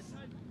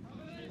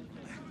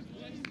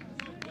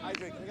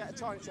 Adrian, can we get a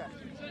time check?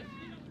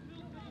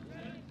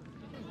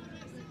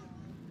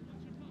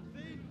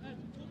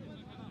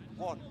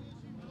 One.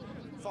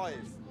 5.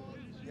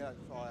 Yeah,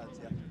 5,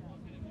 yeah.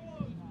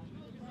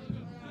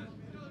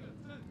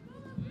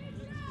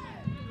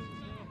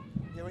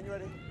 Yeah, when you're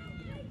ready.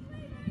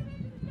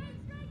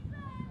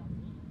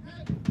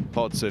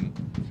 Hodson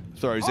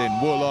throws in.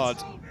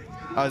 Woolard,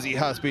 as he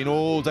has been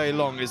all day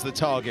long, is the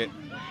target.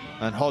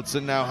 And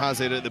Hodson now has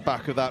it at the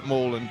back of that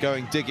maul, and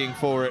going digging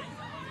for it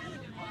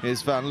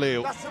is Van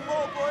Leeuw. That's some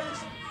more,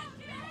 boys.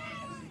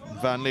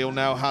 Van Leeuw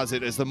now has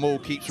it as the maul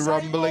keeps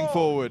rumbling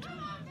forward.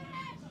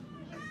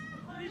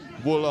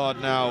 Woolard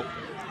now.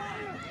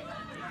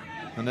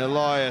 And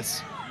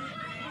Elias.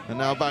 And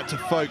now back to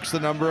Folkes, the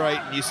number 8.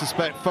 And you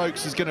suspect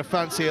Folkes is going to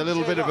fancy a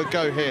little bit of a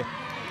go here.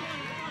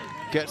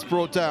 Gets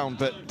brought down,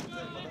 but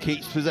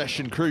keeps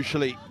possession,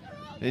 crucially,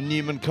 in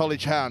Newman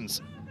College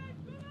hands.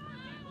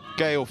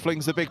 Gale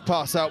flings the big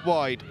pass out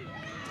wide.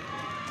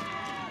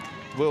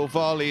 Will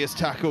Varley is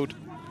tackled,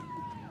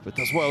 but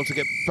does well to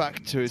get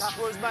back to his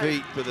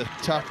feet, but the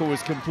tackle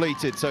was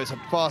completed, so it's a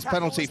fast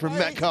penalty from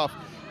Metcalf,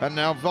 and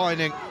now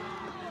Vining.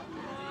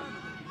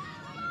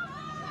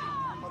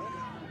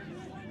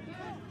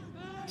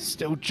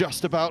 Still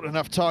just about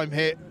enough time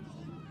here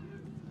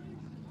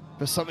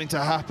for something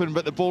to happen,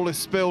 but the ball is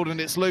spilled and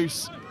it's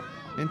loose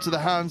into the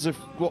hands of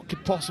what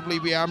could possibly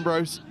be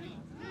Ambrose.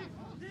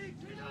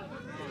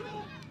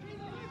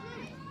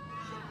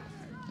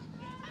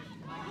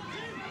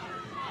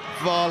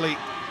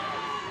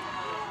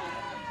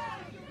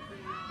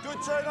 Good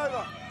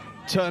turnover.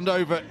 Turned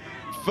over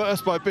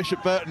first by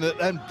Bishop Burton,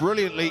 and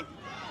brilliantly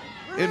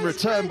in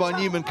return by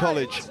Newman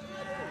College.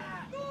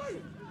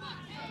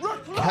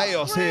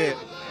 Chaos here.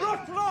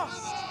 Ruck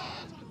lost.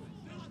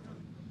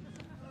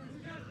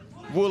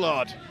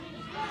 Woolard.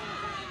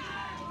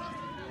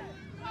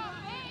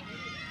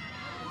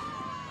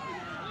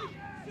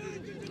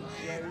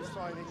 Yeah, he was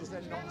fine, he just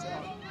then knocked it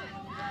on.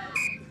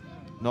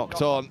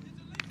 Knocked on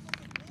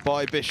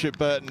by Bishop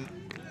Burton.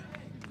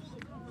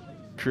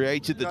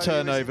 Created the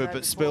turnover,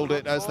 but spilled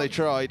it as they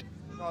tried.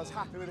 I was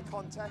happy with the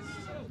contest.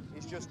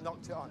 He's just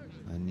knocked it on.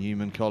 And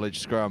Newman College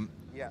scrum.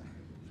 Yeah.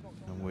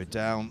 And we're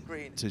down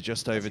Green. to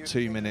just over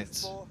 2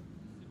 minutes.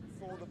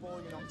 For the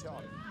ball, you knocked it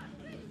on.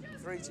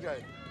 3 to go.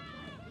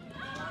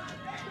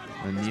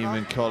 And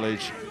Newman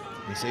College,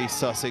 this East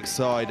Sussex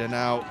side, are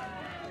now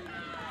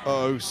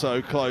oh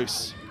so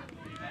close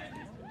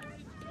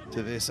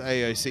to this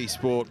AOC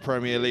Sport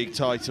Premier League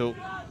title.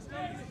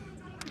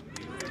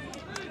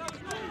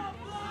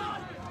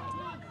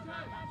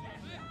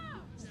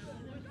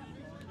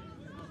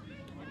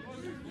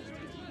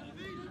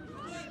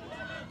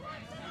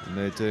 And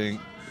they're doing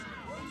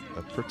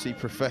a pretty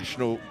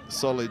professional,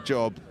 solid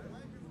job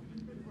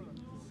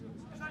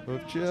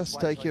of just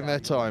taking their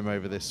time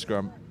over this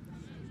scrum.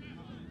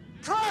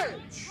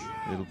 Coach!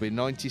 It'll be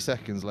 90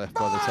 seconds left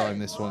by the time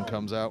this one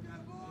comes out.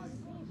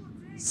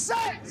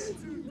 Set!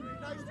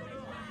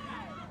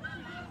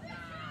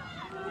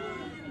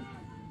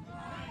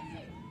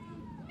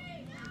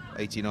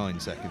 89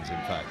 seconds, in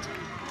fact.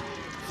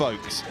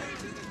 Folks,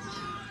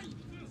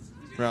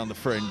 round the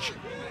fringe.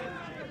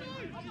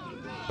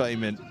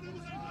 Bayman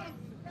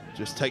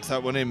just takes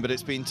that one in, but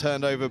it's been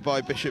turned over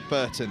by Bishop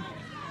Burton.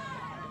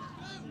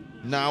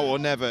 Now or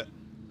never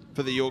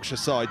for the Yorkshire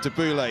side.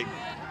 Deboulay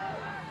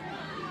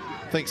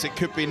thinks it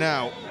could be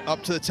now,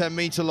 up to the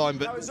 10-metre line,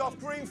 but That was off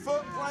green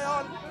foot, play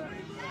on.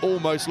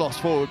 almost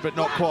lost forward, but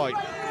not quite.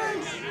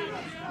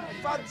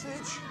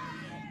 Advantage.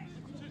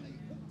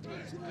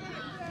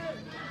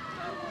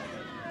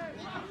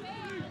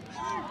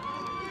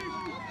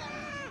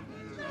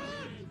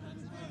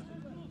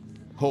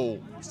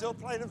 Hall Still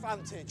playing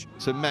advantage.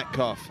 to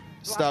Metcalf,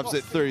 stabs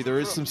it through. There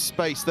is some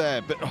space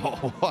there, but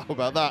oh, how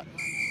about that?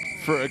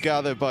 For a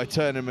gather by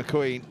Turner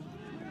McQueen.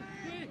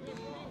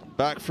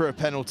 Back for a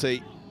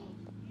penalty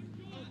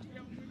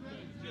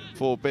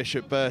for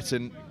Bishop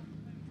Burton.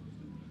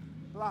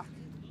 Black.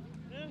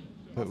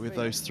 But with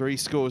those 3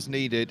 scores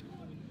needed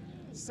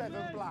 7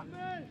 black.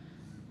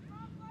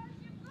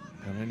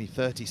 and only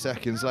 30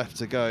 seconds left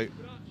to go,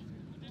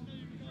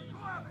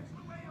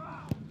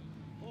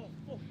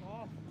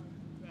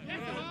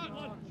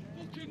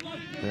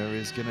 there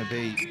is going to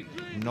be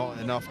not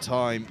enough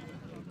time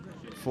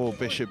for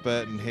Bishop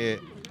Burton here.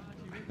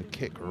 The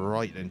kick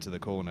right into the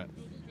corner.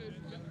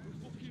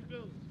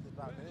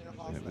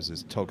 And it was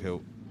as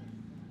Toghill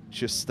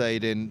just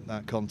stayed in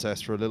that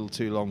contest for a little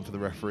too long for the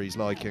referee's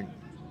liking.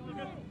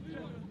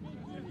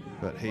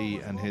 But he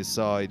and his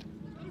side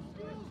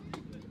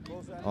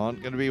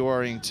aren't going to be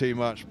worrying too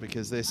much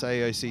because this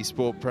AOC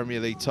Sport Premier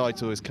League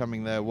title is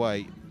coming their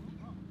way.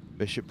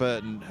 Bishop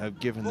Burton have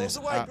given this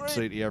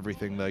absolutely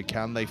everything though.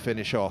 Can they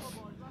finish off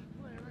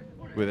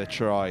with a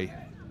try,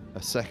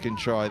 a second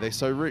try they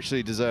so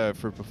richly deserve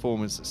for a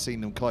performance that's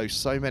seen them close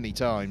so many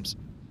times?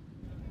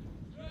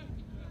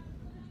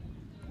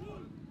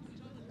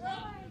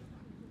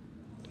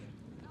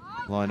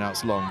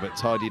 Line-out's long, but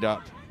tidied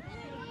up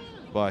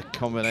by a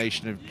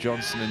combination of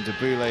Johnson and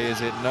Deboulay,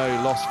 is it? No,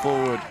 lost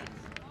forward.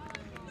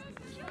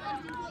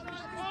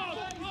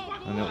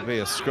 And it'll be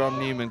a scrum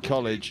Newman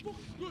College.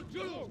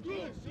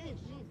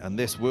 And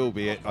this will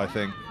be it, I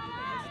think.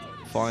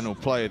 Final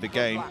play of the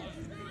game,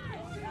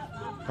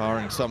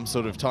 barring some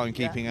sort of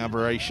timekeeping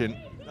aberration.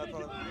 No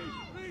problem.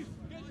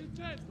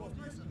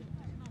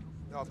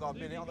 No, I've got a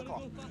minute on the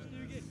clock.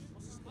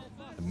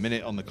 A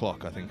minute on the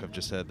clock, I think I've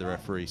just heard the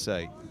referee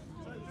say.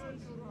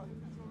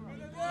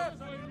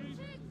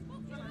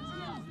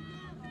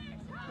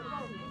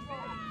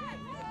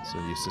 So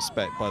you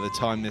suspect by the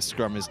time this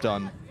scrum is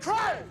done,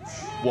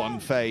 one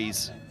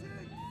phase,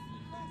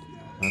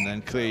 and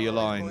then clear your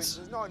lines.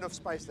 There's not enough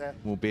space there.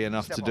 Will be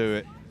enough to do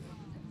it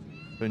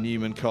for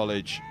Newman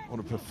College. What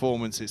a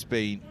performance it's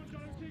been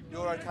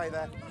You're okay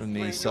there. from the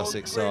Green, East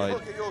Sussex Green, side.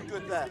 look at, you're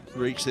good there.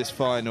 Reach this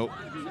final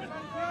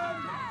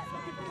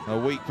a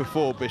week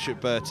before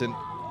Bishop Burton.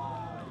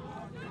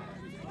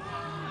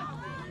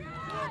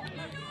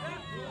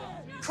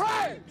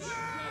 Crouch!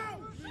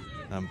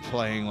 And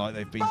playing like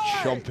they've been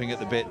chomping at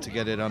the bit to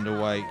get it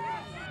underway.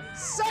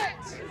 Set!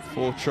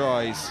 4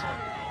 tries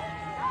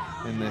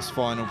in this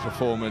final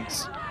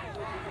performance.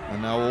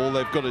 And now all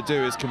they've got to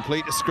do is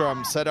complete a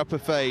scrum, set up a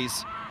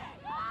phase.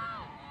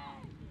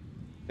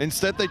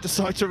 Instead, they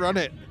decide to run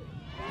it.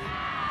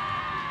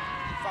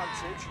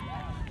 Advantage.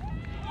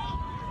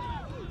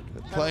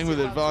 They're playing with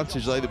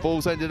advantage, though. The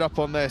ball's ended up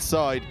on their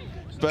side.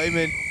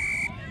 Bayman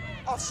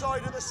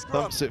Offside of the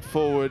scrum. thumps it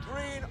forward.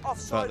 Green, In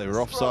offside. fact, they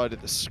were offside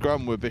at the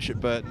scrum with Bishop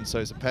Burton, so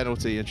it's a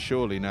penalty, and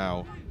surely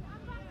now,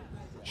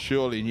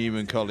 surely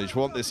Newman College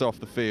want this off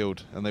the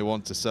field, and they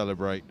want to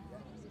celebrate.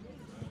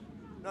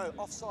 No,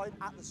 offside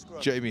at the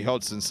scrum. Jamie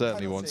Hodson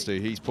certainly Penalty. wants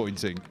to. He's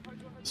pointing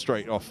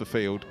straight off the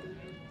field.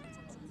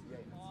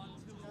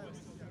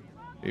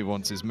 He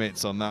wants his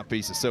mitts on that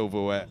piece of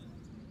silverware.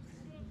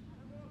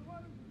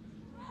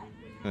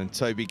 And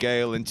Toby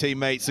Gale and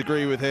teammates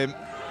agree with him.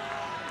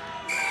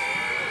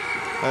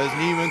 As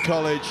Newman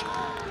College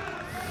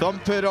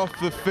thump it off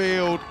the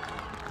field.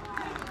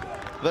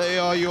 They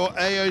are your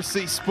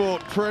AOC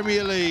Sport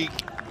Premier League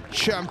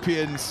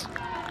champions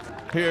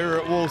here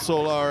at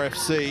Walsall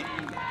RFC.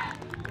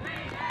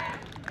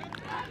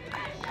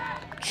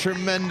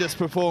 Tremendous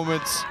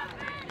performance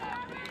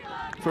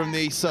from the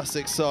East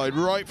Sussex side,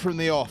 right from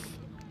the off.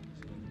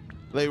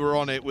 They were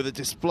on it with a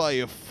display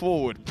of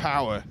forward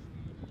power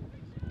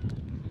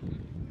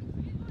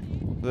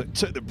that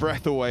took the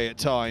breath away at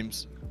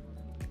times.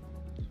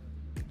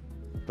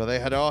 But they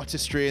had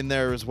artistry in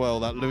there as well.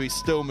 That Louis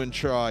Stillman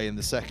try in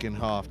the second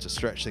half to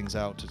stretch things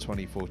out to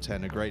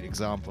 24-10, a great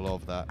example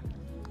of that.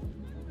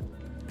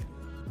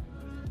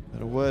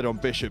 And a word on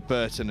Bishop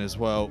Burton as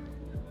well.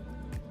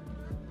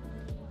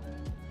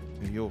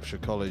 Yorkshire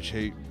College,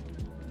 who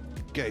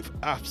gave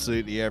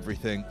absolutely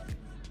everything.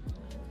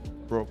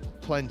 Brought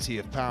plenty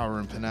of power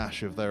and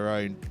panache of their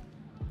own.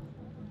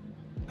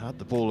 Had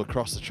the ball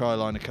across the try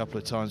line a couple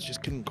of times,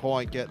 just couldn't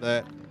quite get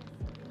there.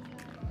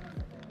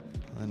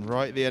 And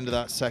right at the end of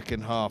that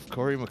second half,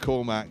 Corey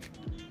McCormack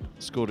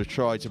scored a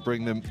try to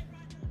bring them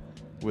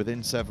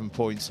within 7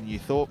 points, and you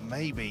thought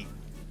maybe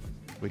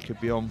we could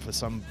be on for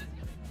some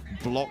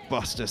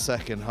blockbuster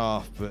second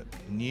half, but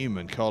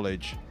Newman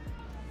College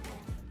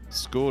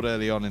scored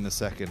early on in the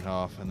second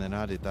half and then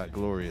added that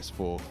glorious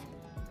fourth.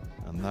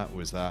 And that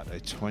was that,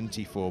 a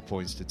 24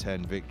 points to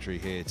 10 victory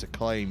here to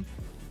claim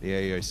the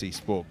AOC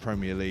Sport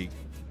Premier League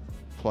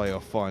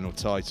playoff final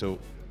title.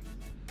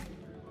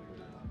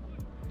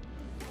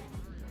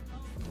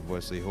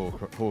 Wesley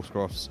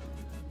Horscroft's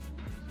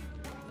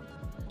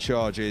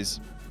charges,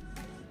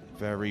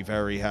 very,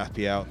 very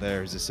happy out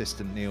there. His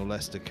assistant Neil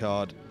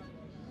Lestercard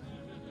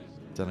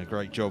done a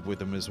great job with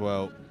them as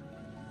well.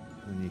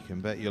 And you can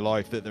bet your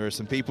life that there are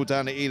some people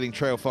down at Ealing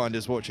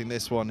Trailfinders watching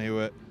this one who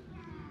are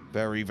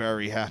very,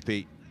 very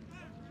happy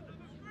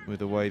with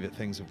the way that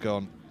things have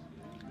gone.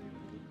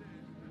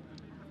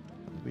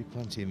 There'll be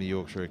plenty in the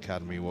Yorkshire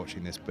Academy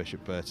watching this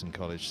Bishop Burton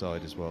College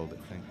side as well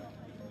that think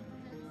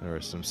there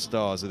are some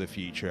stars of the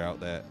future out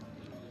there.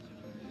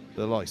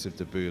 The likes of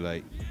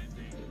Deboulay,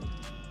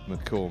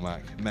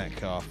 McCormack,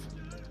 Metcalf,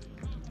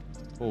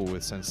 all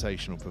with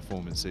sensational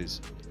performances,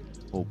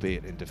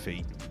 albeit in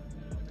defeat.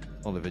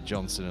 Oliver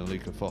Johnson and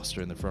Luca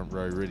Foster in the front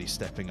row really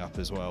stepping up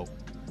as well.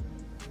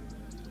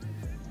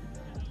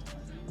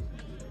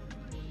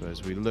 But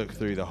as we look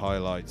through the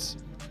highlights,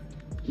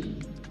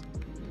 you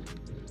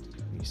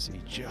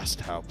see just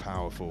how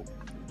powerful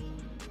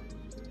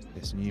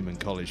this Newman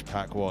College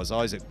pack was.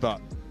 Isaac Butt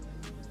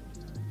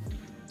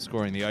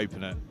scoring the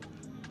opener.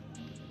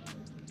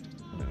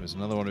 And it was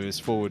another one of his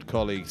forward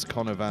colleagues,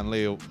 Connor Van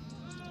Leeuw,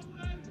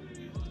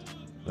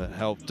 that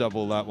helped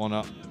double that one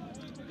up.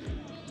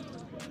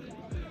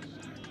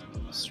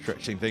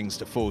 Stretching things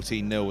to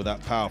 14-0 with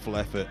that powerful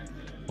effort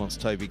once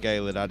Toby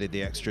Gale had added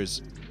the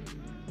extras.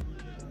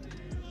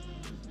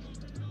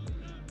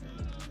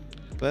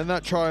 Then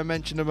that try I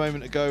mentioned a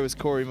moment ago was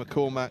Corey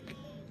McCormack.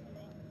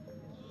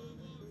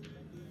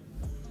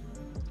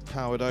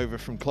 Powered over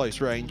from close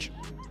range.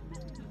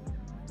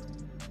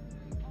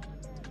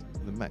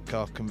 The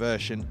Metcalf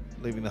conversion,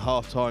 leaving the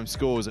half-time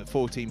scores at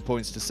 14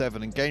 points to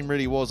 7, and game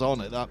really was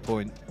on at that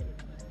point.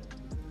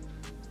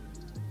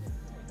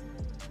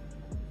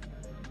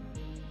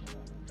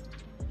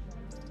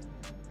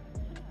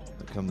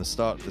 Come the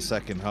start of the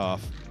second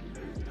half,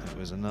 it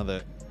was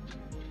another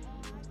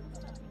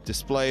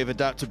display of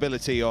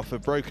adaptability off a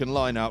broken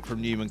line-out from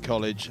Newman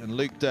College, and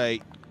Luke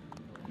Day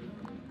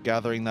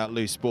gathering that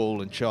loose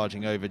ball and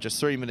charging over just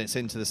 3 minutes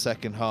into the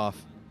second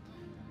half.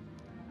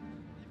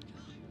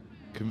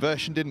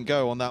 Conversion didn't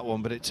go on that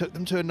one, but it took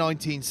them to a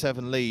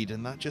 19-7 lead,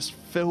 and that just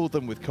filled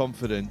them with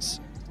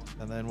confidence.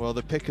 And then, well,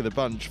 the pick of the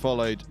bunch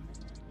followed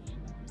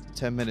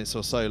 10 minutes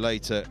or so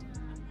later.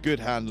 Good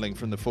handling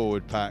from the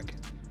forward pack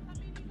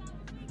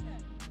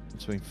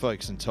between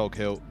Folkes and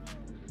Toghill,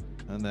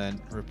 and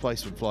then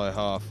replacement fly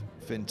half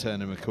Finn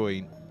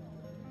Turner-McQueen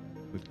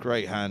with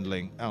great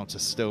handling out to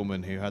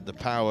Stillman, who had the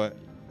power,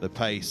 the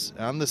pace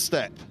and the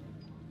step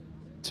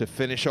to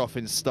finish off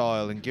in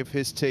style and give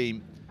his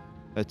team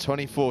a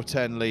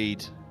 24-10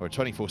 lead, or a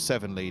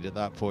 24-7 lead at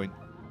that point.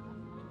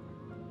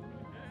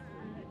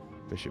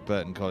 Bishop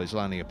Burton College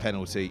landing a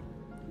penalty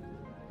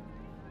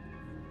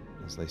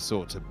as they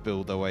sought to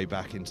build their way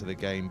back into the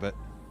game, but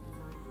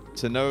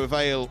to no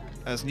avail,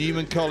 as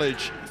Newman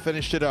College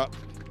finished it up,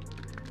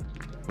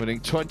 winning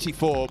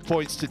 24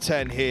 points to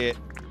 10 here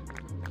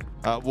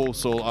at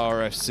Walsall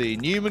RFC.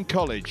 Newman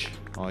College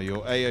are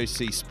your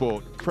AOC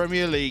Sport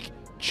Premier League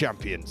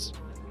champions.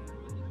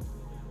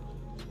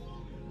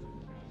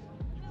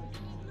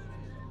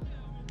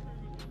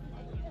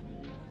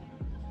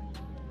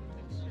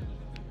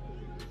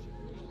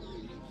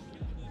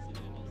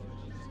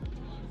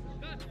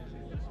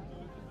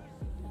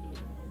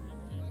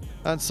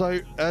 And so,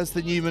 as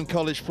the Newman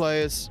College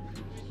players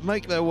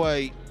make their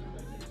way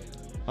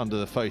under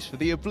the post for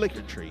the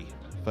obligatory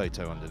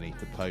photo underneath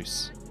the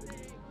posts,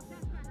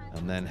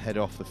 and then head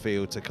off the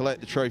field to collect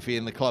the trophy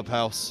in the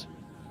clubhouse,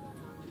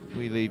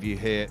 we leave you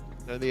here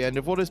at the end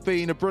of what has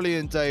been a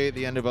brilliant day, at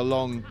the end of a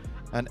long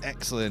and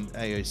excellent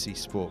AOC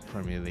Sport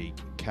Premier League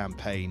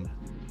campaign.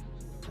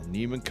 And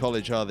Newman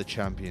College are the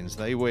champions.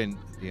 They win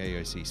the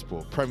AOC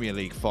Sport Premier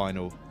League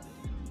final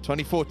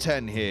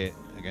 24-10 here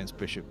against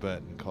Bishop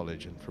Burton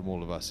College. And from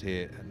all of us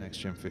here at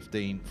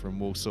NextGen15 from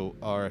Walsall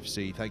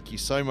RFC, thank you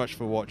so much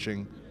for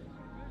watching,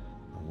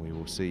 and we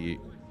will see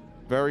you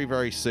very,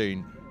 very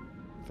soon.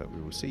 In fact,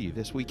 we will see you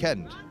this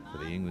weekend for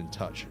the England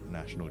Touch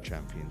National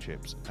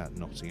Championships at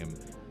Nottingham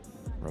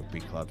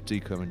Rugby Club. Do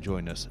come and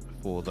join us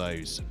for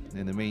those.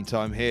 In the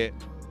meantime, here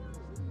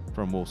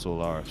from Walsall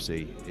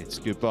RFC, it's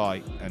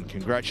goodbye and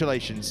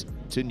congratulations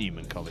to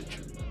Newman College.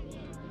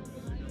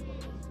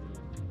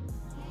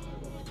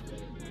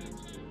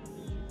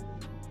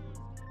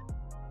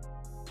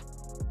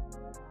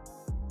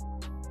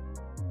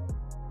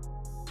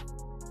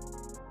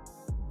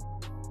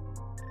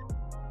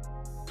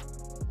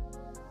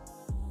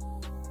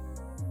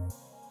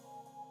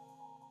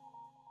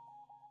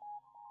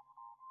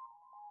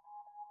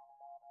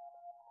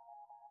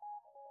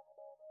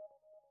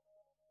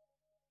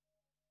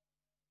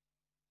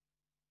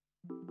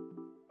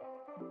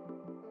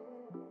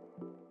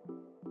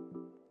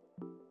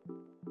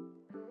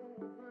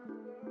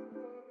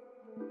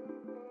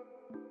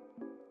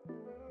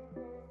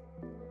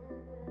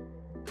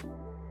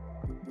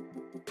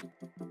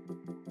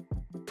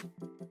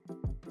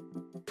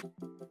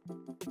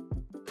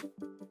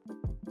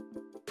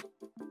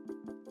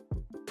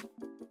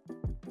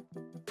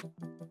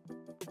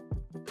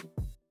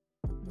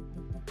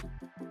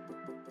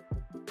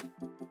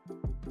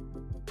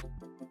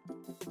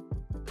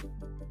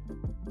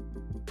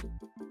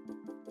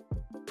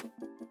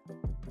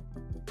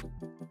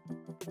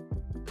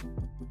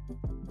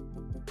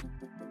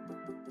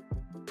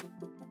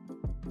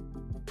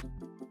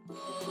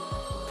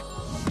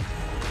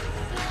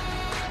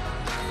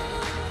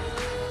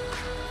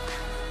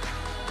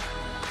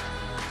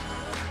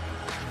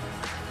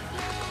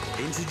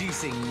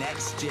 Introducing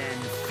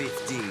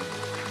NextGen15,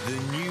 the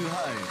new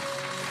home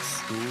of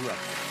school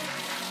rugby.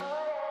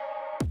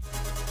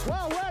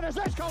 Well, where does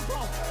this come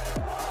from?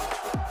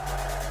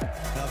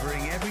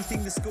 Covering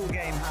everything the school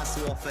game has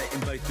to offer in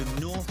both the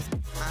north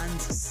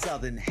and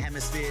southern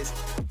hemispheres.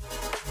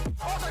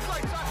 What a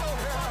great tackle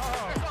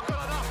here! It's not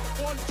good enough.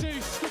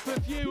 1-2, skip a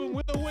few and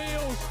with the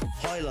wheels.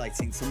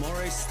 Highlighting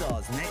tomorrow's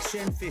stars,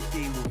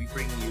 NextGen15 will be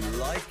bringing you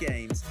live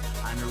games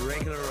and a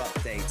regular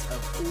update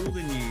of all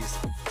the news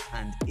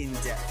and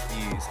in-depth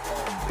views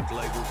on the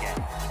global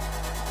game.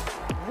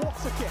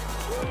 What's a kick?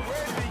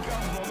 Where did he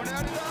come from and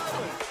how did that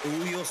happen?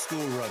 All your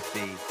school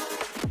rugby,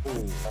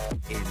 all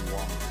in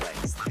one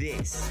place.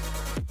 This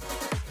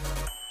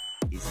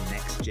is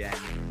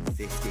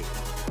NextGen15.